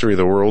in the history of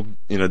the world.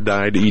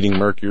 Died eating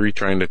mercury,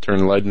 trying to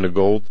turn lead into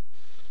gold.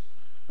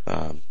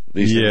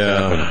 These things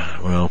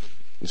happen. Well,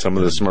 some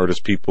of the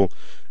smartest people.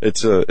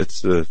 It's a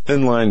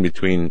thin line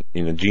between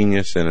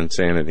genius and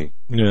insanity.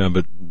 Yeah,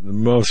 but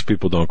most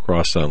people don't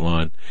cross that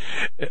line.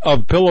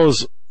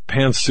 Pillows,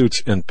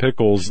 pantsuits, and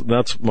pickles.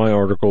 That's my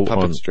article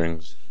puppet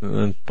strings.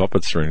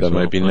 Puppet strings. That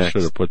might be next. I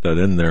should have put that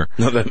in there.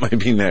 No, that might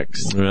be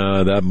next.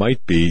 That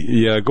might be.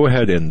 Yeah, go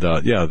ahead and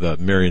the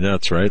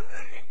marionettes, right?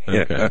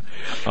 Okay.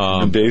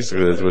 Yeah.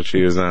 Basically, that's what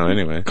she is now.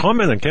 Anyway,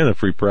 comment on Canada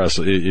Free Press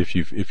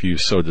if you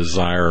so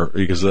desire,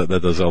 because that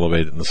does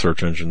elevate it in the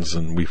search engines,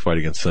 and we fight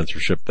against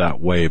censorship that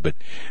way. But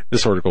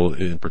this article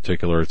in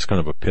particular, it's kind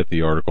of a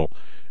pithy article.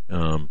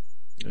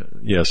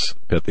 Yes,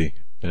 pithy.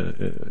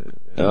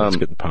 It's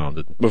getting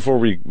pounded. Before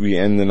we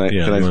end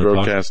tonight's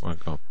broadcast,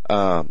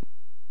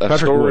 a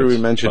story we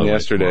mentioned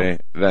yesterday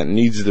that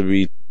needs to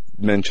be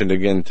mentioned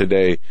again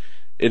today.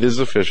 It is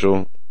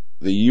official.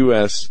 The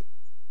U.S.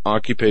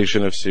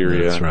 occupation of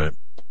Syria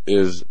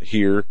is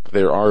here.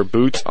 There are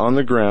boots on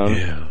the ground.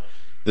 Yeah.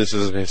 This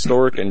is a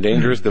historic and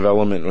dangerous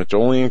development which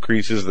only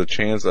increases the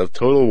chance of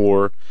total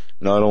war,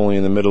 not only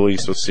in the Middle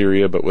East with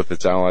Syria, but with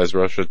its allies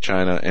Russia,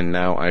 China, and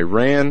now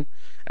Iran,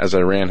 as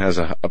Iran has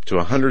up to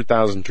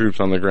 100,000 troops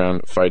on the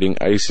ground fighting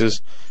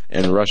ISIS,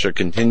 and Russia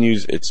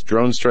continues its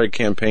drone strike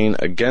campaign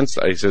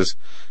against ISIS,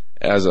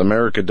 as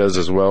America does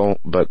as well,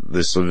 but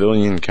the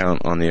civilian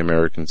count on the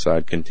American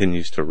side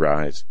continues to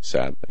rise,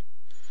 sadly.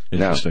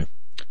 Interesting.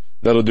 Now,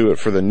 that'll do it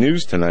for the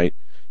news tonight.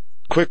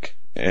 Quick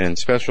and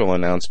special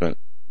announcement.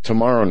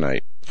 Tomorrow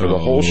night, for the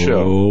whole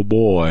show. Oh,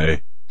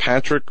 boy.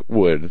 Patrick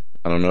Wood,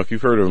 I don't know if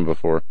you've heard of him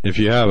before. If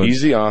you haven't,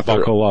 he's the author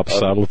buckle up,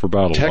 saddle for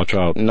battle. Watch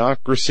out.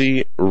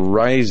 Technocracy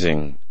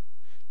Rising.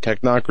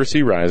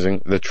 Technocracy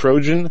Rising, the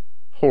Trojan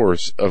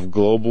horse of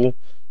global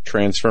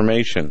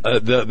transformation.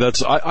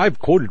 I've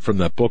quoted from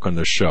that book on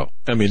this show.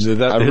 I mean,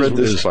 I've read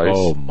this twice.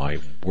 Oh, my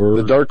word.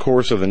 The dark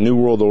horse of the New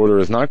World Order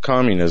is not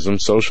communism,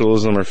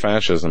 socialism, or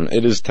fascism.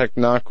 It is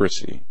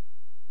technocracy.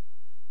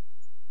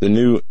 The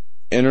new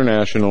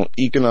international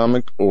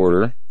economic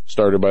order,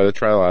 started by the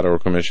Trilateral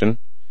Commission,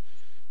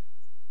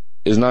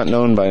 is not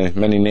known by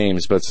many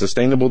names, but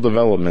sustainable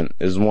development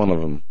is one of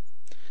them.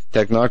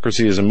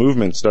 Technocracy is a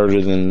movement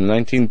started in the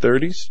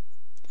 1930s,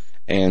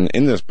 and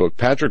in this book,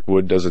 Patrick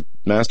Wood does a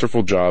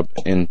masterful job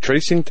in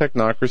tracing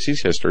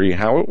technocracy's history,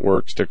 how it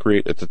works to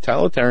create a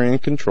totalitarian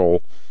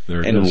control,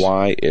 and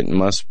why it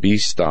must be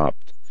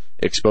stopped,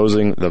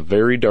 exposing the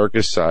very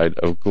darkest side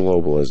of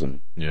globalism.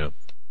 Yeah.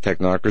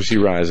 Technocracy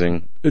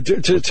Rising.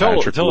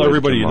 Tell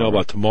everybody you know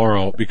about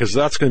tomorrow, because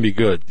that's going to be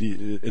good.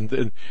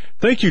 And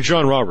thank you,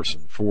 John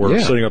Robertson, for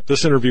setting up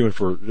this interview, and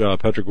for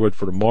Patrick Wood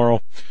for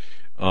tomorrow.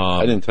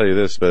 I didn't tell you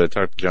this, but I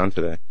talked to John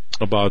today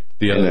about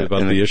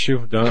the issue.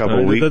 A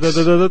couple weeks.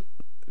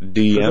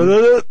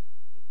 DM.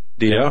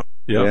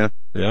 Yeah.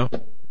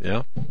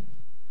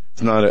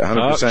 It's not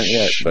 100%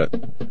 yet, but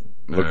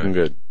looking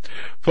good.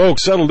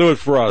 Folks, that'll do it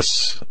for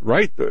us,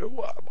 right?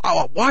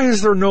 Why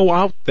is there no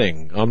out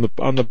thing on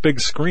the big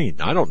screen?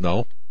 I don't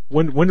know.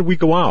 When did we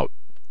go out?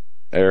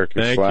 Eric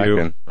is slacking.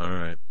 You. All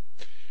right.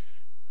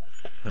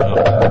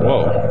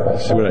 Whoa.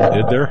 See what I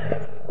did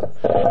there?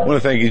 I want to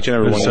thank each and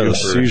every one of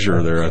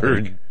you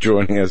for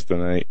joining us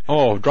tonight.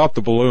 Oh, drop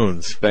the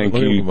balloons. Thank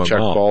you, Chuck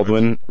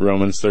Baldwin,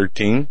 Romans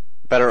 13.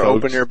 Better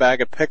open your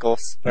bag of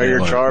pickles, or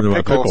your jar of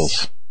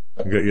pickles.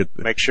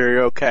 Make sure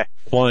you're okay.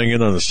 Flying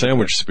in on a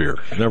sandwich spear.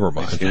 Never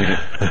mind.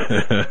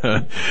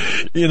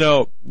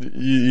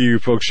 You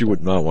folks, you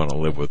would not want to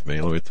live with me.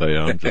 Let me tell you,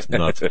 I'm just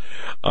nuts.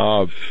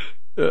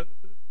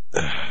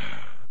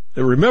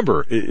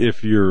 remember,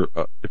 if you're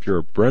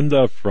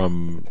Brenda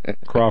from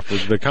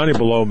Crawford, the county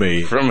below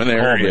me, from an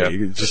area, call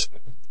me. Just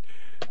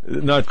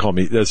not call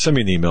me. Send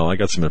me an email. I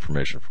got some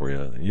information for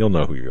you. You'll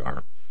know who you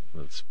are.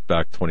 It's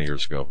back 20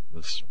 years ago.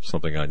 That's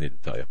something I need to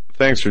tell you.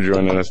 Thanks for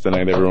joining us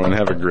tonight, everyone.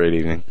 Have a great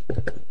evening.